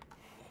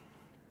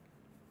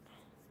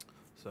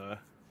 So...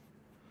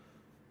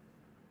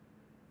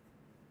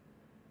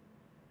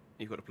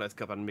 You've got to play as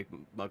Cuphead and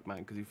Mugman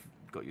because you've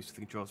got used to the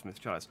controls from Smith's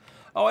Chalice.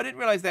 Oh, I didn't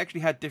realise they actually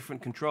had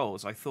different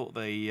controls. I thought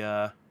they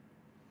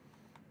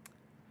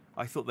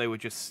were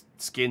just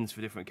skins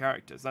for different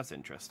characters. That's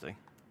interesting.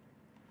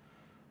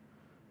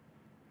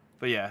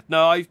 But yeah,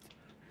 no, I'm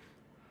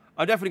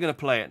definitely going to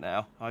play it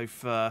now.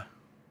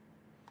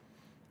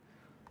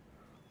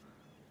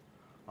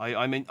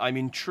 I'm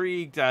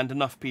intrigued, and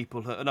enough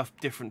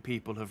different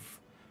people have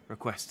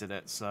requested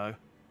it. So,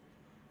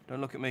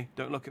 don't look at me.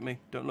 Don't look at me.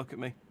 Don't look at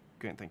me.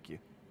 Great, thank you.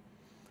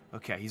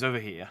 Okay, he's over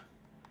here.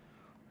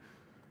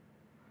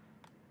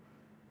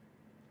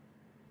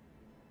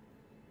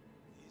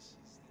 This is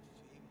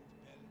the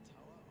famed bell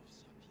tower of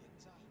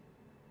Sapienza.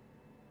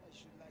 I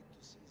should like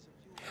to see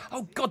the view.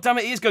 Oh, god damn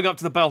it, he is going up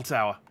to the bell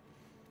tower.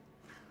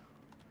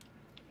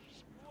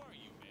 Who are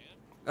you, man?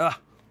 Ah.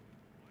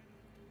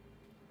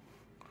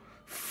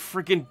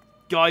 Friggin'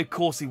 guy, of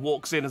course he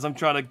walks in as I'm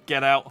trying to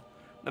get out.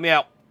 Let me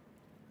out.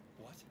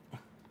 What?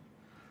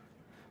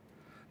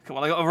 Come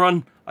on, I gotta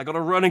run. I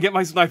gotta run and get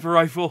my sniper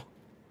rifle.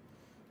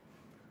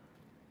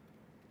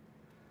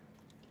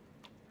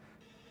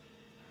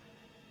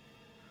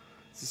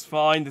 This is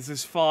fine, this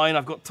is fine.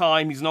 I've got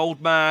time. He's an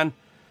old man.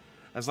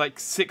 There's like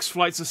 6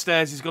 flights of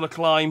stairs he's gotta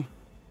climb.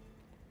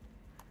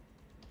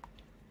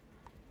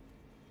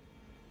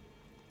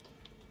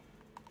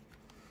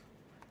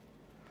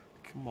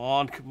 Come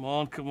on, come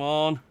on, come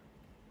on.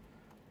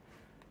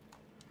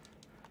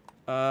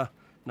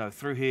 No,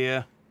 through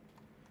here.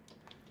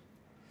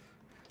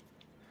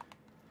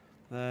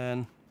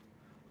 Then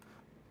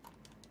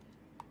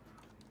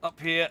up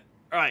here.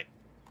 Right.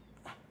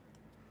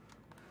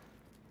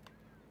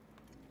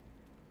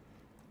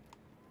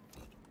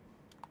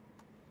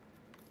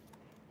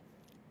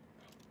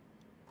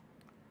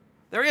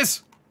 There he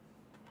is.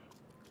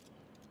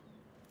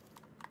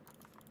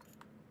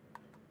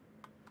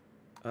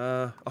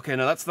 Okay,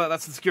 no, that's the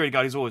security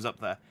guard. He's always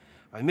up there.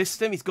 I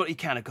missed him. He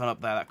can't have gone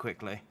up there that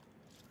quickly.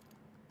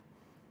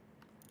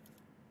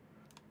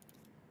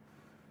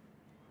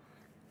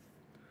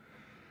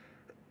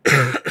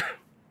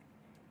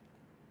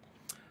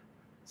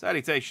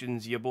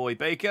 Salutations, your boy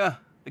Baker.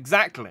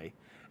 Exactly.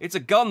 It's a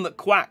gun that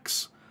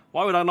quacks.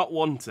 Why would I not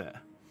want it?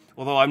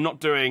 Although I am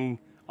not doing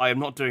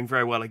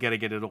very well at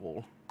getting it at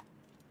all.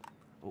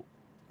 Oh,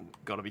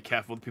 gotta be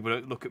careful that people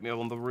don't look at me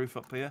on the roof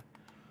up here.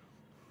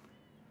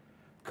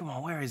 Come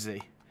on, where is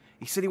he?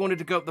 He said he wanted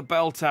to go up the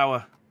bell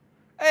tower.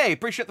 Hey,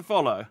 appreciate the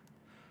follow.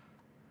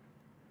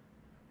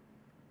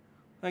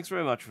 Thanks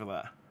very much for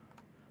that.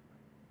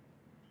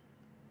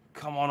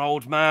 Come on,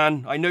 old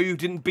man. I know you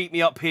didn't beat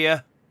me up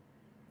here.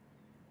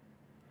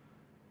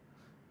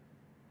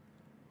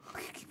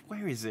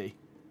 Where is he?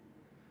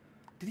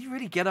 Did he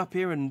really get up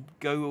here and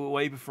go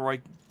away before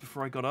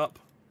I got up?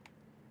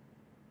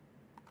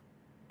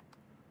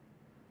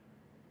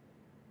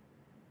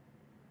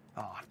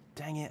 Ah, oh,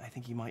 dang it. I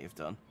think he might have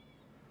done.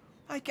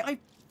 I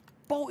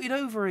bolted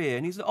over here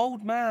and he's an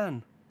old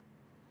man.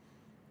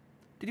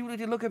 Did he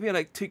really look up here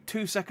like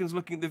 2 seconds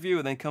looking at the view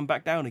and then come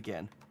back down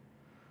again?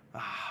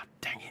 Ah,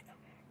 dang it.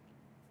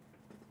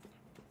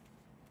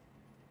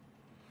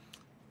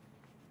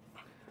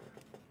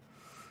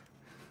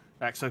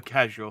 Act so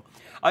casual.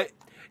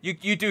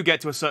 You do get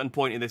to a certain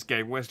point in this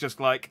game where it's just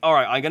like,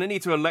 alright, I'm going to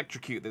need to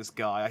electrocute this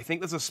guy. I think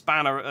there's a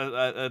spanner,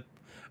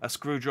 a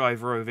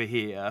screwdriver over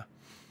here.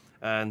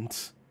 And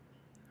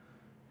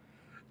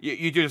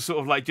you just sort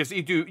of like,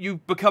 you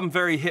become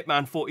very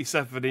Hitman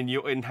 47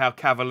 in how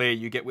cavalier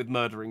you get with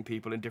murdering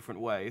people in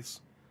different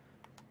ways.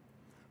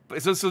 But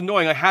it's just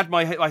annoying. I had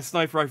my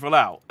sniper rifle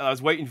out, and I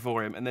was waiting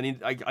for him, and then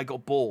I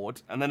got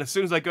bored. And then as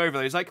soon as I go over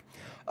there, he's like,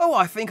 oh,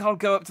 I think I'll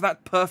go up to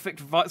that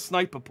perfect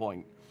sniper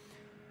point.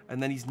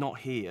 And then he's not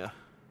here.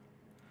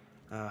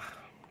 What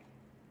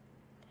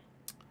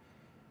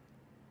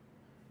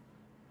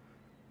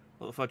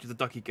the fuck is a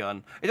ducky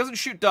gun? It doesn't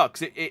shoot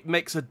ducks. It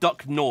makes a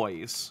duck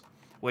noise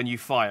when you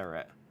fire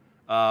it.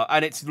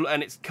 And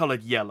it's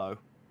coloured yellow.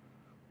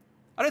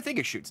 I don't think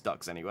it shoots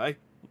ducks anyway.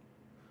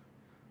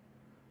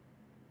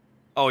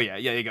 Oh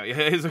yeah, there you go.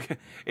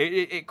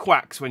 It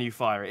quacks when you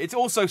fire it. It's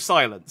also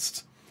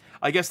silenced.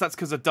 I guess that's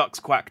because a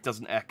duck's quack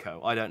doesn't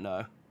echo. I don't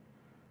know.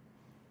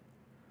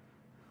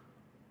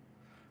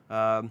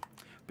 But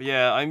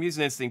yeah, I'm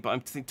using instinct, but I'm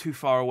too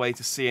far away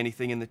to see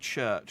anything in the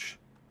church.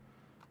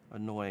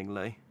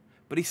 Annoyingly.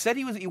 But he said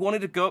he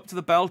wanted to go up to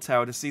the bell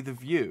tower to see the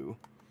view.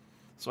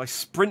 So I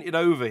sprinted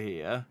over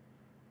here.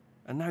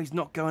 And now he's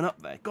not going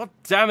up there. God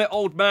damn it,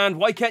 old man.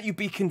 Why can't you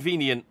be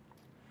convenient?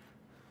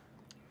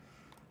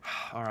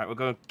 Alright, we're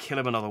going to kill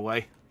him another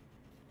way.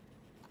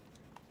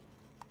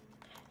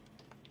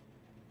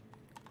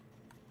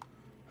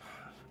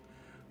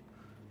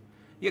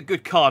 You get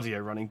good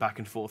cardio running back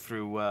and forth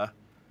through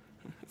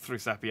through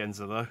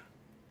Sapienza, though.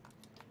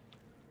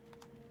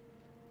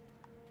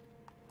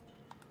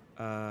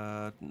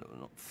 No,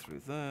 not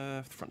through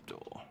the front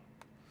door.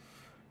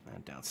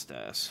 And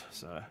downstairs,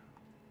 so...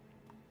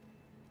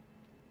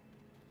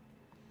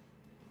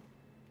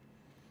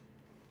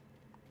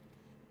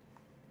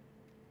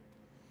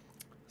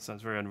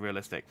 Sounds very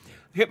unrealistic.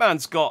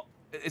 Hitman's got...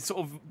 It's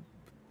sort of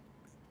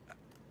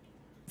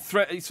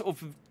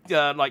sort of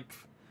like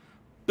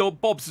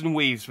bobs and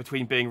weaves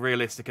between being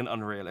realistic and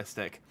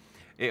unrealistic.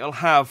 It'll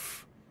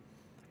have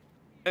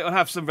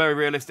some very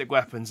realistic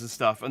weapons and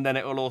stuff, and then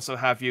it'll also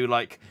have you,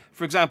 like,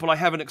 for example, I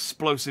have an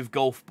explosive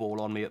golf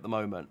ball on me at the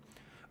moment,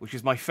 which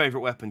is my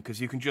favourite weapon,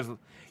 because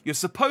you're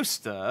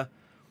supposed to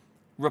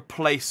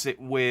replace it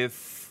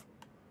with...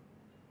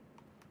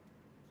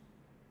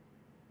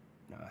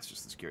 No, that's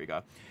just the security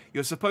guard.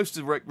 You're supposed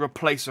to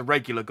replace a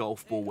regular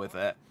golf ball with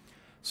it,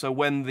 so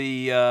when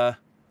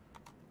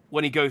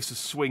when he goes to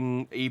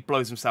swing, he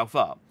blows himself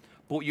up.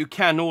 But what you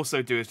can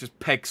also do is just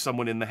peg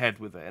someone in the head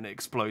with it, and it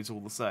explodes all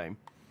the same.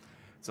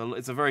 So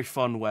it's a very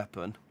fun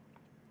weapon.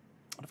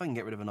 What if I can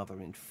get rid of another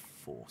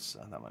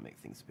enforcer? That might make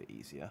things a bit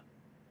easier.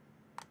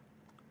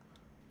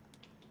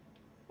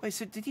 Wait,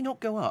 so did he not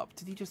go up?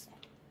 Did he just...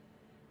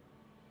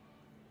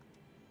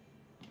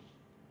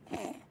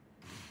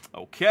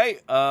 Okay,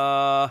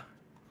 I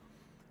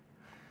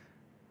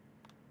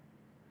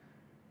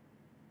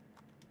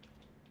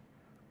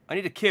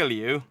need to kill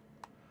you.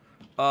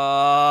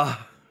 I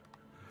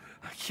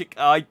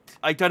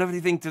don't have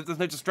anything to... There's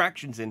no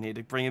distractions in here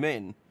to bring him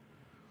in.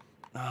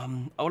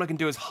 All I can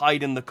do is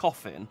hide in the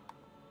coffin.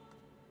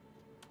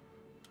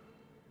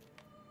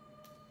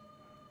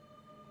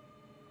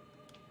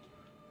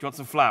 Do you want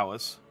some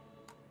flowers?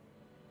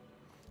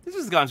 This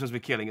is the guy I'm supposed to be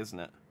killing, isn't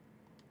it?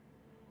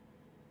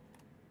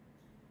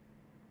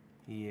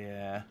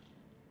 Yeah.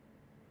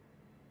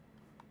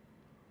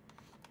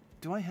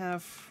 Do I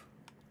have...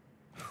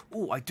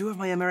 Oh, I do have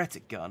my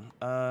emeretic gun.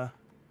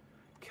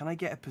 Can I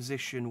get a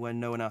position where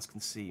no one else can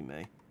see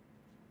me?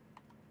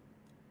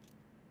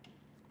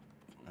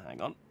 Hang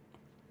on.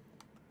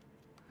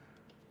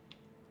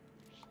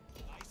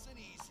 Nice and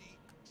easy.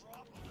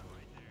 Drop them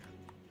right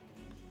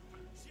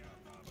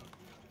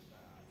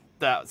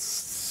there.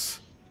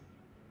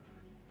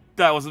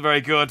 That wasn't very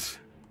good.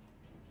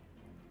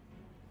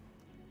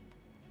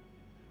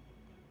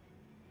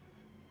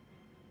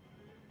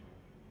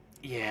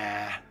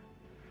 Yeah.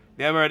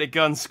 The emeretic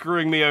gun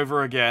screwing me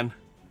over again.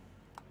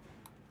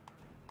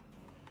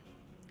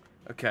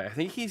 Okay, I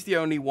think he's the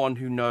only one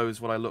who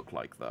knows what I look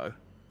like, though.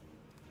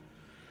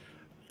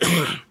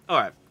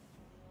 Alright.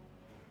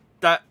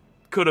 That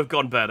could have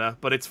gone better,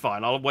 but it's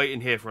fine. I'll wait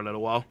in here for a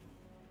little while.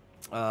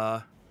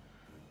 Oh,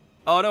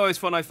 no, it's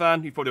fun,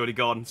 fan. You've probably already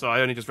gone, so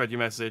I only just read your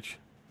message.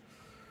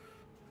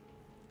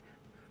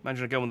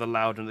 Imagine a gun with a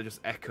loud one that just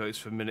echoes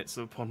for minutes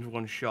upon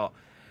one shot.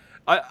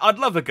 I'd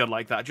love a gun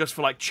like that, just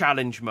for, like,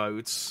 challenge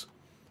modes.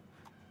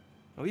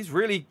 Oh, he's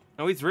really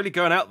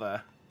going out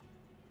there.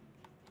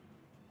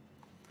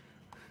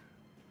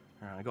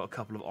 Alright, I got a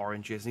couple of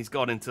oranges, and he's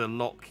got into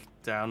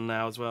lockdown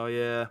now as well,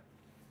 yeah.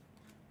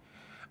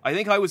 I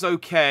think I was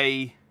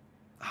okay...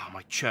 Oh,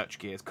 my church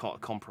gear is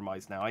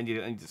compromised now. I need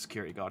a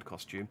security guard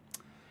costume.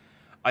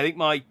 I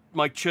think I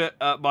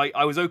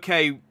was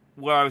okay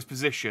where I was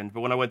positioned,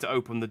 but when I went to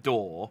open the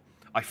door,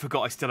 I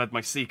forgot I still had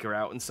my seeker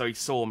out, and so he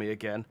saw me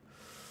again.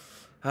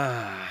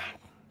 That's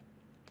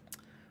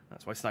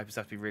why snipers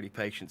have to be really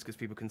patient, because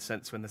people can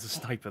sense when there's a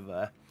sniper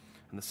there.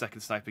 And the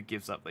second sniper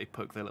gives up, they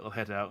poke their little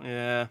head out.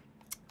 Yeah.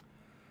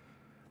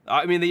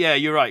 I mean, yeah,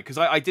 you're right, because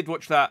I did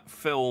watch that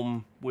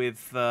film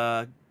with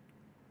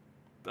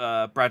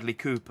Bradley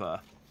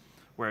Cooper,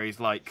 where he's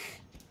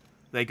like,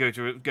 they go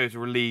to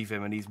relieve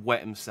him, and he's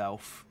wet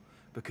himself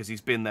because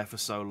he's been there for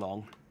so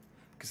long.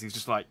 Because he's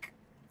just like,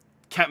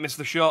 can't miss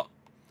the shot.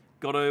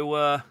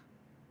 Gotta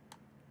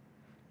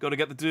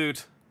get the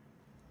dude.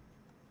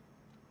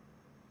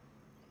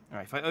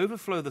 Alright, if I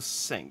overflow the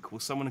sink, will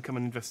someone come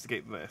and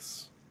investigate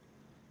this?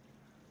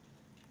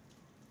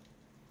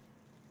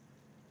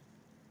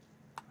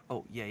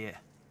 Oh, yeah.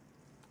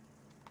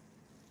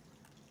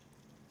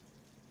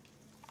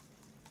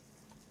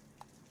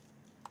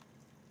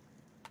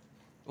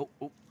 Oh,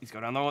 he's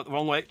going down the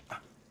wrong way.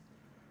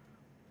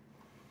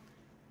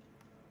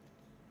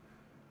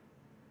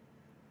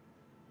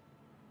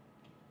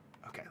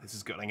 Okay, this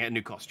is good. I can get a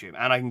new costume,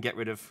 and I can get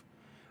rid of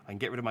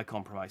my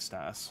compromised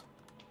status.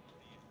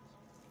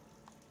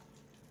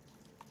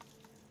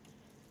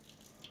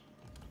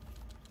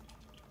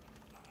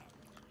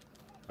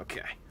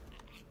 Okay.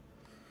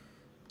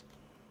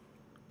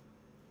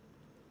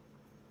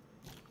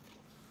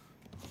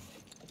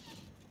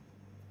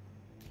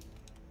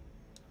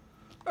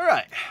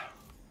 Alright.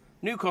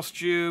 New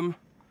costume.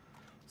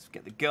 Let's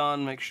get the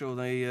gun, make sure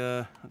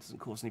that doesn't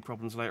cause any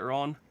problems later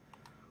on.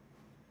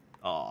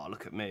 Oh,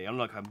 look at me. I'm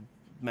like a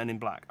Men in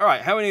Black.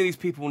 Alright, how many of these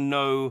people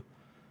know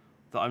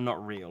that I'm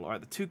not real?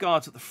 Alright, the two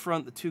guards at the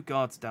front, the two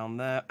guards down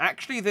there.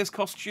 Actually, this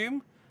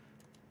costume,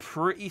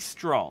 pretty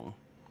strong.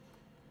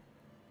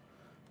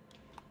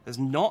 There's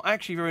not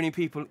actually very many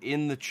people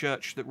in the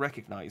church that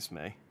recognize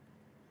me.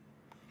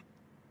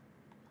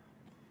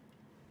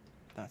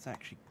 That's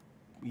actually...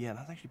 Yeah,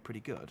 that's actually pretty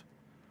good.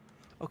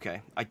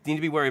 Okay, I need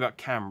to be worried about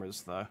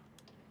cameras, though.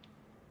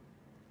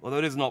 Although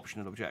it is an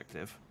optional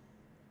objective.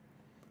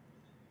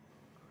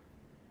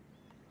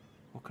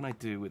 What can I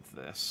do with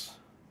this?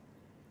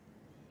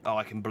 Oh,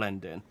 I can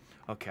blend in.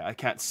 Okay, I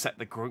can't set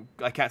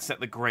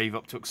the grave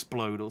up to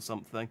explode or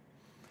something.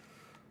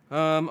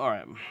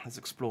 Alright, let's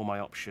explore my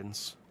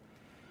options.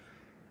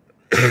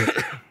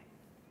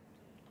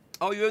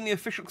 Oh, you own the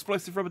official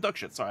explosive rubber duck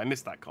shit. Sorry, I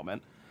missed that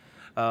comment.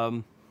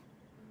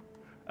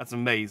 That's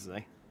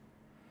amazing.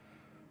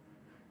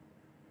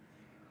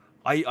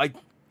 I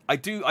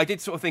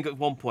did sort of think at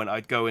one point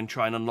I'd go and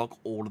try and unlock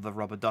all of the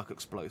rubber duck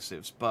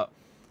explosives, but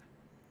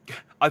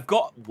I've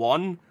got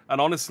one, and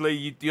honestly,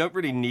 you don't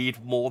really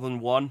need more than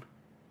one.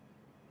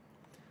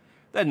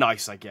 They're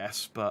nice, I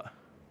guess, but...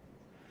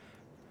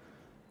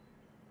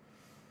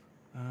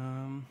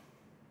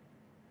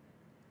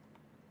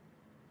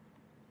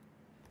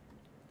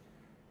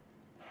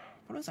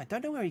 What is? I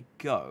don't know where he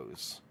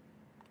goes.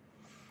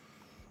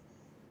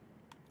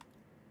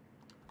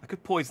 I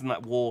could poison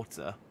that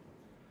water,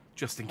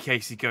 just in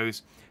case he goes...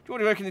 Do you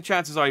want to reckon the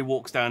chances are he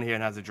walks down here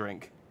and has a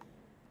drink?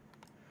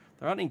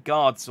 There aren't any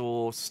guards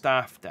or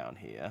staff down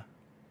here.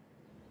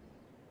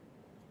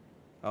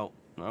 Oh,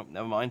 no,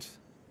 never mind.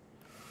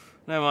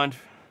 Never mind.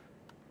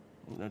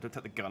 No, don't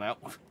take the gun out.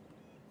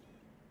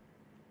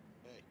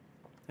 Hey.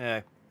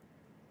 Hey.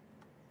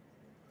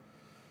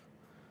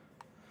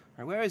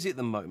 Right, where is he at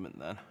the moment,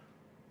 then?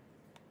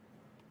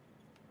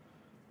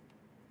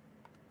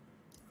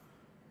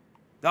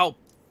 Oh!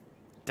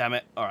 Damn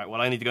it. Alright,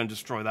 well, I need to go and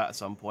destroy that at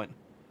some point.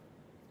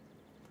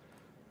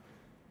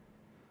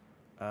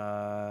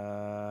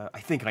 I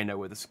think I know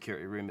where the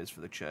security room is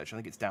for the church. I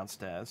think it's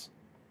downstairs.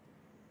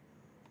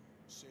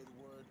 Say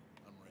the word,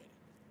 I'm ready.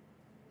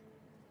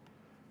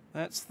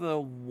 That's the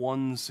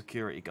one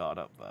security guard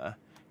up there.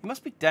 He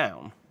must be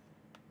down.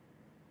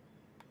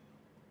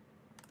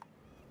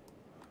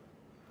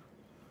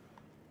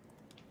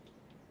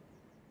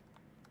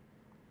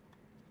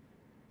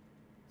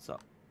 So.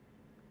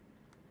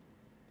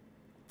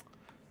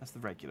 That's the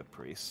regular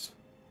priest.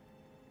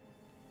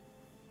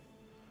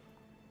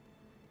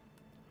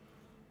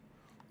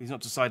 He's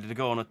not decided to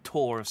go on a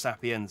tour of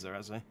Sapienza,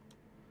 has he?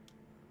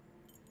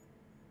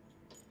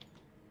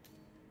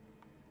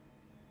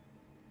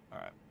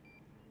 Alright.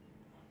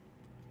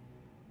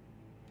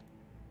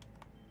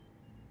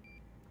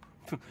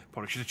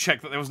 Probably should have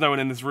checked that there was no one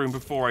in this room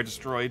before I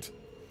destroyed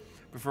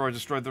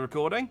the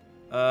recording.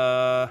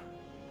 Oh,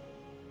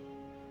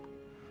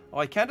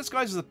 I can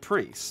disguise as a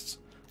priest,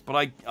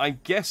 but I'm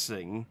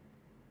guessing...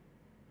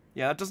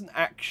 Yeah, that doesn't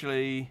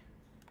actually...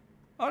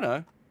 Oh,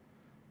 no.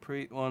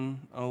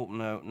 One. Oh,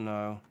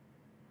 no.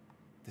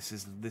 This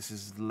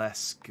is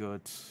less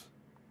good.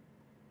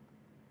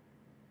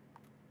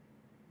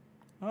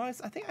 Oh, I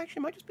think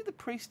actually it might just be the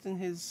priest and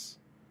his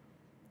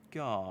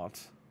guard.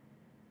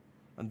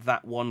 And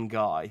that one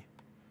guy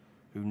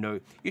who know...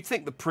 You'd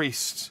think the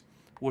priest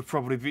would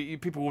probably be...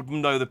 People would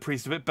know the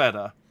priest a bit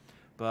better.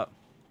 But...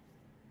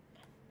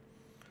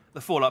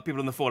 The Fallout,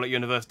 people in the Fallout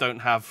universe don't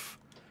have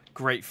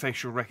great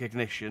facial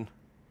recognition.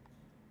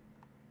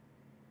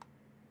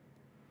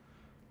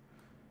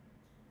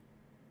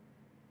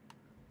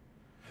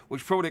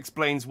 Which probably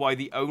explains why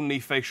the only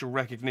facial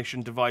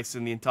recognition device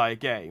in the entire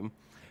game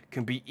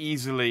can be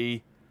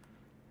easily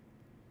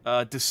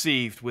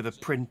deceived with a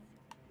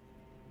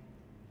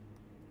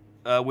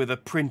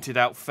printed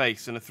out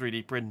face in a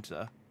 3D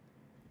printer.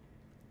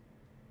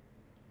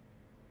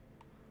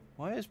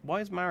 Why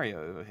is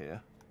Mario over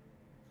here?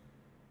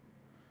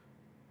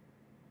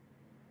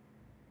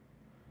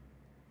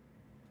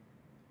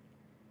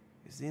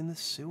 Is he in the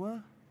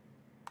sewer?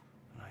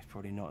 No, he's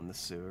probably not in the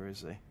sewer,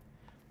 is he?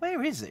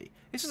 Where is he?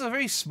 This is a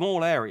very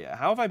small area.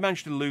 How have I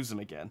managed to lose him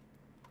again?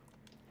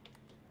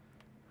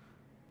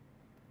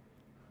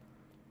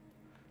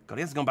 God,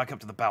 he hasn't gone back up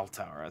to the bell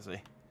tower, has he?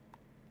 Hey,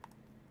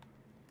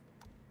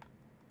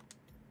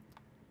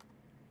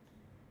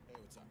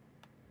 what's up?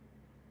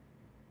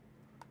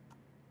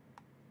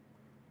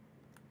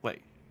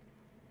 Wait.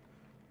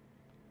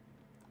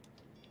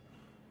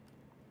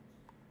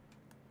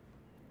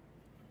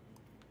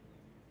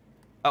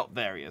 Oh,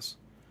 there he is.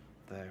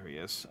 There he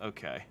is.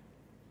 Okay.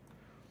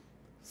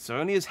 So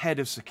only his head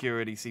of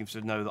security seems to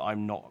know that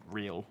I'm not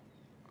real.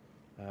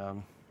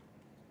 Which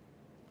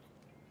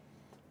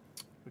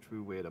would be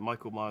weird.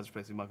 Michael Myers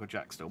replacing Michael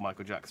Jackson, or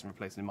Michael Jackson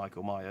replacing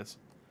Michael Myers.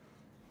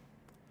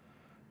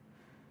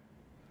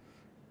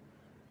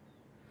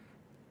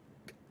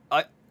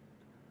 I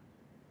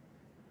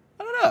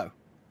don't know.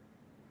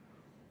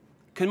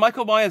 Can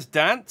Michael Myers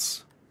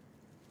dance?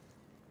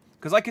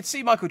 Because I could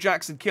see Michael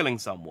Jackson killing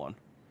someone,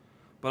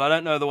 but I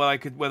don't know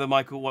whether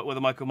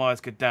Michael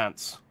Myers could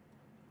dance.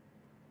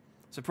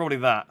 So probably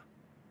that.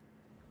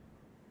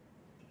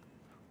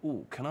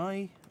 Ooh, can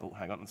I? Oh,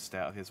 hang on, let's stay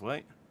out of his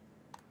way.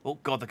 Oh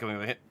God, they're coming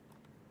over here.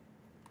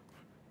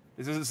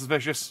 This isn't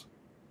suspicious.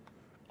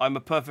 I'm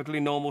a perfectly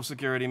normal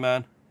security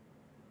man.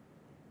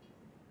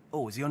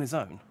 Oh, is he on his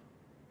own?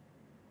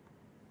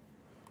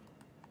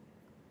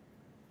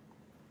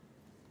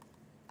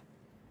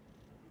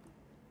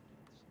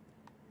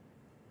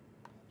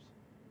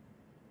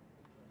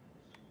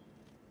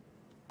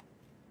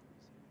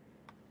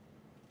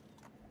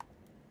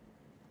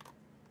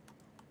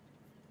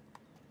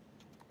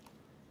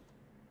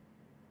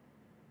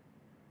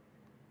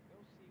 Go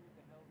see what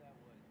the hell that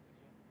was, would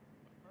you?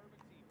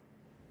 Affirmative.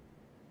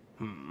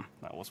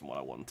 wasn't what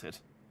I wanted.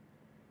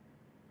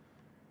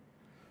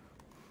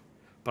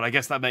 But I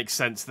guess that makes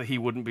sense that he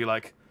wouldn't be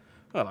like,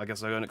 well, I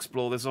guess I'll go and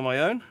explore this on my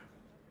own.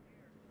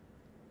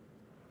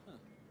 Huh.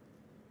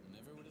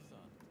 Never would have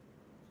thought.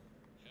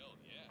 Hell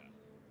yeah.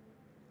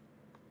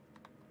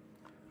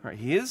 Right,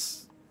 he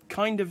is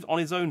kind of on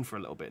his own for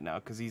a little bit now,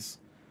 because he's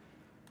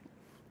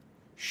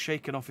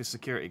shaken off his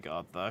security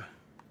guard, though.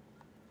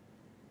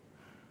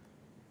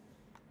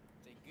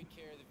 Take good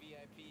care of the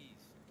VIPs.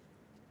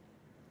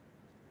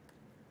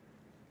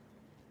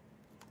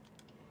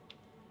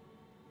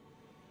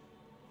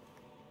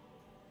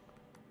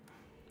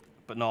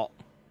 But not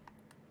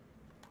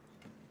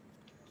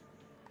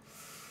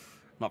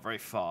very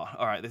far.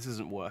 Alright, this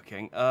isn't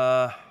working.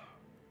 I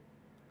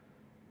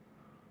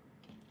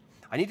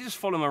need to just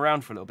follow him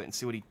around for a little bit and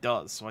see what he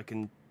does so I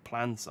can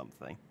plan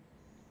something.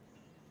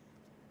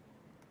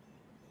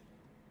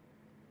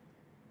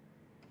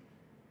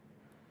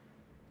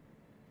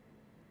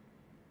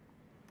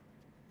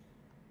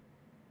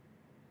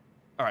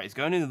 Alright, he's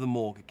going into the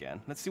morgue again.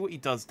 Let's see what he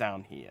does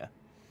down here.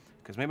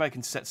 Because maybe I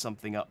can set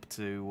something up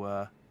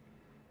to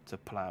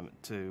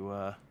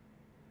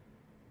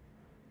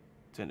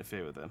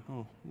interfere with him.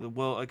 Oh, the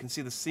world! I can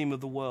see the seam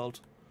of the world.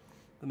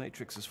 The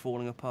Matrix is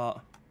falling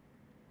apart.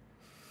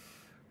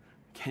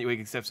 Can you wake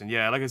exception?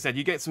 Yeah, like I said,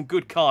 you get some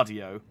good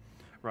cardio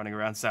running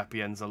around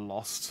Sapienza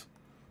Lost.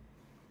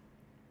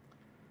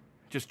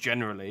 Just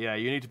generally, yeah,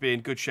 you need to be in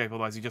good shape,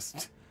 otherwise he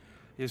just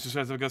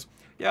goes,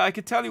 yeah, I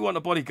could tell you want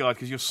a bodyguard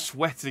because you're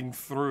sweating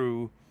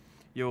through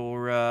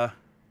your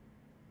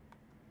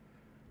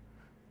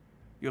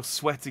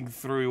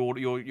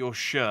your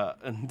shirt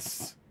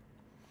and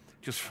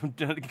just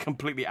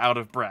completely out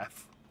of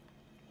breath.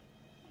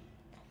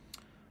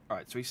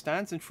 Alright, so he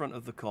stands in front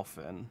of the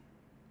coffin.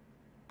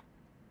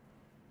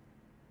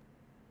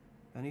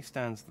 Then he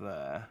stands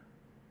there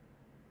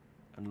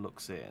and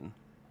looks in.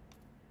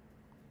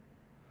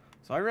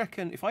 So I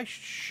reckon if I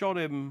shot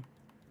him...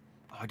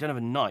 Oh, I don't have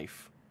a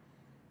knife.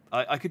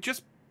 I could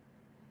just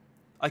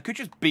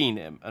bean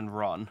him and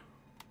run.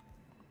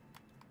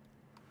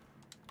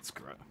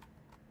 Screw it.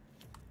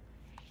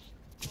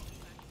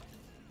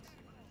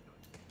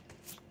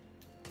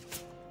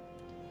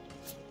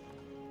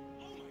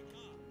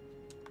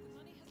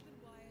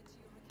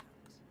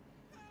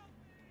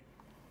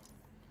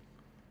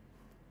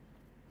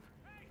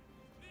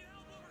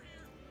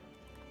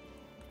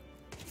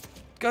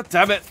 God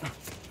damn it!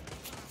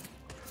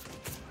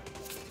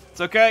 It's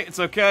okay, it's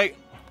okay.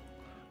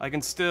 I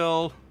can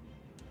still...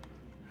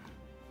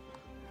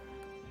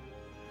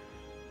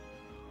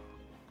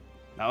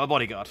 Now I'm a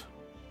bodyguard.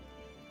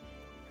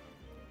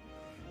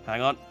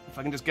 Hang on, if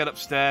I can just get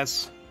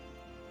upstairs.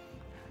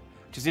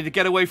 Just need to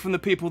get away from the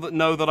people that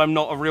know that I'm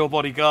not a real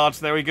bodyguard.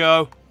 There we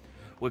go.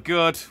 We're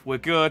good, we're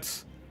good.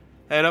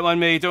 Hey, don't mind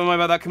me, don't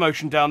mind about that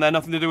commotion down there,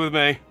 nothing to do with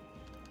me.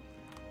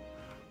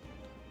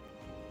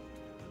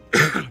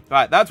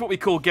 Right, that's what we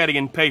call getting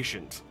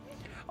impatient.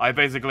 I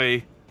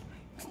basically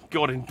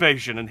got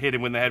impatient and hit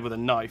him in the head with a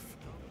knife.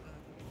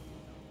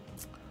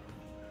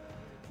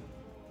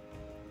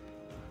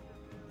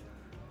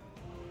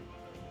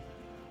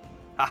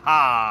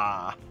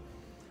 Haha!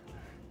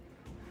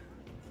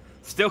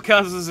 Still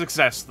counts as a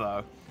success,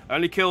 though. I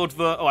only killed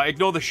the... Oh,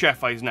 ignore the chef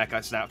whose neck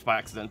I snapped by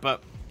accident,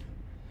 but...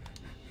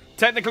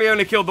 Technically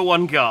only killed the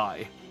one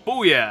guy.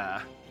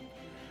 Booyah!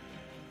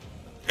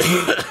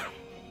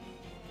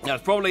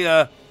 That's probably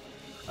a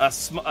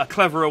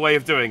cleverer way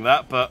of doing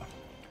that, but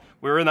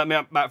we were in that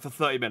map for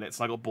 30 minutes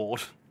and I got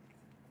bored.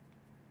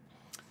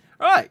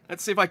 Alright,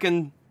 let's see if I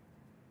can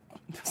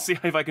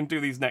do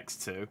these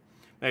next two.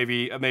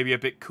 Maybe a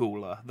bit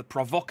cooler. The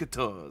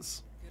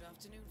Provocateurs. Good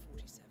afternoon,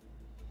 47.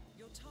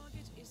 Your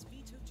target is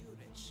Vtuber,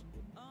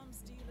 arms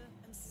dealer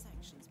and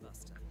sanctions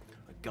buster.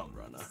 A gun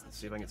runner. Let's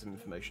see if I can get some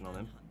information on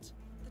him.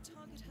 The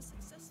target has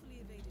successfully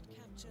evaded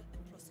capture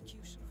and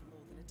prosecution for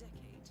more than a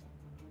decade.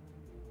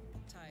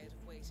 Tired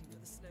of waiting for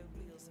the slow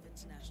wheels of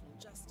international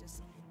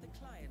justice, the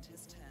client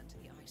has turned to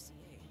the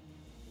ICA.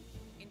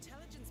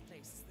 Intelligence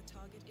places the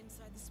target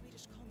inside the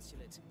Swedish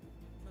consulate,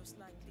 most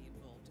likely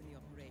involved in the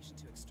operation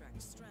to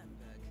extract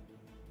Strandberg.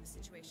 The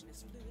situation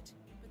is fluid,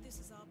 but this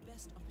is our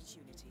best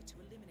opportunity to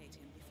eliminate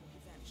him before he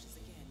vanishes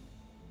again.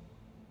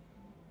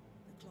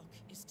 The clock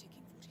is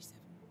ticking, 47.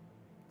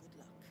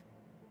 Good luck.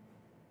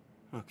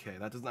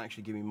 Okay, that doesn't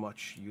actually give me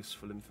much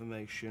useful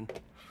information.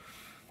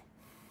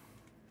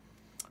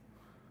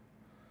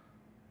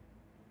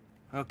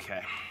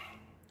 Okay.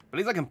 At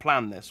least I can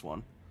plan this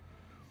one.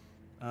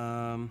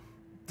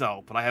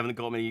 Dull, but I haven't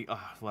got many...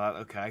 well,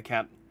 okay, I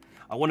can't...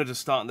 I wanted to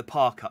start in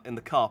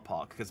the car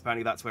park, because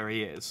apparently that's where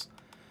he is.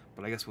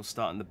 But I guess we'll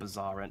start in the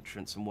bazaar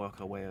entrance and work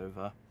our way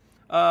over.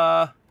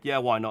 Yeah,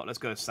 why not? Let's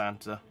go to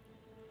Santa.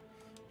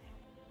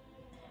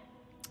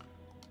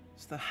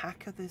 Is the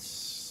hacker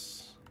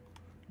this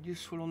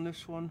useful on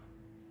this one?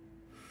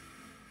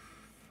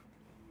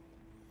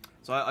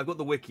 So I've got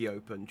the wiki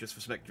open just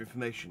for some extra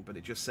information, but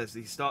it just says that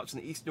he starts in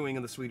the eastern wing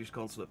of the Swedish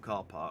consulate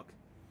car park.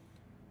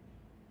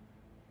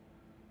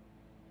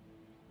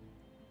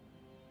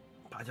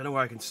 I don't know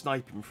where I can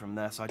snipe him from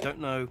there, so I don't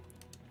know.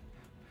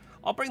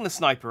 I'll bring the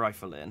sniper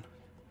rifle in.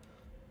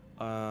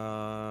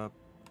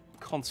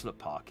 Consulate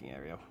parking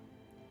area.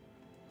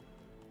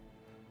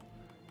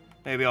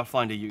 Maybe I'll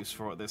find a use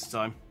for it this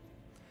time.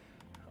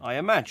 I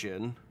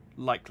imagine,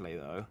 likely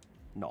though,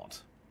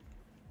 not.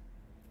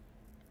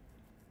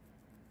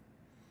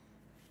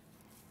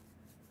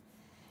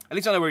 At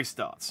least I know where he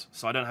starts,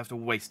 so I don't have to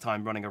waste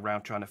time running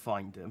around trying to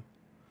find him.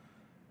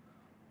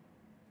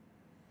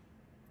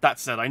 That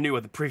said, I knew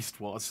where the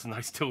priest was, and I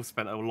still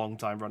spent a long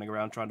time running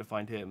around trying to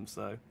find him,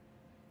 so...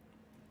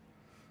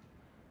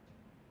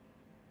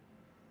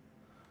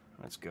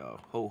 Let's go.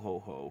 Ho, ho,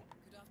 ho.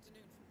 Good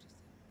afternoon,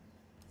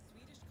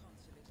 Swedish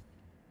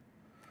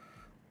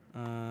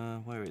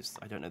consulate. Where is...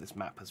 I don't know this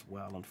map as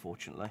well,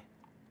 unfortunately.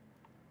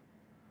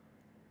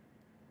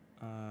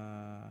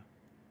 Oh,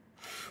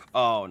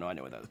 no, I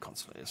know where the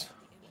consulate is.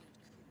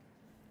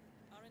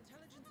 Our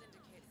intelligence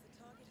indicates the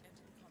target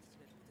entered the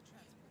consulate with a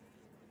transport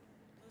vehicle,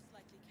 most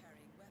likely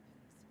carrying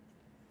weapons.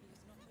 He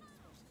has not been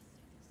spotted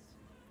since.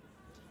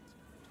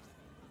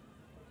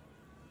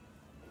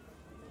 Good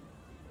hunting,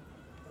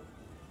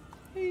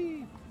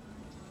 Fortis.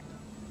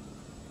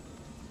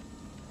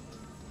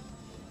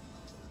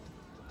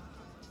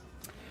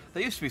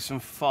 There used to be some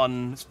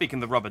fun, speaking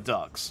of the rubber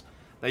ducks,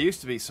 there used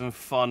to be some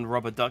fun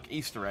rubber duck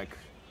Easter egg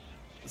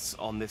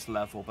on this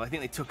level, but I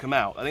think they took them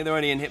out. I think they're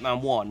only in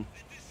Hitman 1,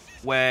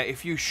 where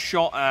if you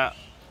shot at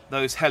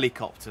those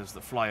helicopters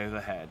that fly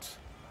overhead,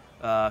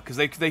 because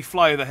they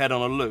fly overhead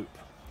on a loop,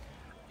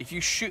 if you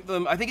shoot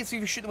them, I think it's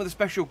if you shoot them with a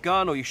special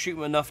gun or you shoot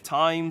them enough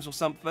times or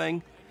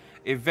something,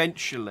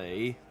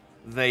 eventually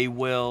they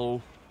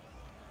will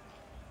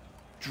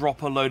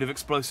drop a load of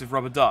explosive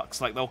rubber ducks.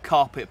 Like they'll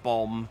carpet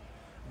bomb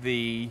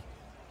the...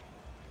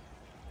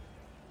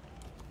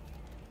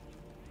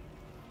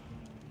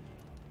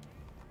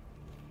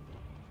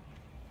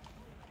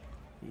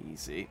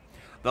 Easy.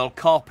 They'll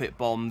carpet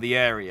bomb the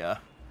area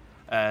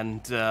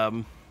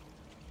and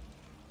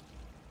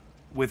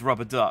with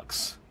rubber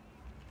ducks.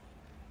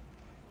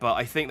 But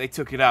I think they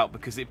took it out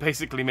because it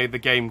basically made the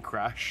game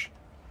crash.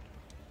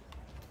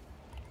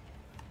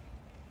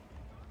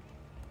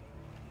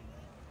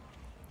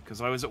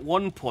 Because I was at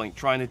one point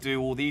trying to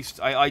do all these...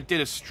 I did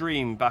a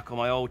stream back on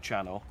my old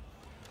channel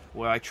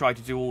where I tried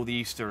to do all the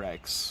Easter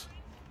eggs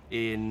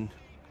in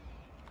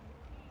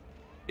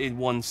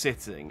one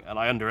sitting, and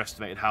I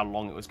underestimated how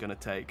long it was going to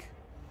take.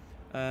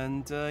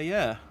 And,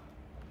 yeah.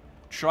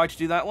 Tried to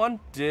do that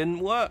one, didn't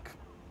work.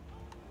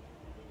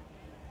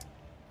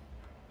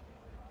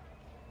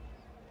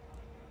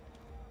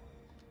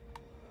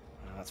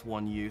 That's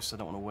one use, I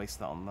don't want to waste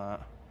that on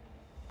that.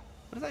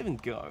 Where does that even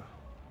go?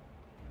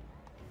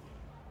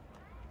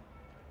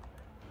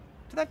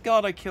 Did that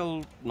guard I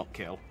kill... not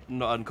kill,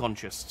 not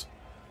unconscious.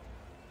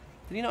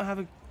 Did he not have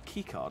a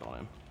keycard on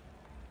him?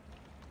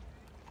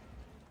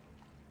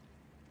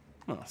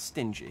 Oh,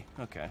 stingy.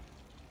 Okay.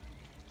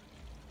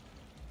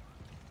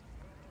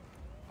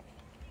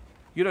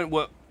 You don't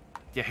work...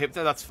 Yeah,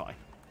 that's fine.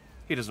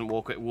 He doesn't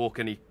walk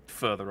any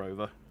further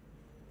over.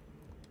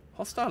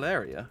 Hostile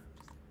area?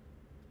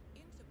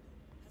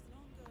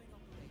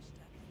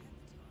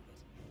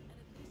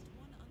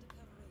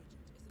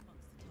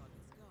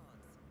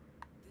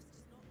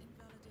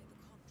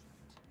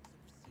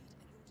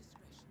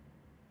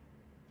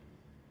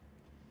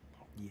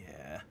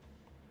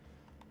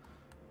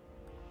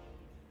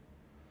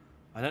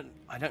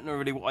 I don't know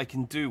really what I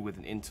can do with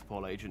an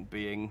Interpol agent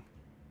being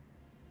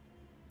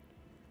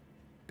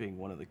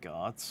one of the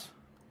guards.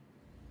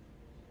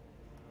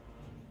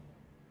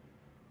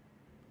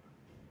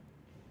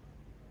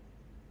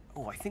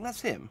 Oh, I think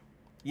that's him.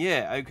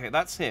 Yeah, okay,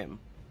 that's him.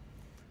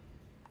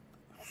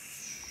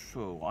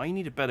 So, I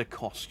need a better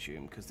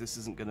costume, because this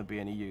isn't going to be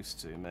any use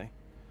to me.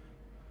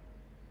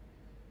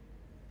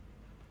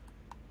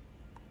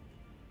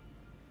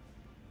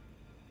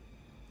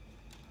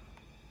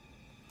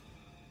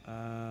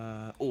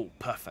 Oh,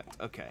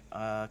 perfect. Okay.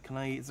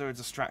 Is there a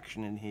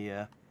distraction in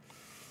here?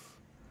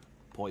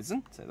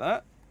 Poison. Take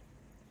that.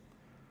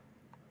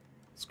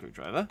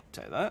 Screwdriver.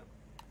 Take that.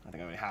 I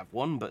think I only have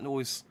one, but it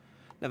always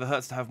never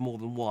hurts to have more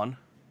than one.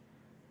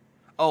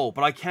 Oh,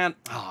 but I can't...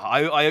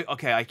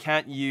 okay, I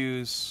can't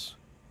use...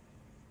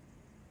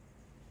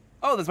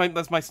 Oh,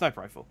 that's my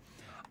sniper rifle.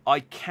 I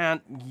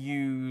can't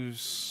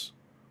use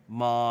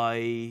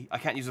my... I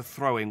can't use a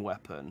throwing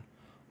weapon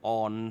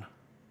on...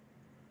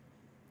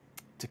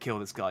 to kill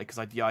this guy, because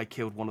I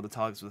killed one of the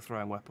targets with a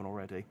throwing weapon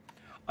already.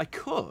 I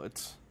could...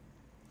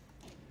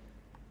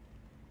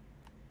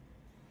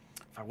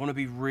 if I want to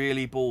be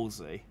really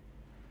ballsy,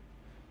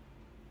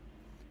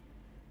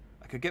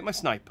 I could get my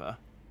sniper,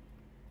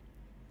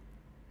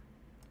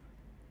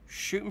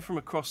 shoot him from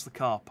across the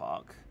car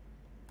park,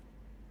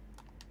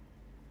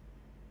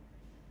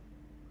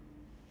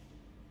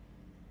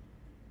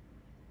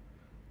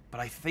 but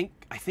I think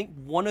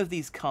one of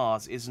these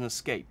cars is an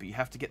escape, but you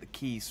have to get the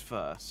keys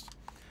first.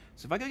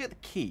 So if I go get the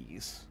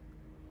keys,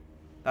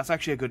 that's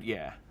actually a good...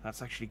 yeah,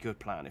 that's actually a good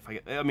plan.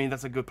 I mean,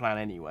 that's a good plan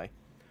anyway.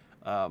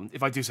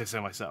 If I do say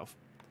so myself.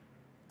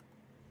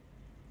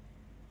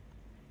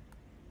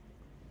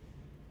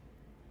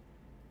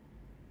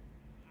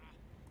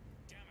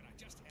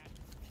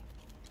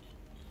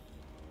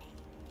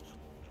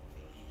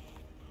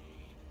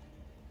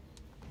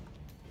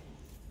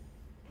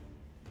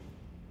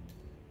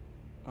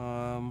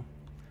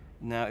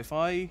 Now if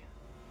I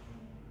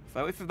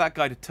wait for that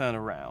guy to turn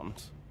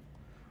around,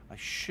 I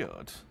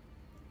should.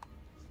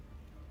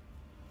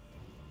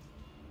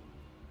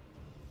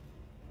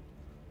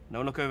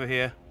 No, look over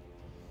here.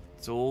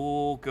 It's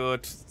all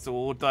good. It's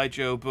all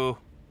daijobu.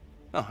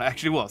 Oh, it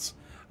actually was.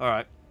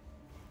 Alright.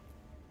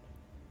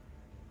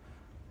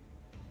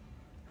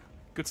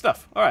 Good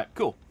stuff. Alright,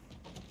 cool.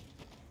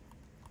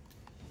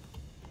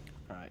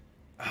 Alright.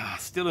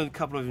 Still a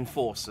couple of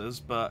enforcers,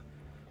 but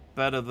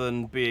better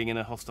than being in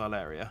a hostile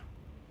area.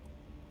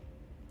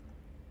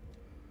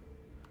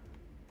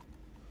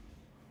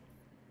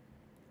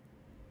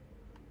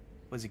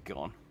 Where's he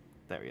gone?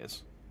 There he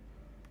is.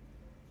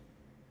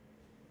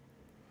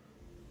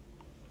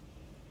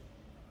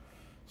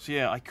 So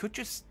yeah, I could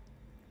just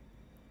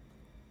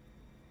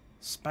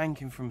spank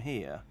him from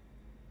here.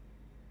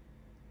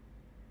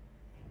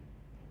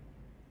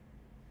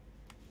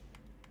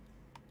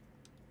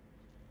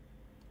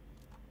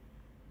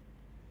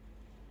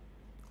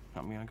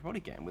 I mean, I could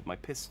probably get him with my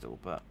pistol,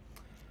 but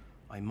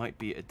I might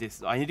be at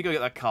a I need to go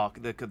get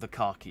that the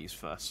car keys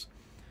first.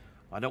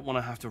 I don't want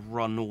to have to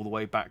run all the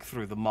way back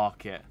through the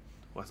market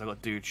whilst I've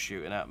got dudes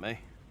shooting at me.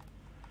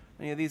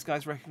 Any of these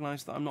guys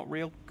recognize that I'm not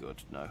real?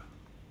 Good, no.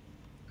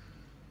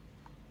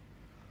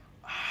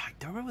 I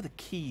don't remember where the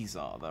keys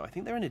are, though. I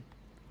think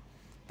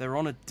they're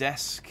on a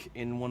desk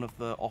in one of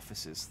the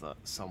offices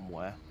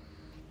somewhere.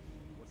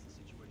 What's the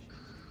situation?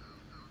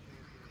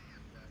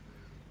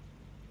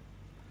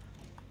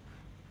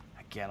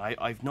 Again,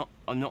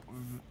 I'm not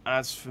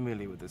as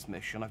familiar with this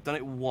mission. I've done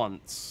it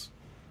once,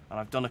 and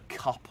I've done a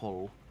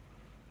couple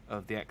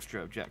of the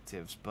extra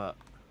objectives, but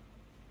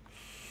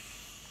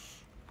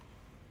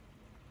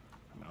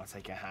I mean, I'll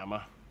take a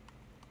hammer.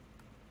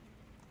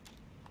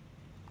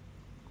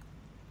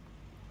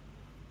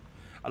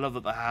 I love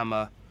that the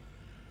hammer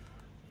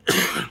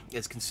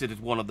is considered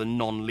one of the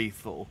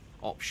non-lethal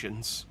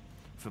options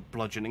for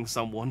bludgeoning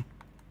someone.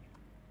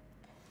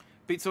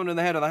 Beat someone in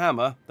the head with a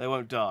hammer, they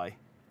won't die.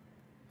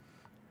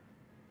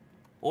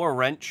 Or a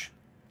wrench.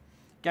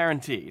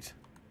 Guaranteed.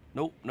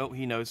 Nope, nope,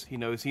 he knows. He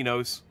knows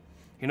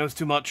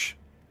too much.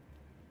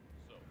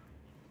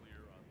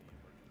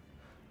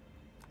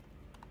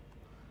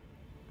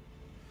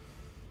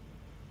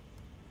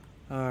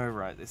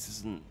 Alright, this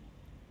isn't...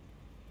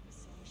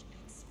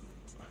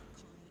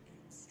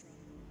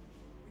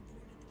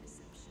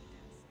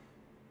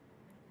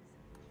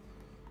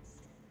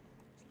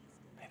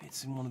 Maybe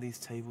it's in one of these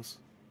tables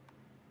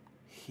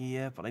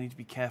here, but I need to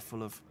be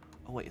careful of...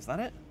 Oh wait, is that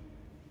it?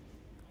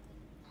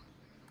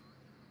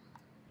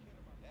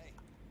 Hey,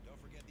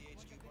 don't forget the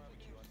HQ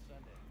barbecue on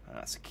Sunday.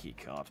 That's a key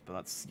card, but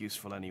that's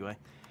useful anyway.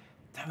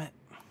 Damn it.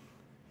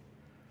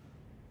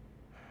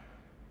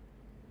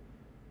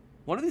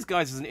 One of these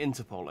guys is an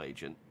Interpol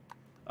agent,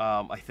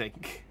 I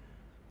think.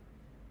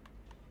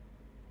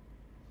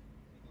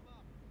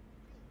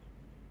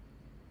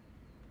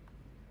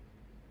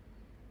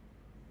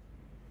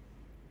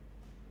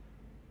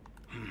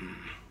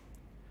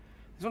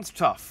 This one's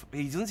tough.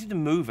 He doesn't seem to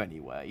move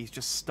anywhere. He's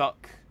just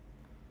stuck,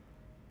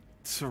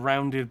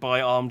 surrounded by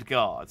armed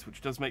guards,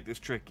 which does make this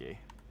tricky.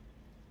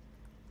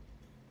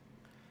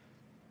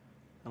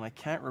 And I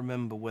can't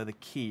remember where the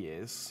key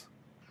is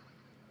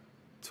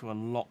to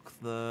unlock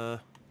the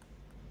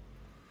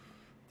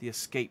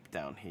escape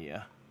down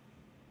here.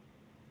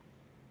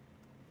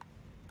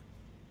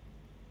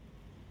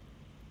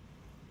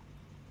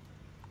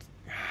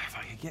 If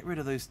I could get rid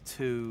of those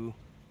two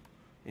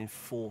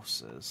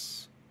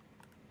enforcers,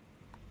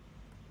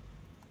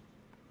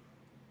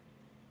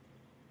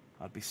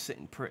 I'd be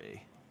sitting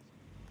pretty.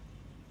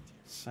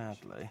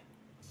 Sadly.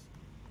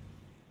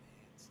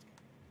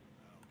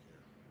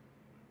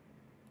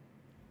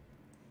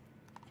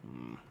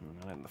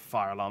 I think the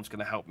fire alarm's going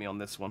to help me on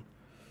this one.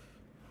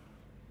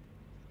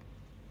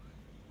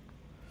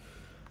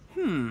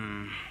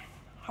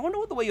 I wonder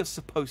what the way you're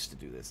supposed to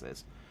do this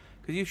is.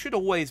 Because you should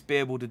always be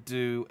able to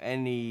do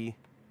any...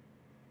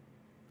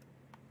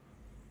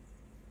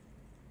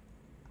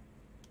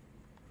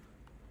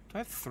 Do I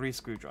have 3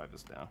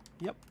 screwdrivers now?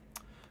 Yep.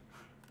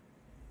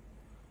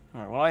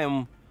 Alright,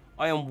 well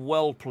I am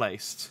well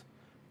placed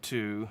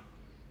to...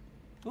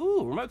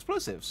 Ooh, remote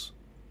explosives.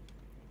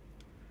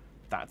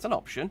 That's an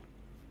option.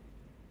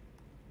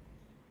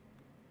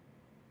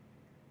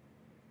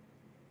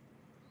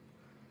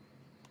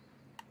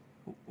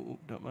 Ooh,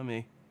 don't mind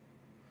me.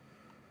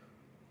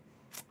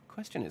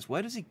 Question is,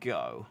 where does he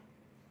go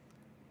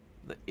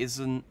that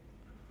isn't...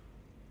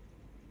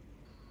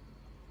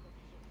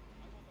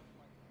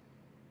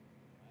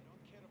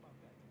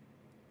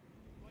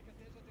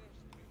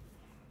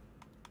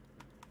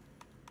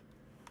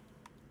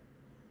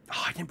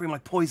 Oh, I didn't bring my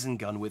poison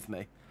gun with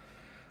me.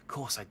 Of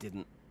course I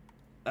didn't.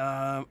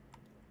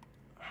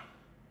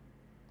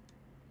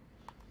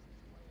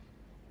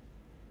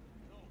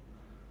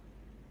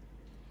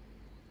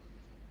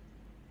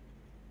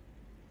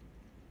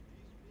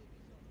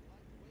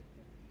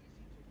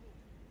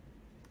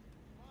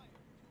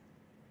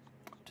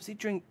 Does he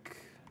drink...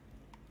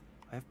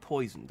 I have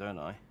poison, don't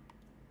I?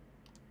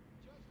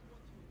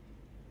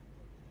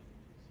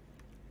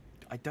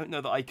 I don't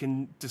know that I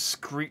can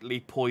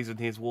discreetly poison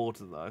his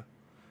water, though.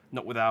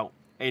 Not without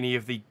any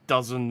of the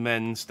dozen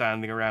men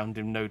standing around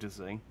him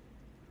noticing.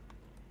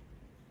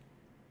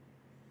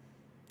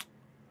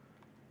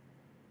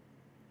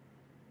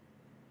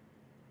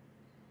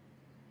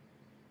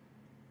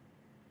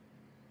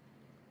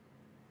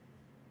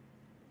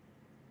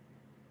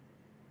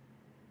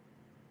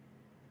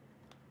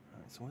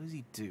 Alright, so what does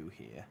he do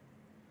here?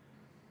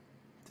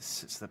 Just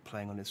sits there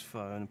playing on his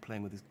phone and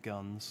playing with his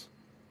guns.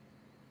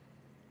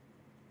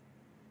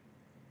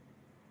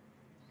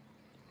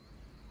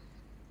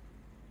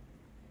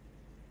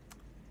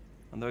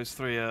 And those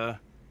three are...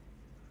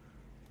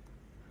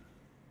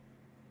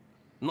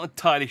 I'm not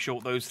entirely sure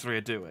what those three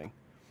are doing.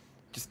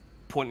 Just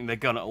pointing their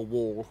gun at a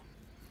wall.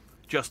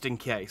 Just in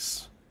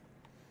case.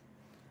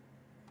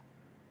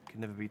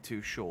 Can never be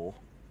too sure.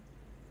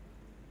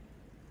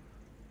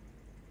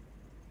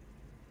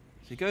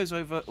 So he goes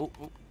over... Oh,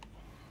 oh.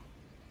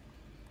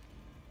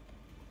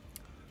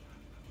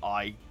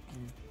 I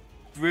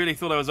really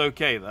thought I was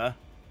okay there.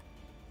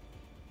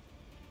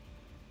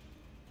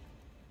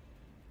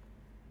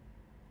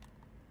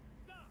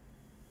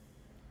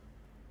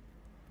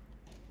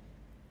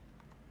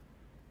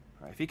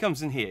 Right, if he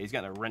comes in here, he's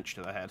getting a wrench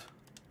to the head.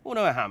 Oh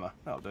no, a hammer.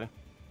 That'll do.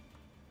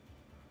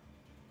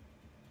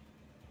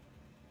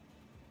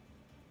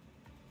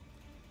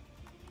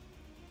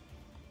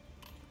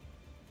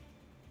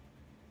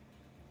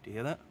 Do you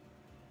hear that?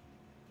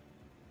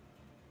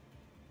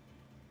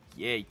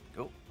 Yay.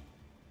 Oh.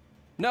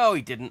 No,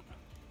 he didn't.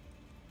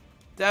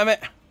 Damn it.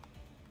 And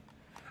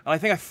I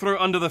think I threw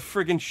it under the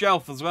friggin'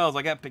 shelf as well, so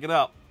I can't pick it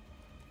up.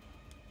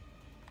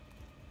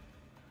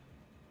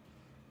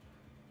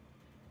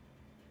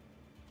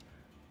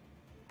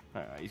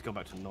 Alright, he's gone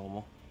back to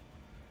normal.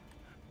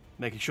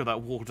 Making sure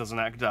that wall doesn't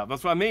act up.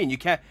 That's what I mean. You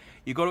can't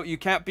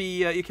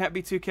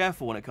be too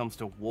careful when it comes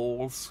to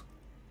walls.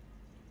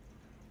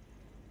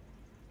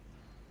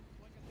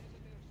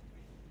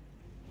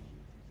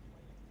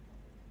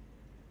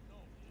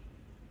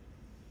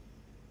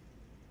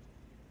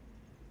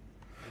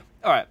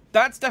 Alright,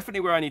 that's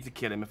definitely where I need to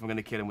kill him if I'm going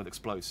to kill him with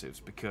explosives,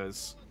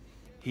 because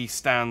he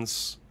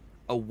stands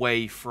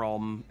away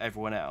from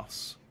everyone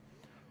else.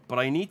 But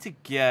I need to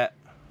get...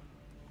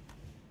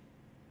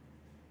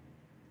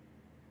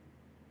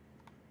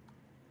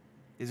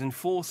 His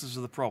enforcers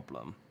are the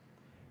problem,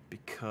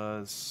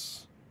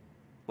 because...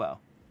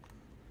 Well...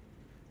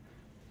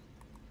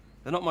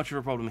 They're not much of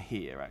a problem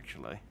here,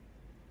 actually.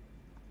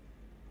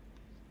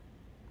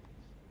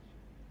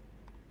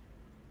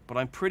 But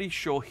I'm pretty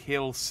sure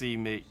he'll see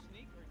me...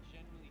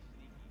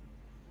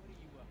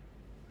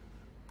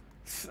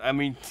 I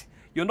mean,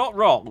 you're not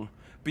wrong,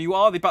 but you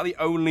are about the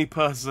only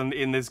person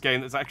in this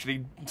game that's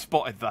actually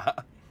spotted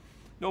that.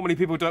 Normally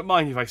people don't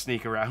mind if I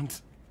sneak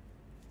around.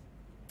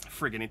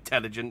 Friggin'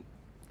 intelligent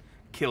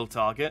kill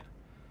target.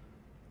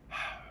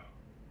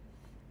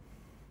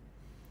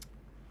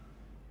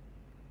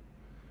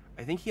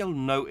 I think he'll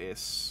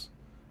notice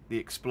the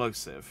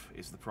explosive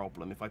is the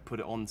problem if I put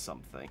it on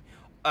something.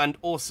 And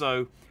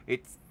also,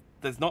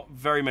 there's not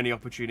very many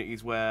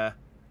opportunities where...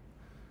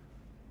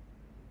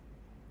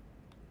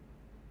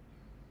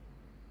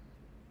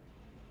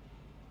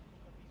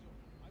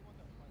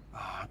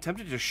 I'm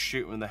tempted to just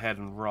shoot him in the head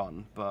and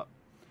run, but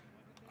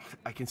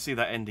I can see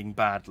that ending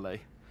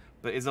badly.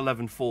 But it's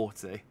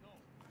 11:40.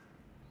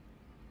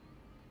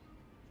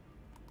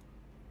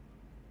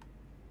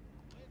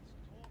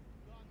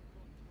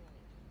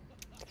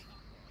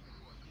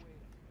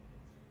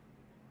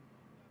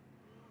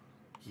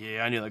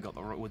 Yeah, I knew I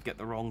would get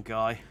the wrong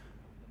guy.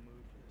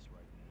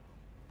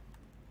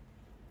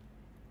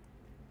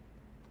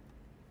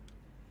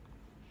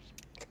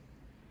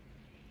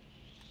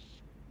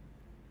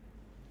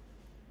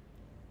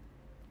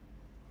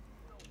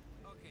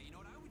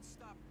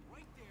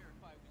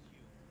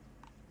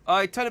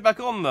 I turn it back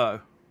on,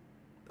 though.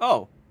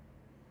 Oh.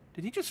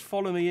 Did he just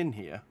follow me in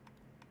here?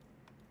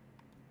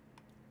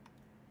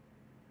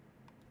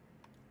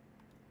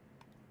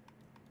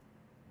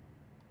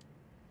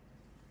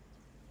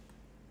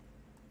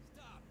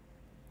 Stop.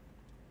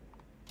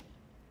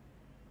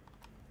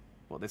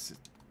 Well, this is...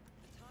 The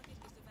target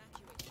is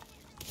evacuated.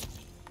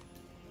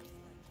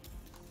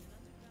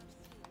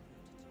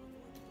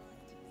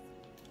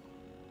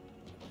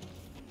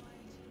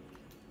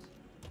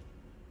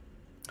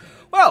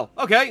 Well,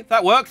 okay,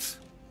 that worked.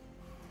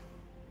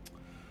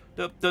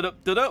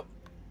 Dup.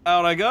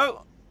 Out I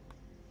go.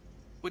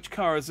 Which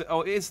car is it?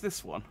 Oh, it is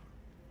this one.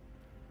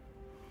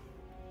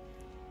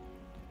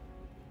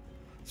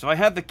 So I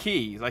had the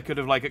keys. I could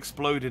have, like,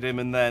 exploded him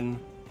and then...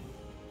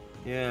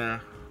 Yeah.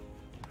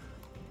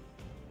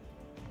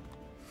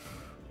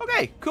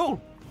 Okay,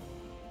 cool.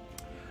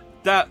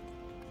 That...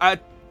 I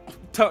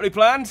totally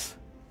planned.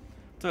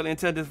 Totally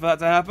intended for that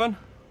to happen.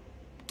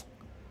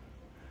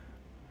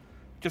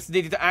 Just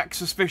needed to act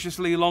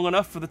suspiciously long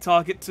enough for the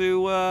target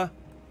to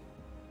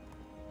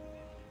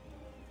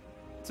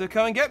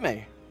come and get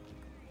me.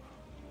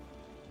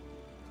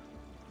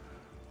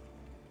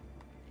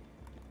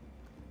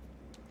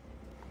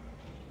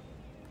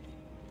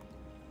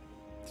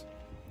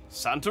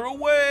 Santa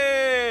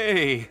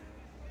away!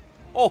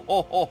 Oh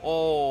ho ho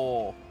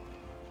ho!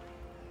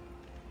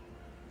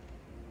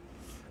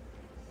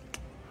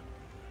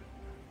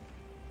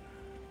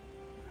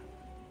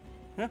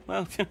 Yeah,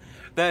 well,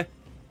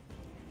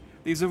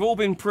 these have all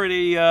been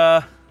pretty.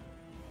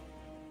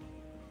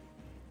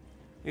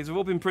 These have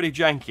all been pretty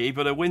janky,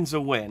 but a win's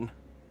a win.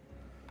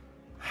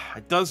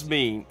 It does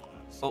mean.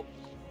 Oh,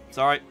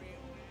 sorry.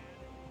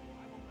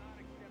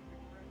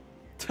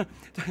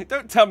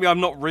 Don't tell me I'm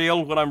not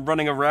real when I'm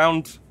running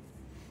around.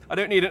 I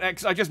don't need an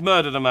I just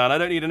murdered a man. I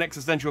don't need an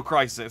existential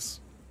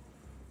crisis.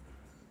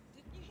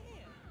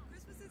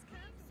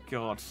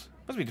 God.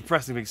 Must be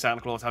depressing being Santa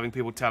Claus, having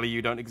people tell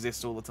you don't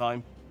exist all the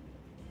time.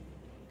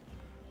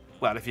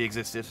 Well, if he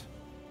existed.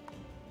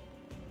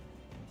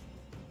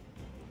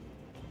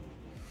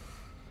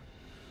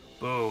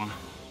 Boom.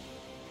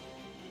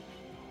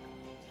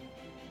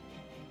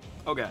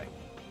 Okay.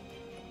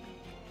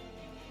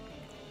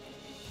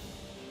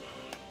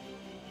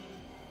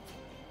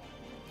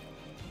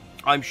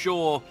 I'm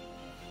sure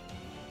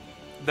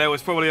there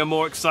was probably a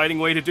more exciting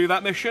way to do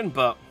that mission,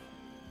 but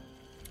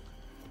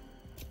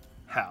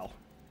how?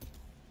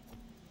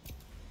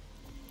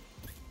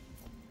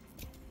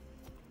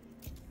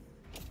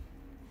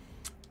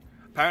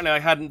 Apparently I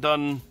hadn't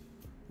done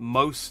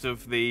most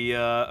of the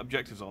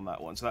objectives on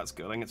that one, so that's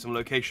good. I can get some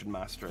location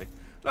mastery.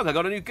 Look, I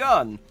got a new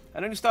gun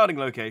and a new starting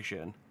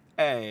location.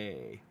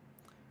 Hey.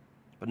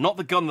 But not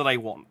the gun that I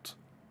want.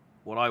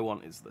 What I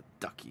want is the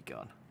ducky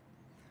gun,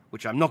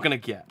 which I'm not going to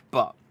get,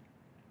 but...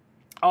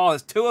 Oh,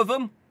 there's two of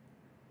them?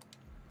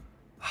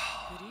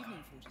 Good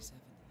evening, 47.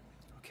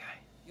 Okay.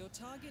 Your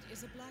target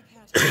is a black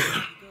hat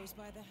who goes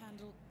by the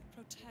handle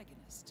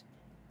Protagonist.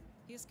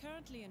 He is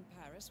currently in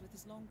Paris with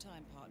his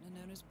longtime partner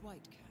known as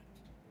Whitecap.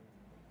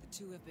 The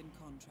two have been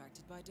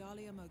contracted by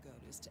Dahlia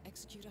Mogolis to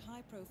execute a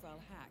high-profile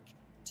hack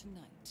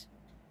tonight.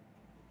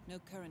 No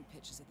current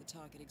pictures of the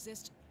target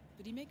exist,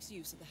 but he makes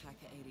use of the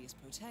hacker alias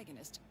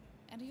Protagonist,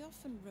 and he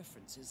often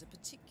references a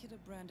particular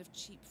brand of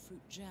cheap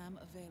fruit jam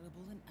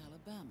available in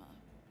Alabama.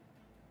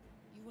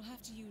 You will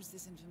have to use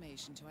this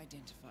information to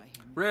identify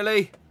him.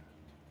 Really?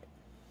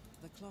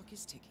 The clock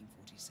is ticking,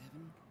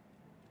 47.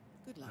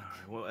 Good luck.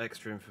 Alright, what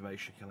extra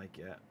information can I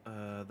get?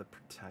 The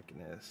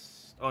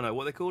protagonist. Oh no,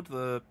 what are they called?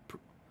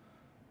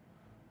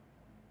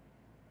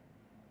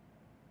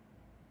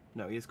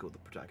 No, he is called the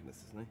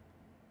protagonist, isn't he?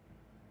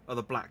 Oh,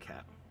 the Black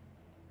Hat.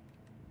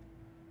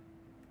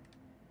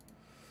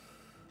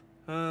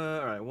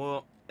 Alright,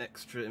 what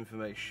extra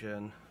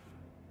information?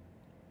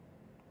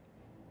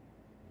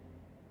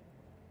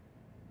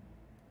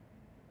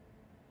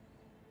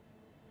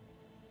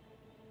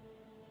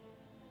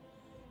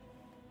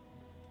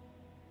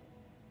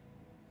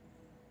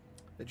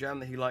 The jam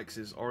that he likes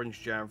is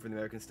orange jam from the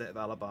American state of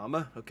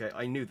Alabama. Okay,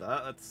 I knew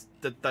that.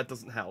 That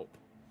doesn't help.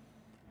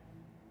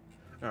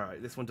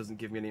 Alright, this one doesn't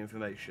give me any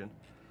information.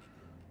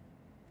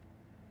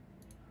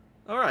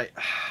 Alright.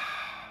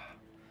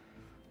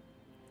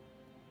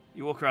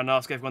 You walk around and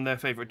ask everyone their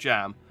favourite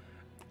jam.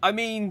 I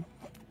mean,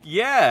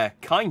 yeah,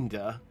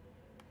 kinda.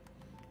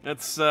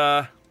 It's,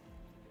 I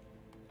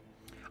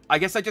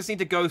guess I just need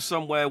to go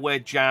somewhere where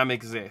jam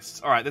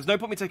exists. Alright, there's no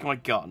point me taking my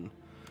gun.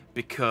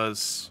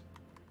 Because...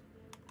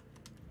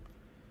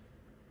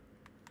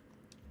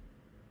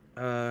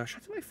 should I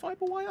take my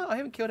fibre wire? I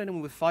haven't killed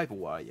anyone with fibre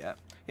wire yet.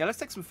 Yeah, let's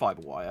take some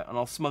fibre wire, and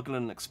I'll smuggle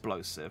in an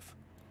explosive.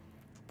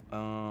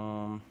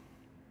 Oh,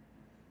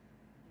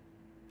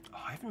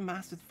 I haven't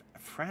mastered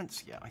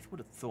France yet. I would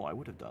have thought I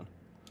would have done.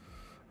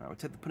 Alright, we'll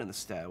take the put it in the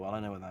stairwell. I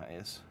know where that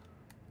is.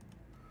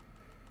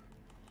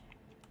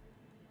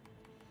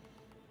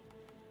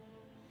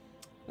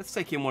 Let's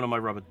take in one of my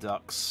rubber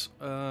ducks.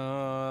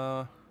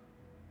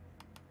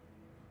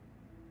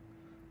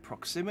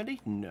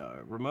 Proximity? No.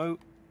 Remote?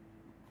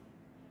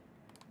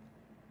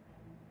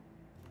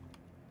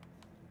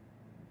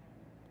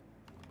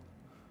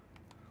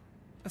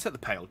 Let's hit the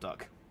pale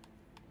duck.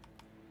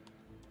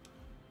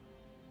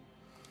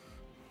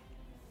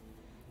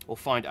 Or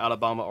find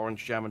Alabama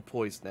orange jam and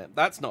poison it.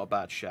 That's not a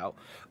bad shout.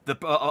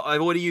 I've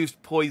already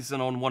used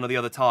poison on one of the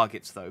other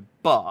targets, though.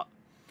 But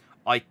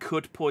I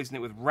could poison it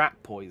with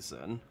rat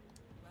poison.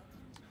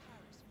 Welcome to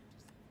Paris,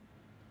 47.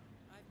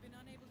 I've been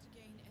unable to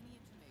gain any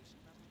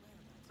information about the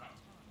whereabouts of the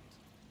target.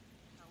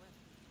 However,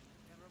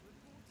 there are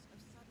reports of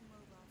sudden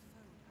mobile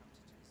phone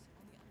outages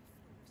on the upper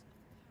floors of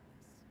the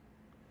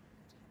palace. Good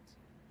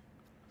hunting.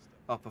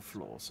 Upper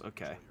floors,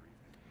 okay.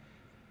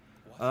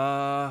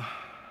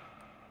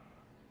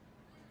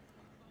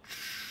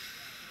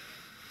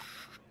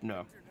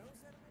 No. Have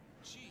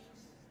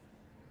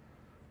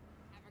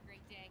a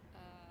great day.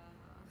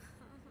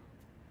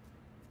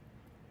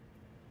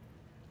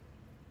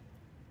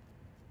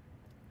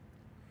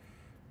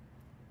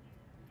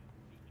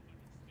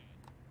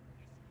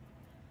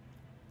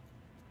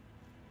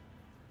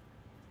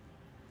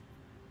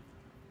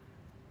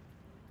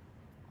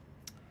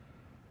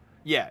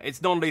 Yeah,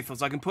 it's non-lethal,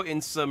 so I can put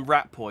in some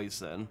rat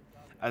poison,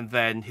 and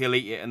then he'll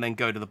eat it and then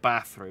go to the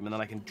bathroom, and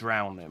then I can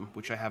drown him,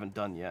 which I haven't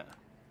done yet.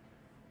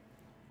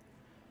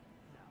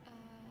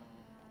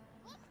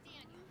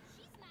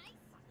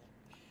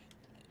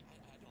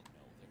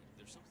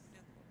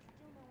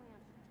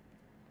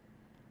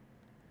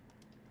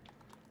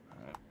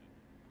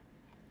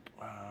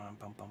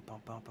 Bum,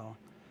 bum, bum, bum,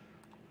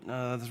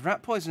 bum. There's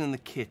rat poison in the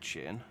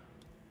kitchen.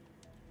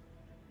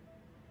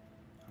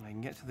 And I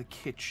can get to the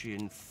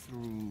kitchen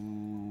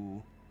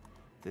through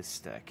this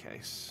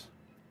staircase.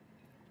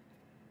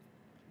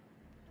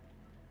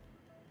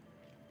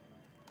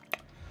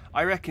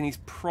 I reckon he's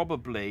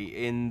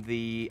probably in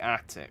the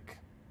attic.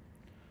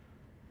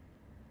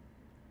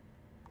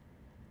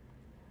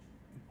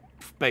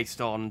 Based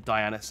on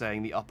Diana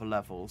saying the upper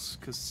levels,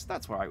 because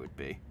that's where I would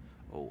be.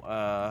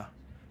 Oh,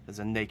 there's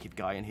a naked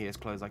guy in here, his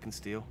clothes I can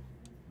steal.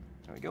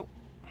 There we go.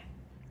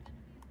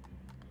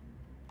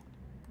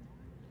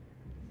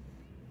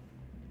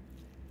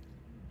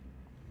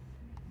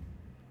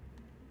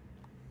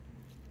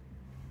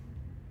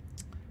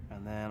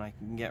 And then I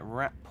can get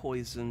rat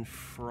poison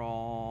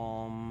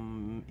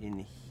from in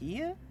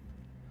here,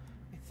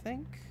 I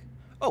think.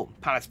 Oh,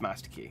 Palace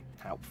Master Key.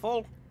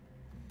 Helpful.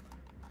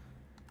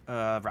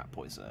 Rat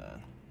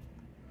poison.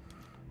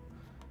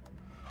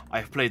 I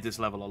have played this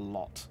level a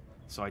lot,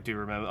 so I do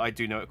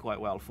know it quite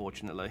well,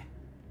 fortunately.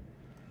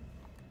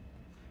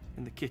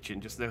 In the kitchen,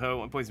 just the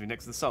one poison me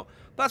next to the salt.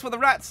 That's where the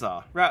rats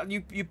are.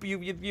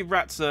 You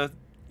rats are,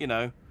 you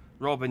know,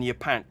 robbing your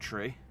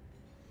pantry.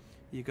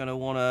 You're gonna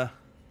wanna.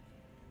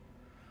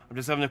 I'm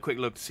just having a quick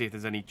look to see if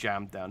there's any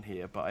jam down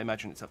here, but I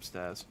imagine it's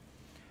upstairs.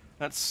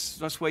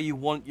 That's where you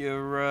want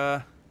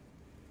your.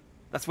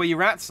 That's where your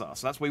rats are.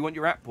 So that's where you want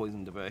your rat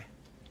poison to be.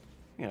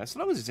 You know, as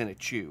long as it's in a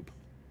tube.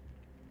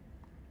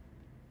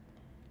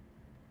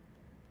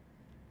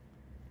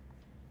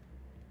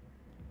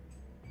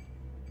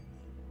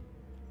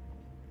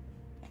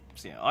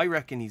 So yeah, I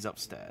reckon he's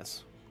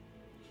upstairs.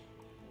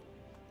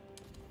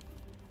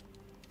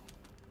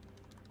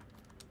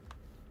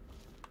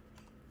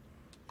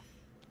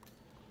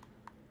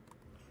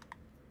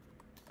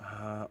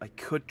 I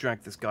could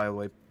drag this guy all the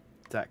way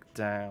back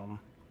down.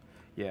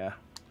 Yeah.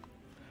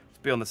 Let's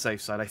be on the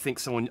safe side. I think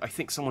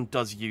someone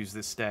does use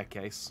this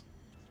staircase.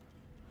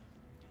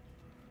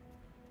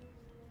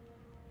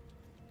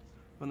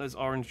 When those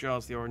orange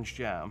jars, the orange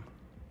jam.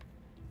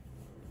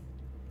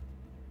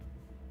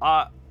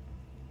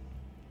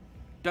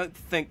 Don't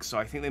think so.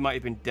 I think they might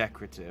have been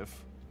decorative.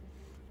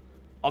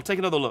 I'll take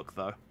another look,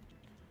 though.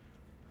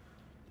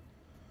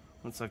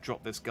 Once I've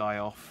dropped this guy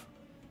off.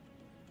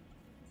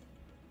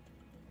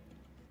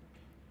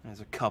 There's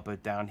a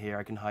cupboard down here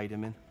I can hide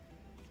him in.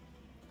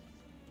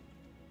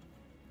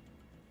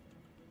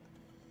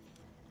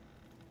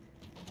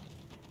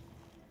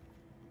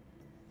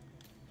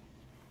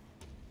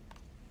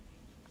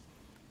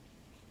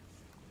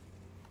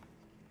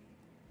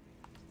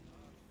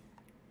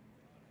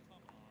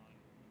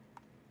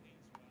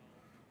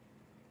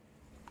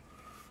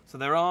 So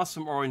there are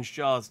some orange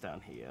jars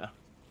down here,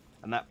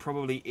 and that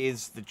probably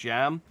is the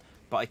jam,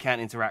 but I can't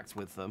interact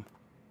with them.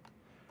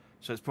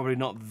 So it's probably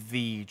not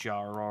the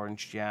jar of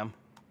orange jam.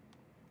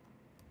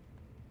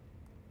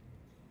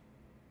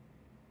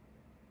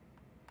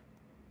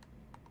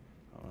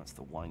 Oh, that's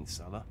the wine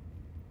cellar.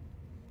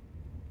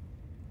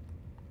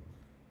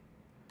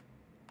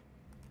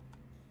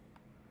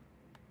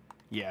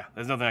 Yeah,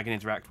 there's nothing I can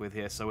interact with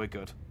here, so we're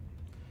good.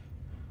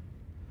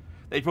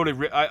 They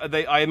probably,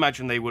 I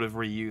imagine they would have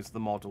reused the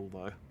model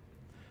though.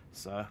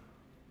 So.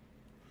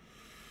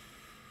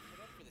 Give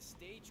it up for the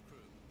stage crew.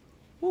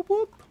 Whoop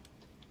whoop.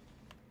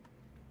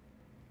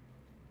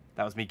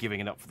 That was me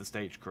giving it up for the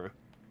stage crew.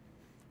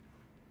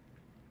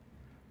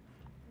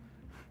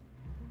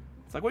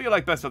 It's like, what do you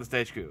like best about the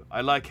stage crew?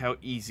 I like how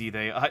easy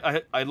they.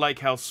 I like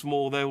how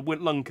small their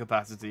lung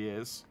capacity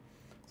is.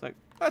 It's like,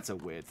 that's a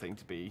weird thing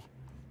to be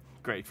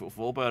grateful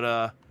for,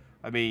 but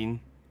I mean.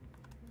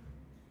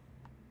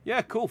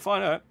 Yeah, cool,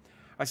 fine. Right.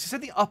 I said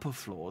the upper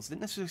floors. I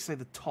didn't necessarily say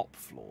the top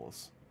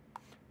floors.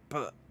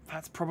 But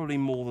that's probably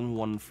more than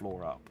one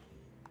floor up.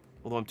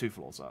 Although I'm 2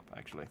 floors up,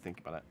 actually. Think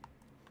about it.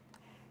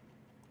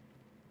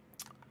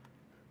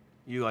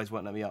 You guys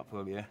won't let me up,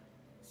 will you?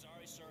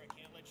 Sorry, sir, I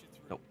can't let you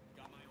through. Nope.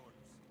 Got my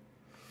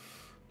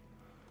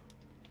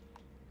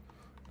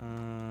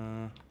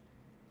orders.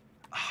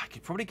 I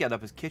could probably get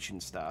up as kitchen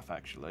staff,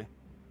 actually.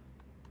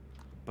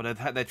 But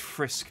they'd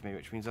frisk me,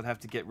 which means I'd have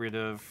to get rid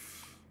of...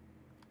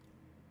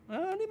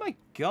 I need my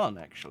gun,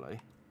 actually.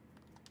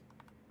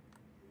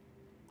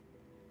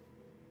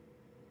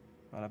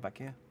 Right, back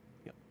here?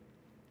 Yep.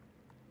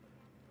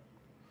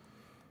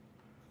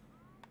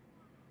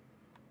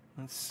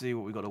 Let's see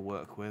what we got to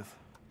work with.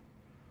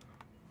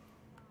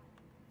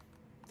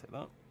 Take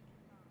that.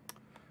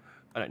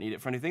 I don't need it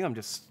for anything, I'm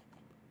just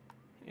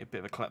a bit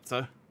of a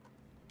klepto.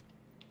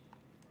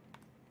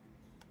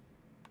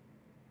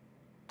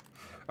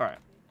 Alright.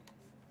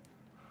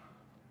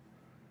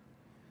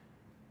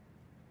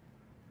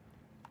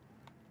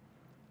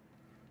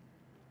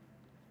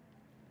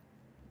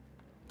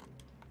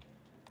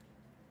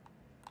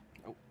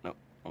 Oh, no,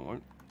 I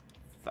won't.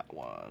 That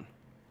one.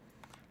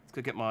 Let's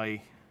go get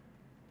my...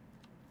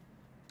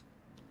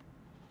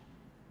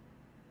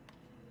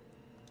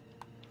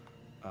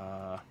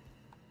 There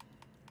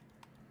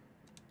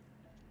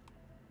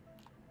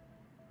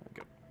we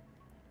go.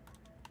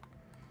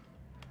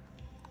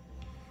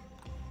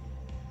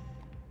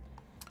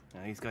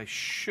 Now, these guys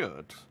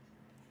should...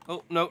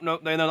 Oh, no, no,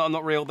 they know that I'm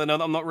not real. They know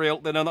that I'm not real.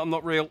 They know that I'm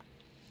not real.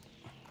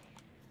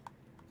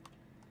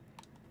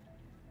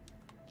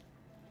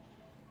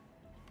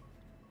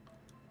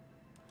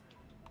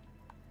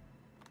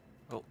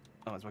 Oh,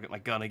 I might as well get my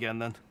gun again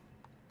then.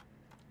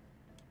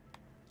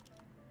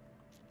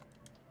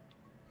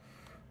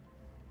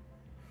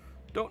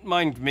 Don't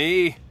mind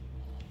me.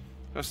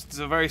 Just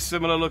a very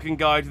similar looking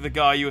guy to the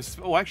guy you were...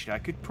 Oh, actually, I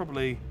could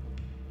probably...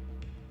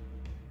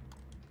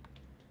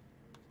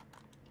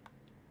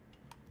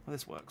 Well,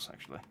 this works,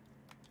 actually.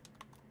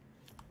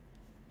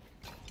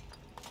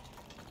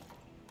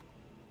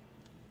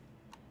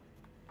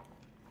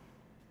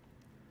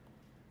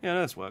 Yeah,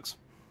 no, this works.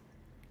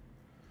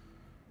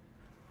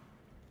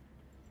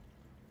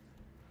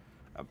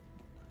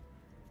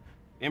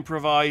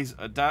 Improvise,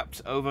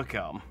 adapt,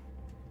 overcome.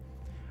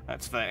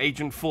 That's the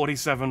Agent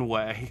 47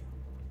 way.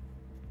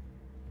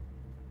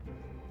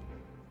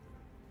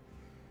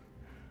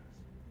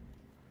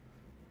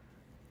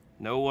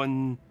 No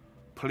one...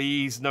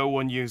 Please, no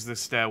one use this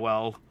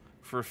stairwell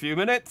for a few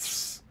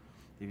minutes.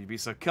 If you'd be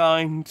so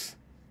kind.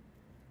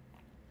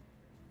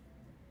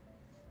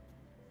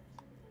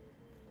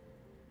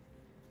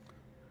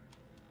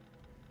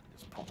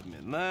 Just pop them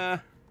in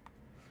there.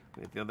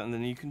 With the other, and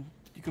then you can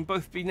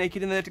both be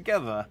naked in there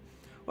together.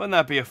 Wouldn't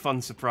that be a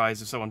fun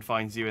surprise if someone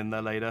finds you in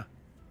there later?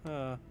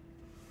 Did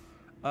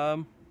I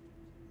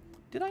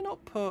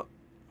not put...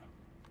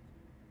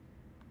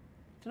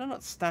 Did I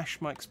not stash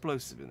my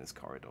explosive in this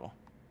corridor?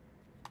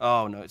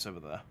 Oh, no, it's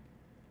over there.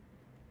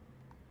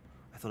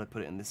 I thought I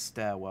put it in this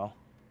stairwell.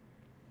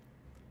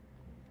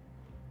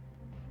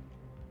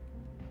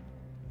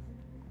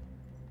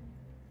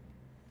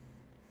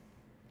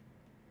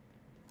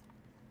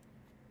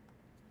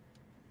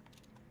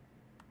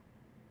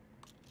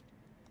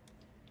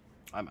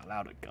 I'm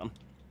allowed a gun.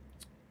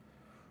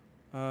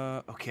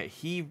 Okay,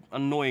 he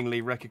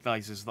annoyingly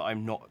recognizes that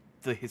I'm not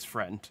his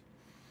friend.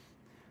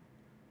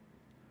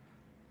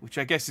 Which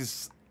I guess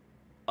is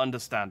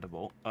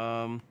understandable.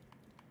 I don't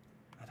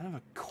have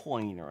a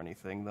coin or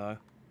anything, though.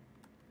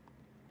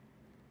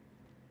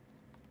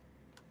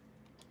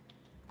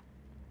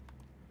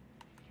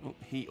 Oh,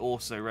 he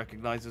also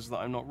recognizes that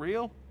I'm not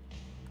real.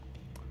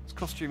 This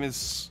costume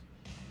is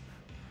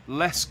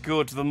less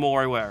good the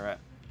more I wear it.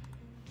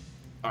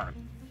 Alright.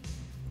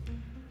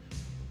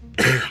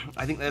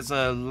 I think there's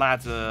a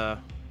ladder.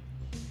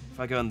 If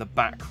I go in the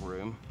back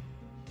room,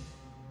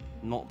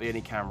 not be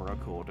any camera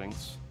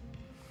recordings.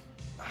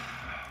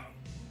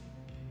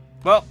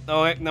 Well,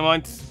 oh wait, never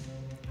mind.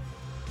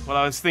 Well,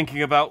 I was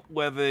thinking about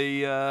where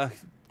the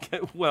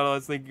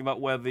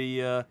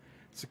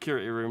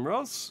security room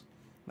was.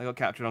 They got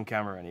captured on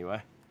camera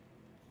anyway.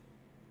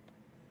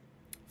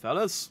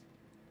 Fellas,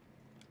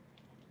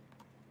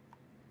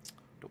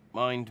 don't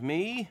mind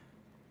me.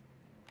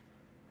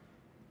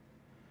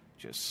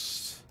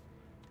 Just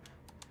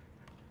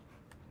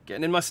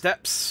getting in my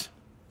steps.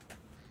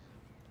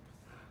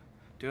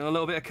 Doing a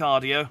little bit of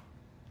cardio.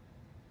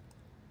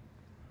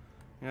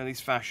 You know,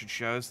 these fashion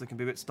shows, they can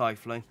be a bit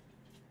stifling.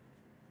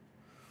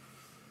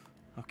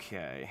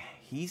 Okay,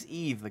 he's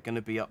either going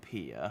to be up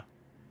here,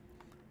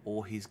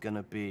 or he's going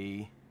to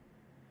be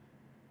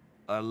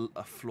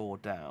a floor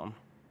down.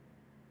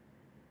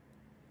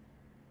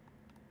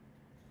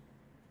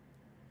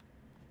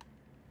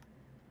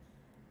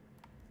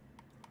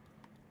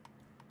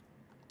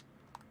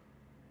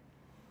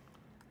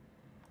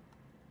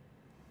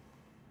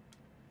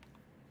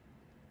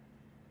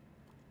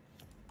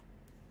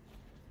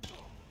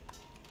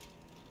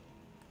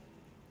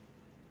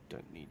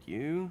 Don't need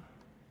you.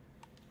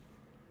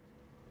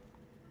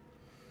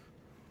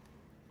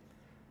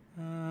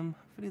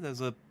 Hopefully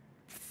there's a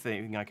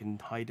thing I can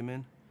hide him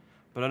in.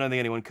 But I don't think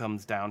anyone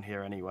comes down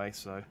here anyway,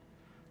 so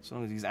as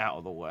long as he's out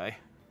of the way.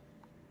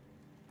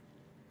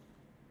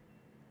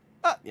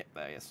 Ah, yeah,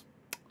 there he is.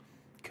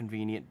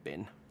 Convenient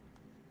bin.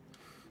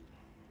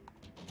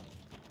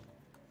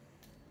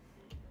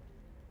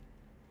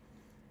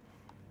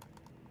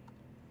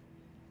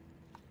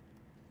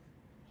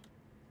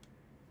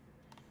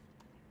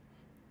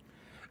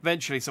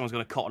 Eventually, someone's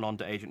going to cotton on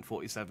to Agent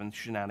 47's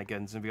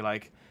shenanigans and be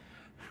like,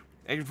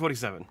 Agent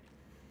 47,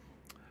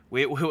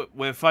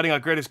 we're fighting our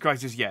greatest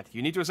crisis yet.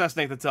 You need to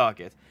assassinate the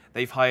target.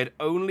 They've hired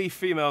only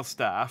female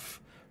staff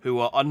who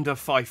are under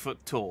 5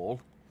 foot tall.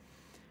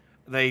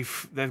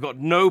 They've got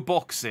no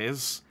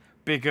boxes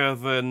bigger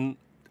than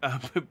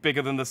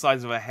the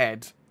size of a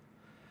head,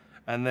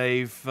 and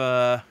they've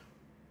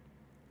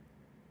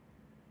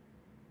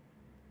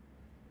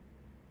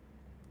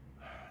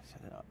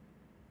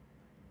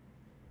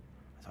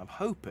I'm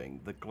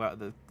hoping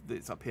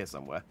it's up here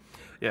somewhere.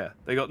 Yeah,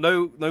 they got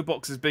no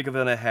boxes bigger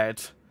than a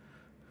head.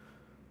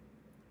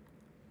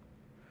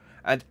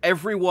 And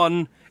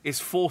everyone is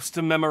forced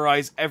to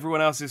memorize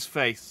everyone else's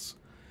face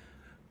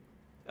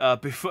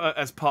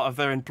as part of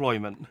their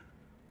employment.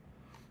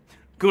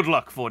 Good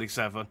luck,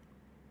 47.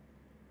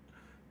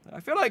 I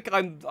feel like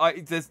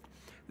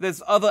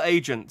there's other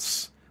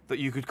agents that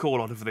you could call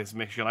on for this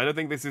mission. I don't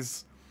think this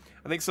is...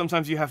 I think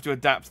sometimes you have to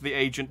adapt the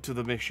agent to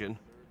the mission.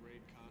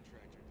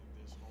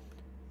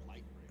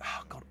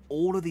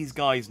 all of these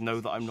guys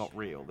know that I'm not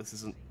real. This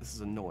is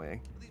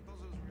annoying.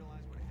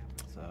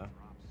 So,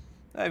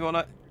 hey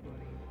everyone,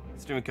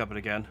 streaming Cuphead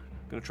again.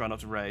 Gonna try not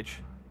to rage.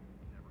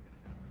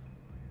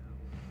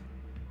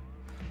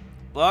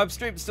 Well, I'm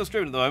still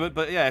streaming at the moment,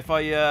 but yeah, if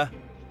I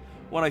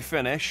when I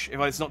finish, if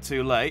it's not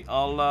too late,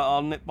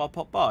 I'll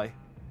pop by.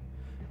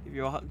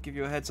 Give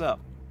you a heads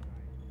up.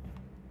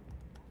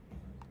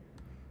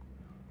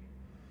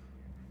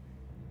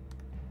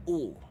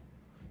 Oh,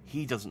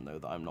 he doesn't know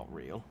that I'm not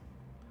real,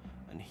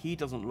 and he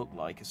doesn't look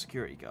like a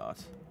security guard.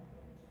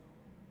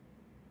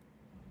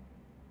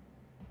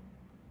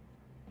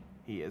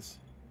 He is.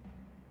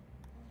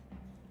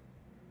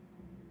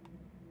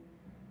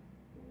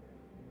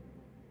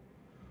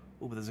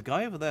 Oh, but there's a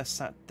guy over there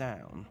sat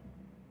down.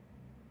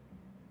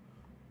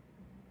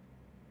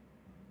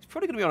 He's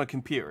probably going to be on a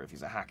computer if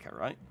he's a hacker,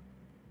 right?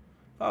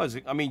 If I was,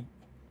 I mean,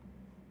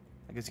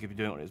 I guess he could be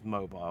doing it on his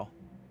mobile.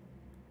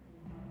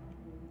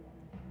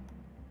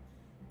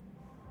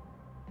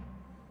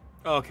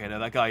 Okay, no,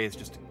 that guy is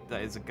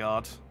that is a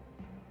guard.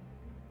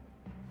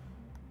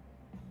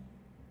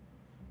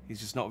 He's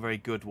just not a very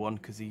good one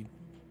because he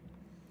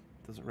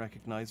doesn't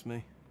recognize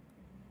me.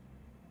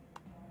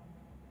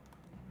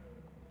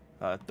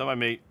 Don't mind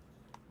me.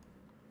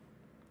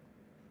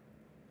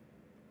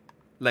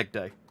 Leg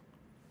day.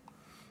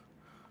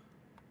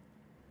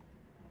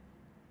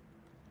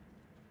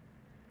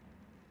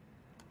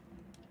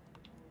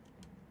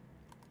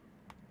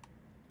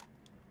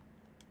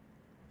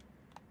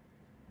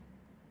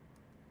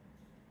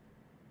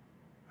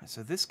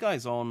 So this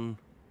guy's on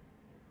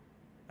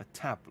a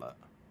tablet.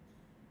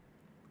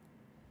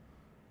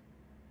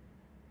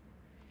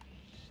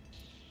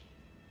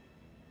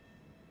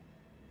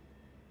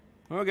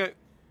 Okay.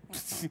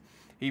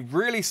 He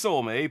really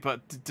saw me,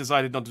 but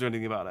decided not to do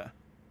anything about it.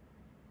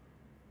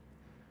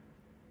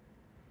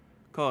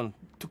 Come on,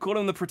 to call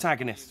him the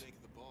protagonist. Pretty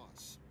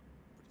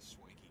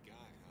swanky guy,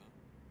 huh?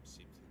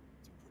 Seemed to do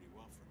pretty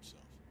well for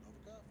himself.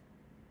 Novikov?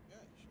 Yeah,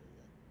 sure,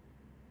 yeah.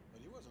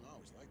 But he wasn't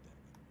always like that.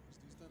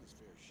 He's done his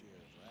fair share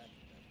of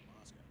racking back in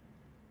Moscow.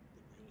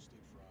 Did real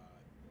estate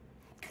fraud.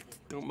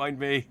 Don't mind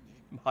me.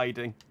 I'm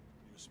hiding.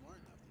 He was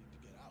smart enough to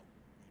get out,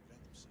 reinvent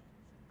himself.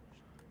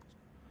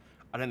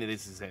 I don't think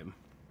this is him.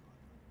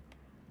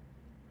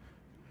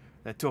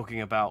 They're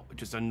talking about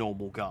just a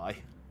normal guy.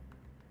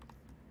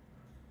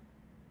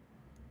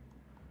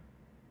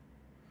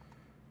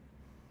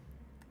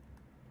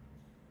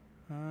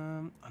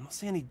 I'm not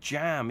seeing any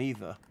jam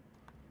either.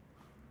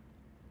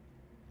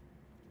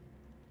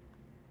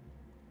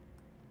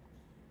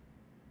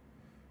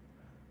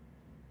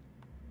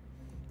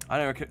 I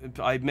don't reckon,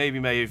 I maybe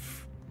may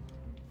have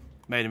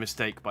made a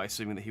mistake by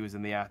assuming that he was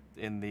in the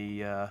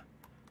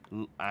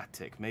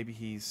attic. Maybe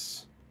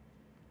he's,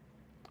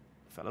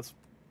 fellas.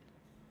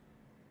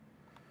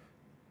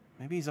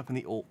 Maybe he's up in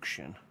the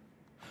auction.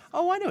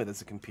 Oh, I know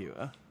there's a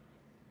computer.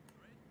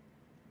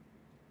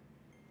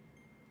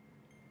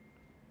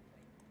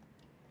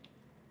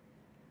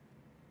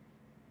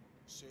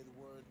 Say the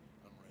word,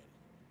 I'm ready.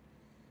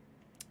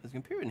 There's a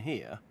computer in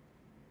here.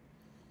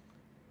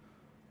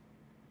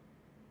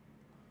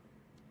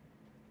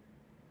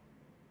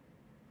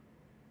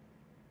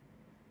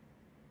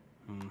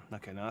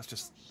 Okay, now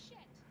that's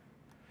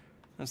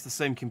the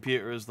same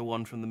computer as the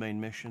one from the main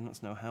mission.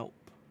 That's no help.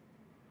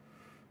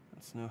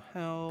 That's no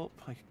help.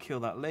 I could kill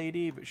that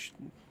lady, but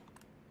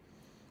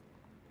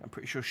I'm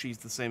pretty sure she's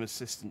the same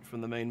assistant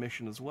from the main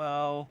mission as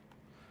well.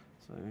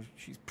 So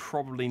she's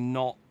probably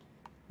not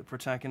the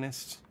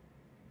protagonist.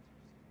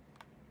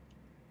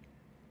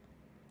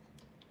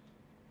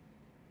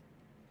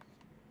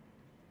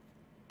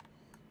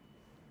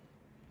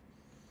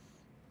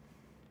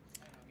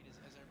 I don't know, I mean,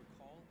 as I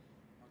recall,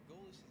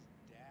 Margolis'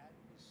 dad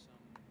was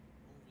some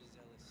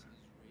overzealous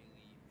Israeli...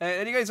 Hey,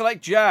 any guys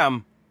like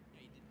jam? Yeah,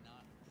 he did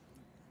not approve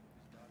of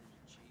his daughter's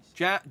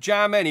chase.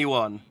 Jam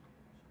anyone?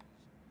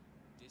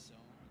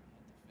 Disowned and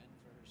had to fend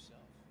for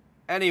herself.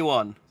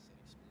 Anyone?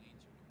 That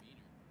explains her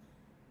demeanor.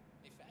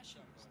 Hey,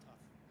 fashion was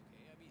tough,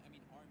 okay? I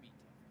mean, army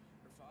tough.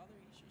 Her father,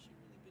 she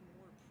really been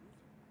more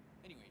approving.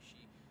 Anyway,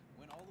 she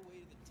went all the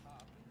way to the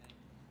top, and then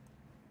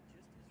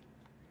just as her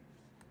careers...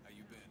 How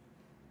you been?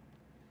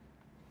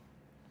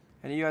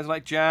 Any of you guys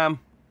like jam?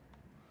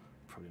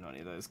 Probably not any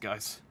of those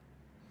guys.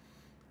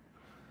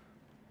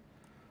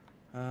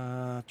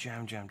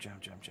 Jam.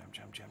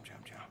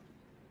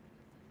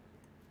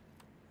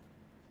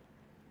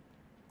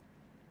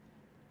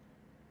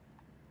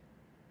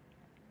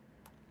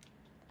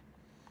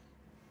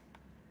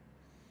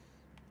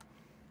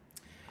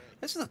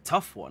 This is a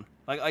tough one.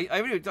 Like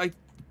I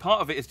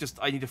part of it is just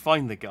I need to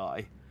find the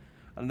guy,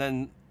 and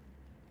then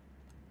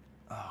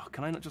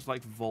can I not just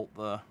like vault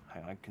the?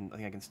 Hang on, I think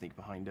I can sneak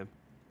behind him.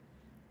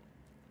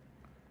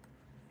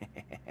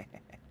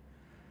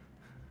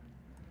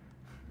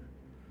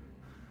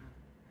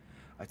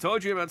 I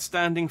told you about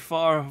standing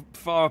far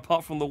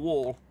apart from the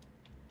wall.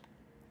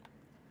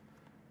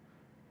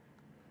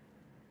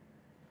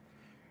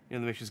 You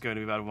know, the mission's going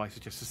to be bad with my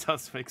suggestions.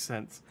 Does make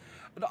sense.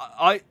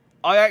 I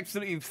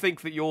absolutely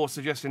think that your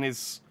suggestion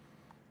is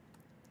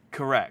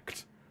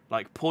correct.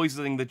 Like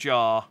poisoning the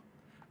jar,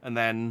 and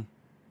then.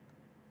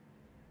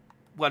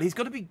 Well, he's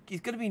got to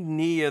be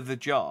near the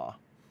jar.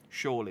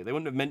 Surely they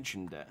wouldn't have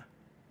mentioned it.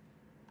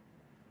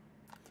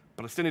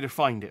 But I still need to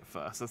find it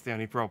first. That's the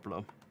only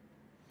problem.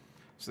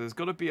 So there's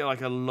got to be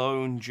like a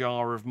lone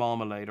jar of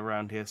marmalade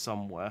around here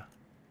somewhere.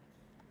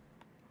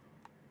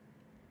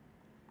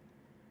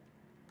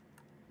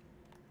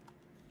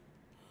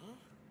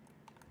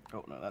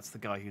 Oh no, that's the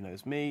guy who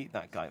knows me.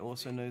 That guy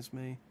also knows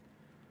me.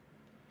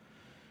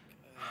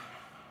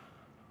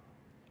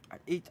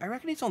 I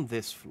reckon he's on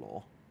this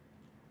floor.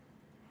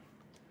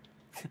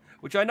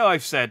 Which I know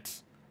I've said,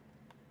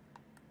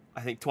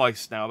 I think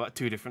twice now about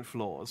 2 different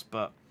floors,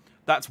 but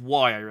that's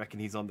why I reckon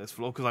he's on this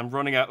floor, because I'm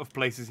running out of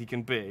places he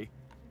can be.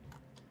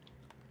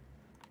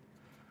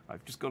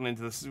 I've just gone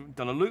into this,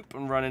 done a loop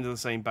and run into the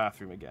same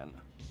bathroom again.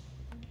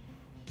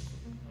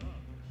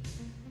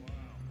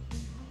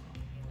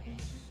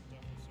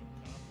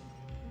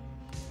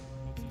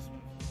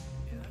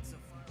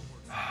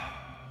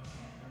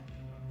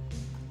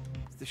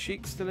 Is the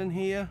Sheik still in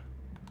here?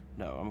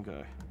 No, I'm going.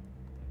 I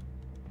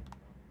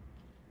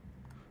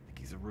think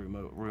he's a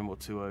room or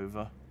 2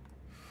 over.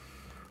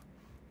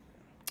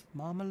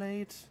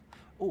 Marmalade?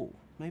 Oh,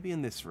 maybe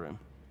in this room.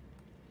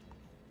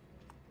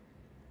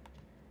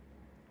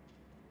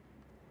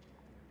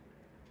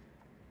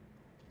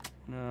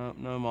 No,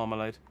 no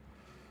marmalade.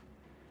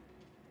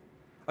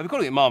 I've been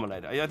calling it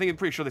marmalade. I think I'm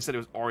pretty sure they said it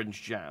was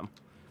orange jam.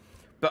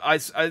 But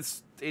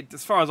as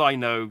far as I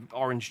know,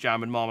 orange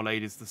jam and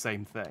marmalade is the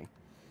same thing.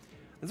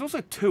 There's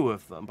also 2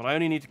 of them, but I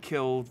only need to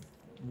kill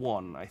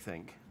 1, I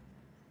think.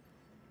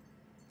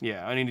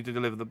 Yeah, I only need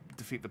to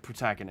defeat the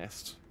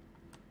protagonist.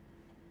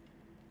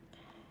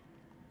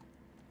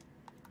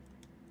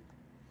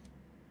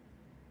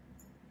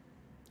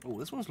 Oh,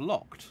 this one's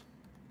locked.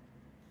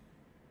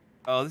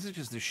 Oh, this is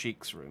just the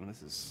Sheik's room.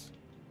 This is...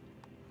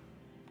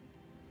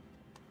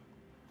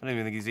 I don't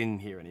even think he's in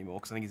here anymore,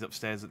 because I think he's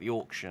upstairs at the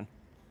auction.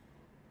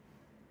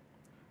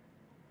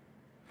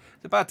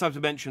 It's a bad time to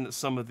mention that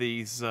some of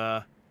these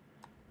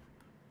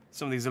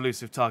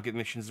elusive target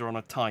missions are on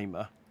a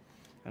timer.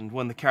 And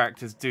when the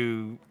characters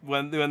do...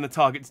 When the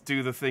targets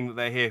do the thing that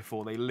they're here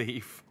for, they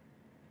leave.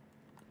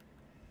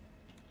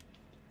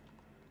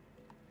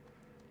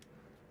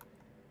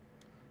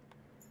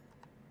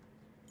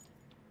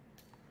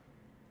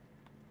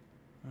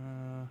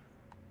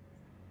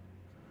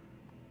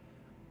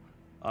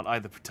 Aren't I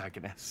the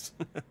protagonist?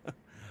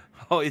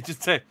 Oh, it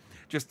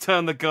just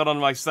turned the gun on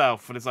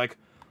myself, and it's like,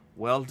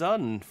 well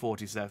done,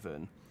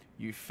 47.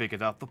 You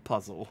figured out the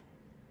puzzle.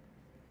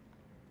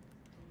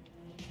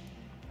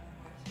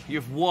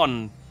 You've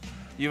won.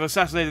 You've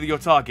assassinated your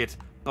target,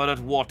 but at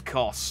what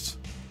cost?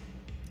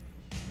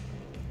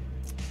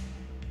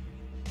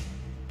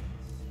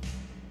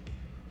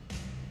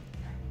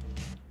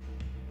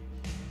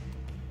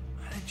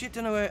 I legit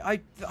don't know where...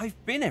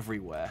 I've been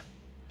everywhere.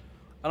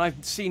 And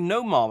I've seen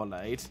no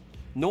marmalade,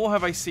 nor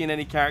have I seen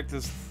any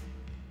characters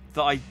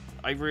that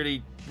I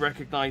really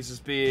recognize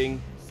as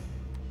being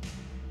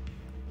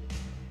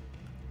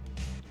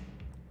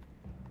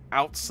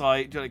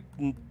outside. Like,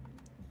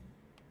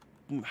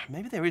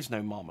 maybe there is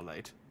no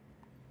marmalade.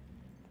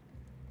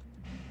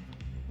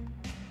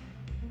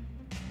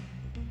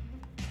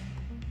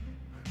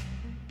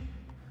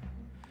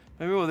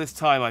 Maybe all this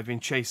time I've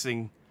been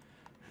chasing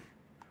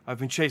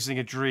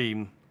a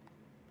dream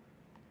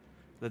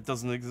that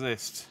doesn't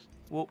exist.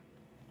 Well,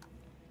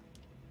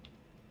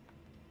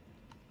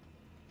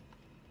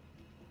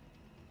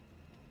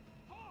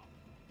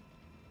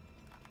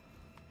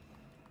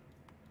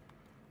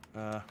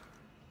 now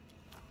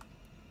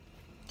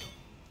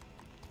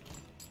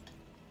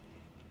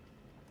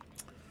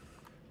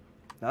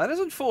that is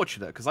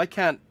unfortunate, because I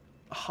can't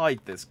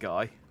hide this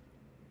guy.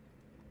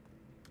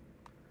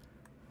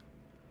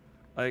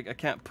 I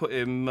can't put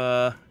him,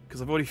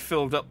 because I've already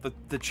filled up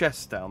the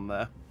chest down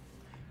there.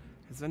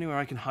 Is there anywhere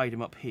I can hide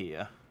him up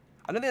here?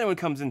 I don't think anyone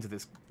comes into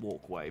this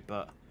walkway,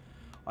 but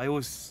I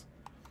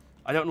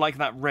don't like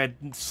that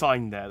red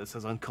sign there that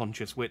says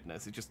unconscious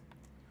witness. It just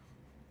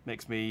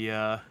makes me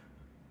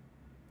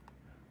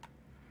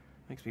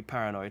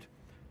paranoid.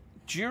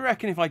 Do you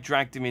reckon if I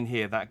dragged him in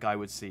here, that guy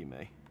would see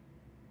me?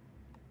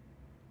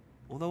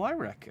 Although I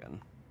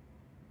reckon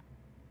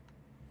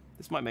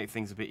this might make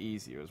things a bit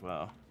easier as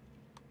well.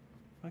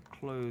 If I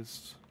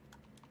closed...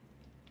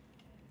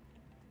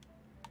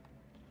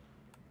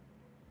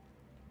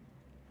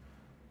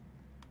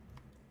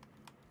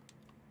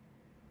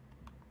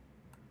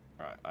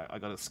 Alright, I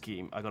got a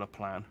scheme. I got a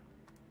plan.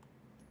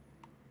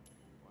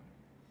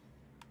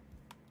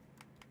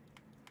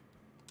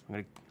 I'm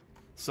going to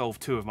solve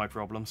 2 of my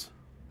problems.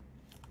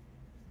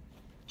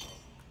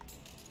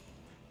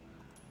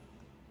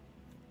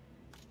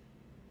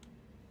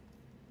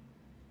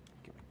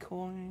 Get my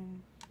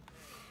coin.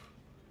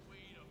 Wait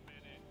a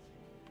minute.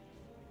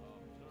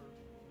 Sir,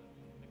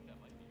 I think that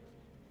might be yours.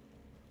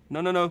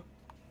 No, no, no.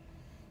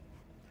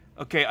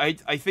 Okay,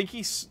 I think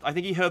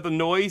he heard the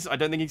noise. I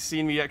don't think he's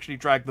seen me actually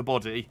drag the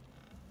body.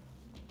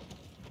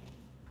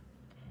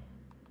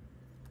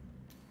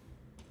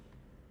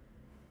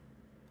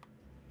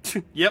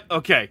 Yep,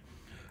 okay.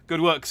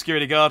 Good work,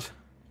 security guard.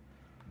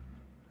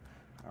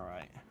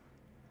 Alright.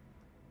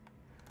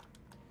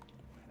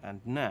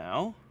 And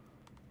now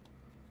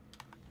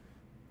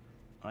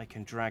I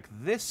can drag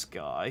this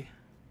guy.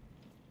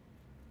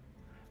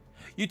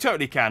 You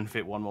totally can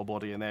fit one more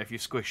body in there if you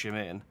squish him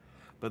in,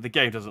 but the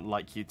game doesn't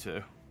like you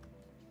to.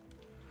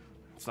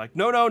 It's like,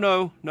 no, no,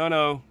 no, no,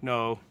 no,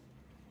 no.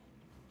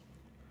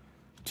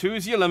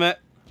 2's your limit.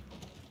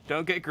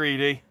 Don't get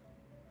greedy.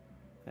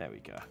 There we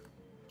go.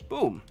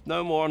 Boom.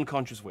 No more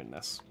unconscious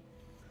witness.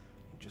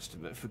 Just a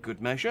bit for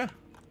good measure.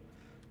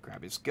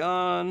 Grab his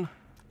gun.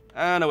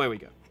 And away we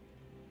go.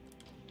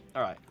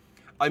 Alright.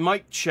 I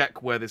might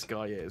check where this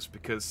guy is,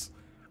 because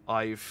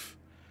I've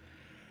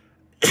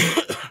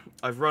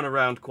I've run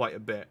around quite a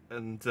bit,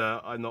 and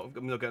I'm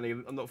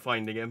not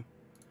finding him.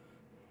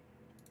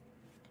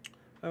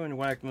 Owen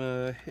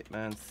Wagner,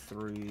 Hitman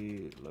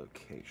 3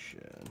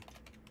 location.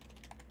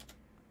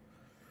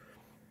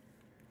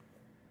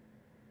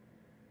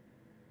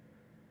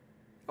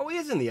 Oh, he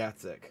is in the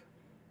attic.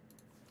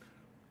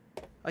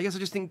 I guess I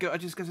just didn't go. I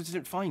guess I just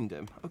didn't find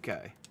him.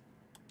 Okay.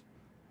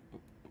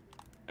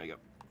 There we go.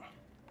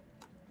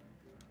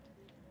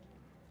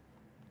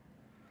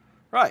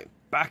 Right,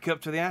 back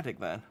up to the attic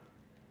then.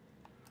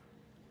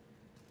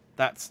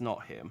 That's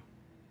not him.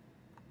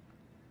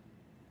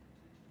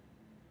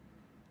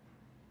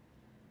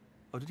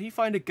 Oh, did he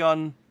find a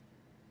gun?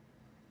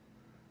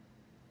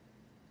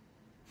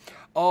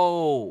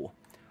 Oh,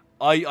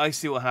 I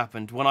see what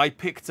happened. When I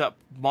picked up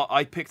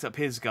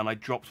his gun, I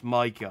dropped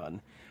my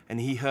gun, and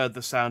he heard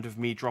the sound of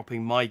me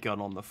dropping my gun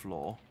on the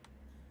floor.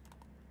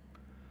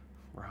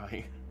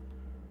 Right.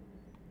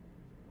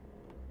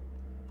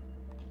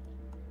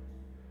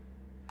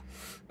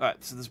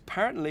 Alright, so there's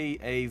apparently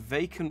a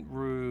vacant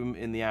room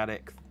in the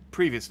attic,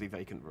 previously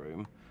vacant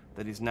room,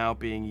 that is now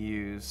being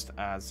used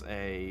as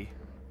a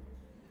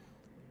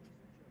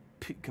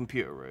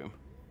computer room.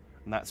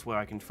 And that's where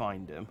I can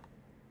find him.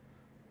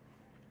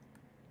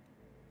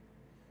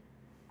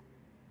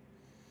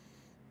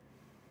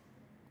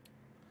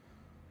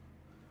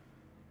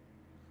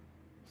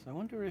 So I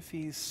wonder if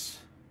he's...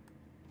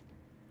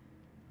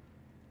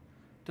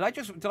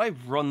 Did I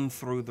run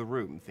through the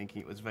room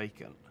thinking it was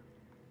vacant?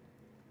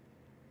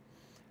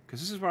 Because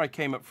this is where I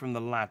came up from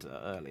the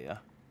ladder earlier.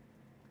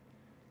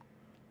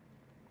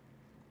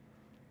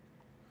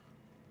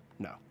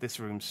 No, this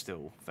room's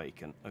still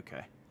vacant.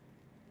 Okay.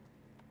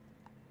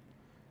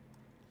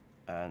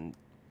 And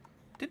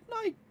didn't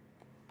I...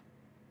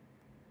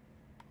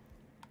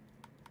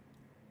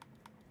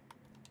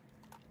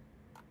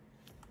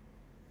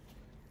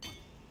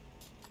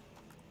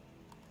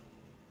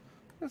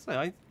 Let's say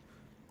I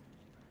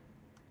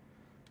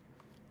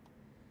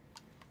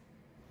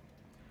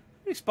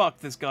really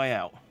sparked this guy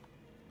out.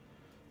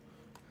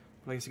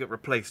 I guess he got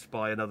replaced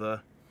by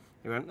another.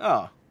 He went,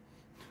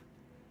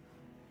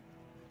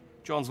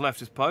 John's left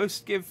his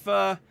post. Give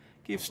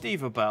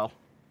Steve a bell.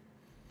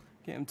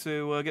 Get him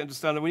to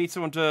stand up. We need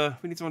someone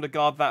to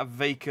guard that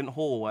vacant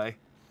hallway.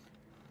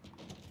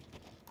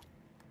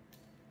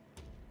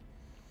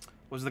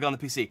 Was the guy on the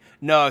PC?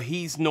 No,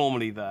 he's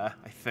normally there,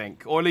 I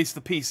think, or at least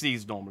the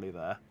PC's normally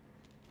there.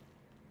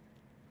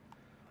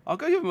 I'll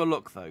go give him a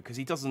look though, because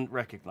he doesn't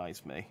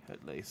recognise me.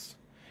 At least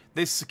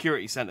this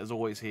security centre's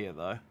always here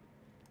though.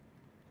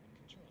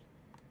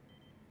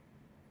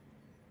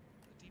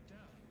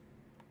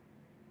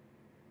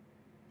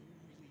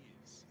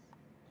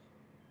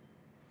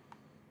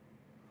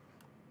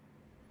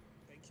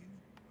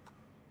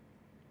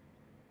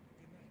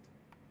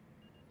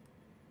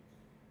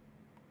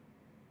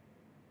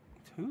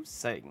 Who's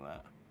saying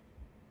that?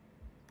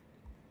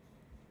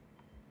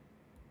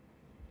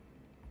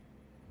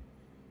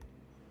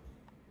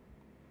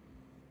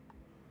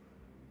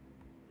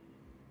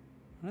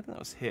 I don't think that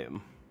was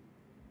him.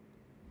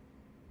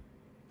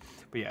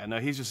 But yeah, no,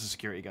 he's just a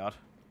security guard.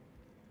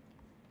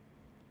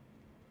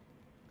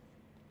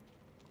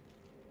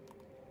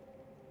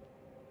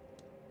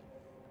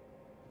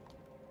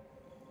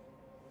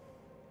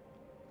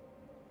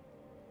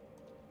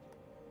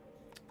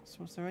 So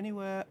was there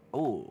anywhere...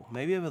 Oh,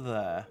 maybe over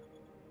there.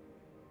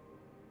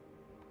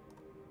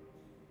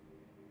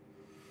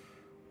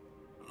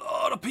 A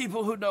lot of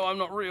people who know I'm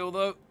not real,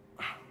 though.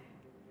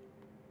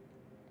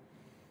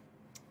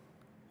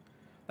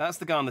 That's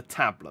the guy on the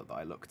tablet that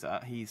I looked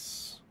at.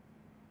 He's...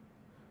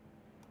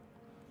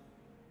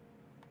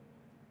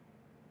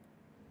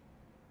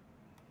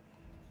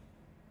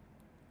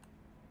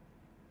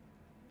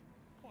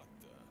 What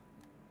the...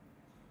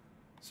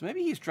 So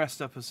maybe he's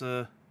dressed up as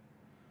a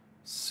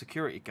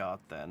security guard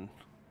then.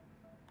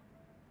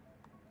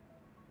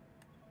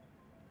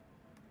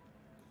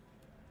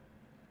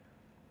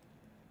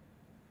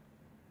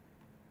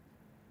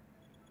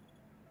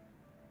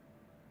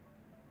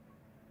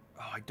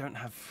 Oh, I don't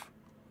have...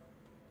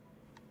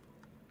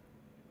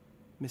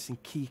 Missing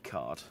key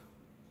card.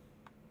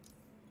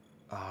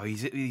 Oh,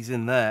 he's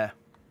in there.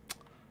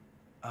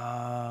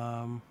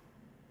 I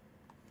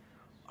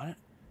don't...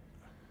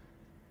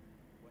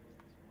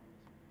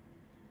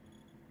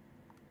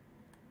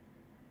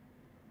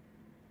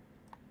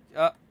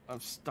 I'm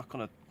stuck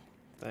on a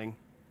thing.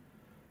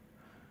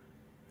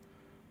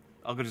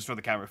 I'll go just throw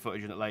the camera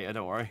footage in it later,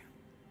 don't worry.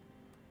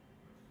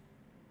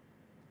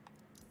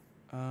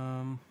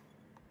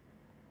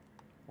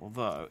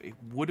 Although, it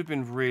would have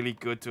been really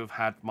good to have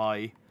had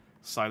my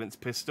silence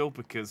pistol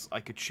because I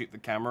could shoot the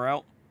camera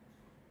out.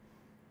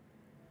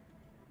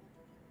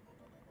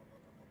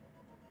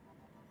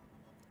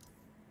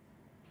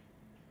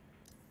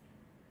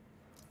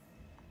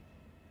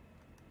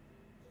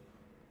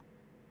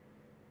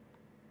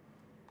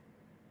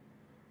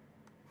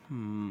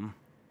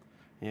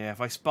 Yeah,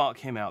 if I spark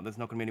him out, there's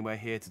not going to be anywhere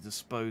here to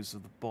dispose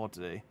of the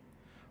body.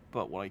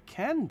 But what I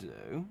can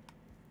do...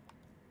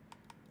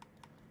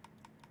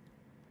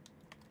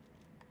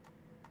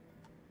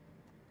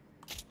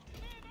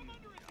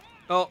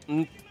 Oh,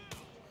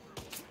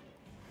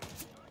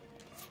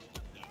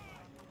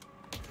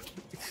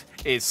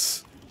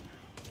 is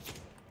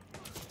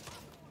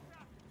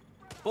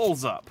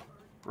balls up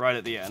right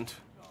at the end.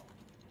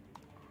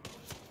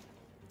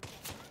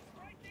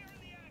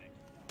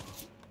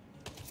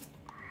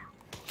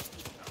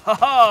 Ha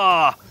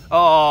ha!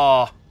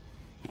 Oh,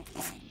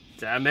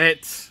 damn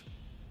it!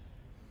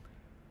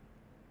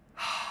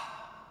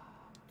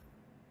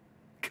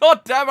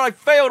 God damn it! I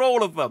failed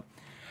all of them.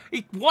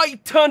 Why he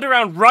turned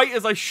around right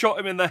as I shot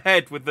him in the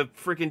head with the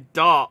freaking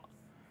dart?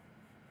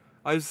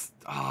 I was...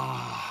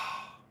 God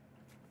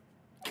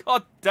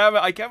damn it,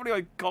 I can't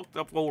believe I cocked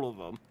up all of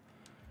them.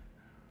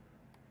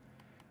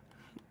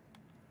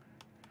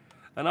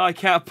 And I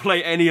can't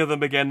play any of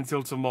them again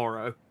until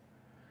tomorrow.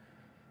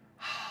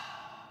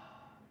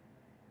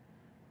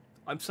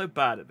 I'm so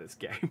bad at this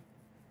game.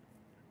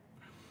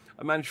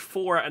 I managed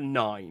 4 out of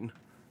 9.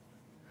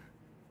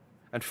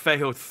 And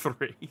failed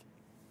 3.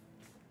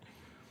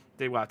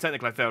 Well,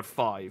 technically I failed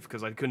 5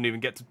 because I couldn't even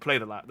get to play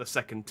the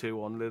second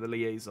 2 on the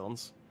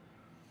liaisons.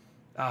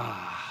 All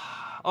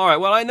right.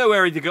 Well, I know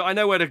where to go. I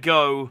know where to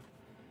go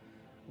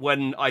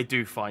when I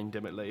do find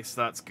him. At least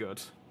that's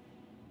good.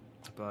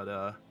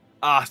 But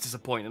it's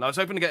disappointing. I was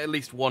hoping to get at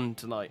least 1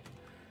 tonight.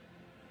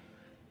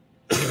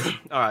 All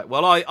right.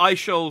 Well, I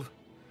shall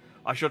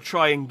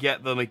try and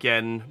get them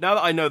again now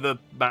that I know the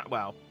map.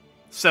 Well,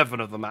 7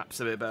 of the maps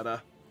a bit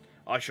better.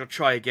 I shall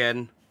try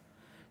again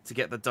to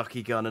get the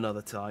ducky gun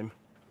another time.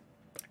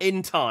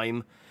 In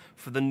time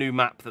for the new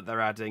map that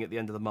they're adding at the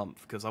end of the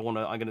month, because I'm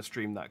going to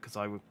stream that because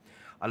I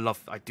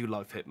do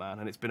love Hitman,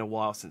 and it's been a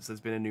while since there's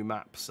been a new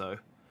map, so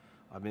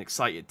I've been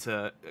excited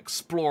to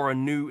explore a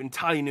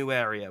entirely new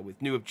area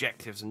with new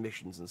objectives and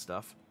missions and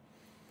stuff.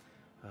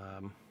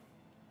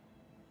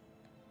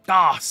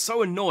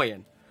 So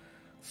annoying,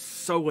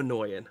 so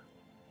annoying.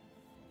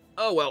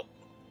 Oh well.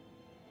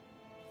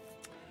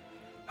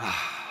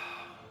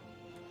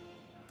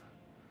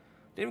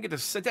 Didn't even get to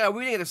sit down.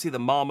 We didn't get to see the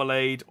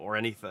marmalade or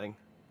anything.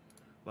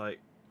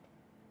 Like,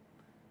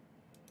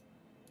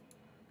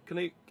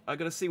 I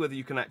gotta see whether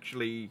you can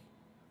actually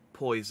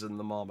poison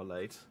the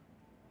marmalade.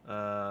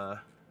 Like,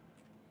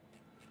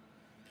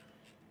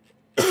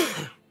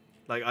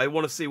 I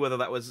want to see whether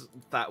that was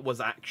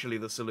actually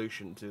the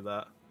solution to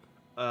that.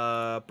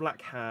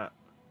 Black hat.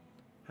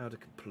 How to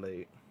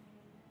complete.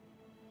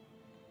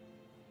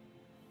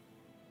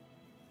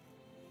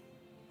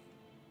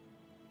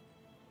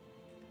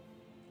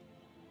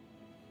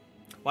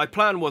 My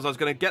plan was I was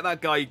going to get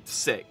that guy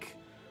sick,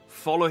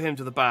 follow him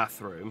to the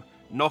bathroom,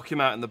 knock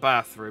him out in the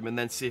bathroom, and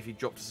then see if he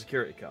dropped a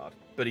security card.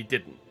 But he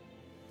didn't.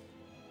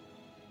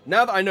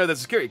 Now that I know there's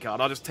a security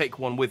card, I'll just take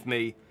one with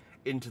me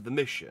into the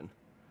mission.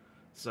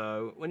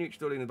 So, when you reach the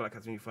building in the Black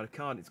Hat, you find a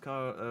card.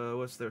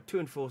 There are 2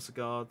 enforcer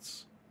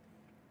guards.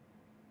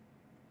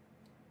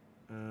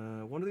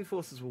 One of the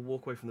enforcers will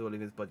walk away from the building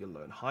with his buddy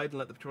alone. Hide and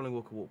let the patrolling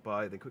walker walk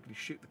by, then quickly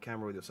shoot the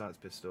camera with your silence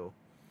pistol.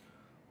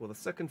 Well, the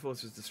second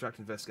enforcer is distract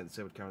and investigate the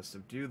disabled camera,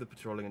 subdue the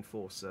patrolling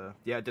enforcer.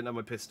 Yeah, I didn't have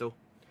my pistol.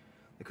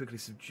 They quickly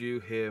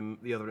subdue him,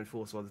 the other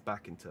enforcer, while his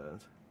back is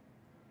turned.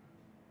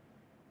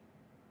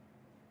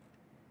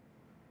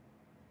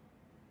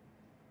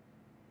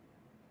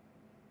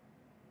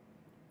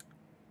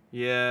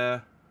 Yeah.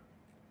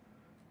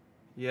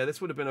 Yeah,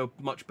 this would have been a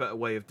much better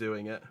way of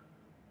doing it.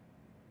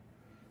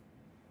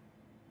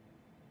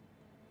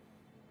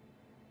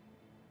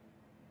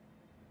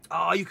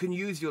 You can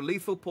use your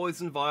lethal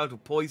poison vial to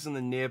poison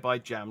the nearby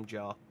jam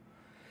jar.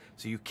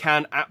 So you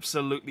can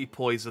absolutely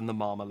poison the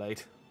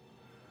marmalade.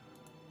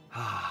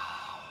 But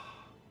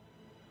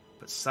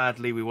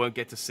sadly, we won't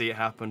get to see it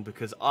happen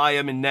because I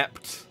am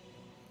inept.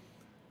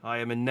 I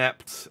am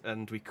inept,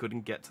 and we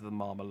couldn't get to the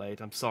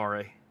marmalade. I'm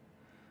sorry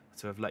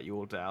to have let you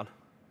all down.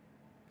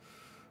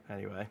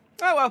 Anyway.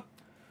 Oh well.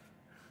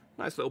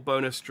 Nice little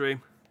bonus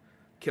stream.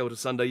 Killed a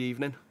Sunday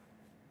evening.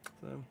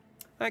 So,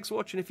 thanks for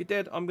watching. If you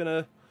did, I'm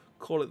going to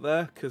call it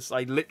there because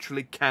I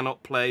literally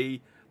cannot play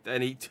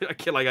any... I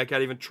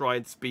can't even try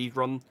and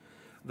speedrun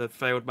the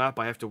failed map.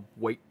 I have to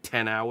wait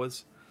 10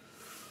 hours.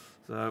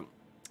 So,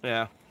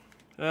 yeah.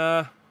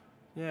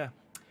 Yeah,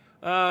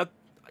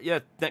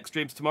 next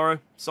stream's tomorrow.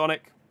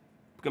 Sonic.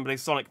 We're going to play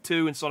Sonic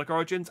 2 and Sonic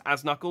Origins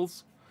as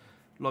Knuckles.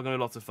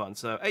 Lots of fun.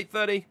 So,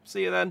 8:30.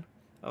 See you then.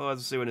 Otherwise,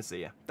 I'll see you when I see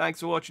you. Thanks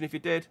for watching if you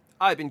did.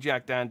 I've been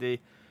Jack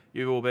Dandy.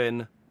 You've all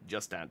been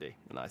just Dandy.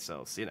 And I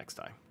shall see you next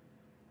time.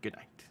 Good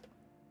night.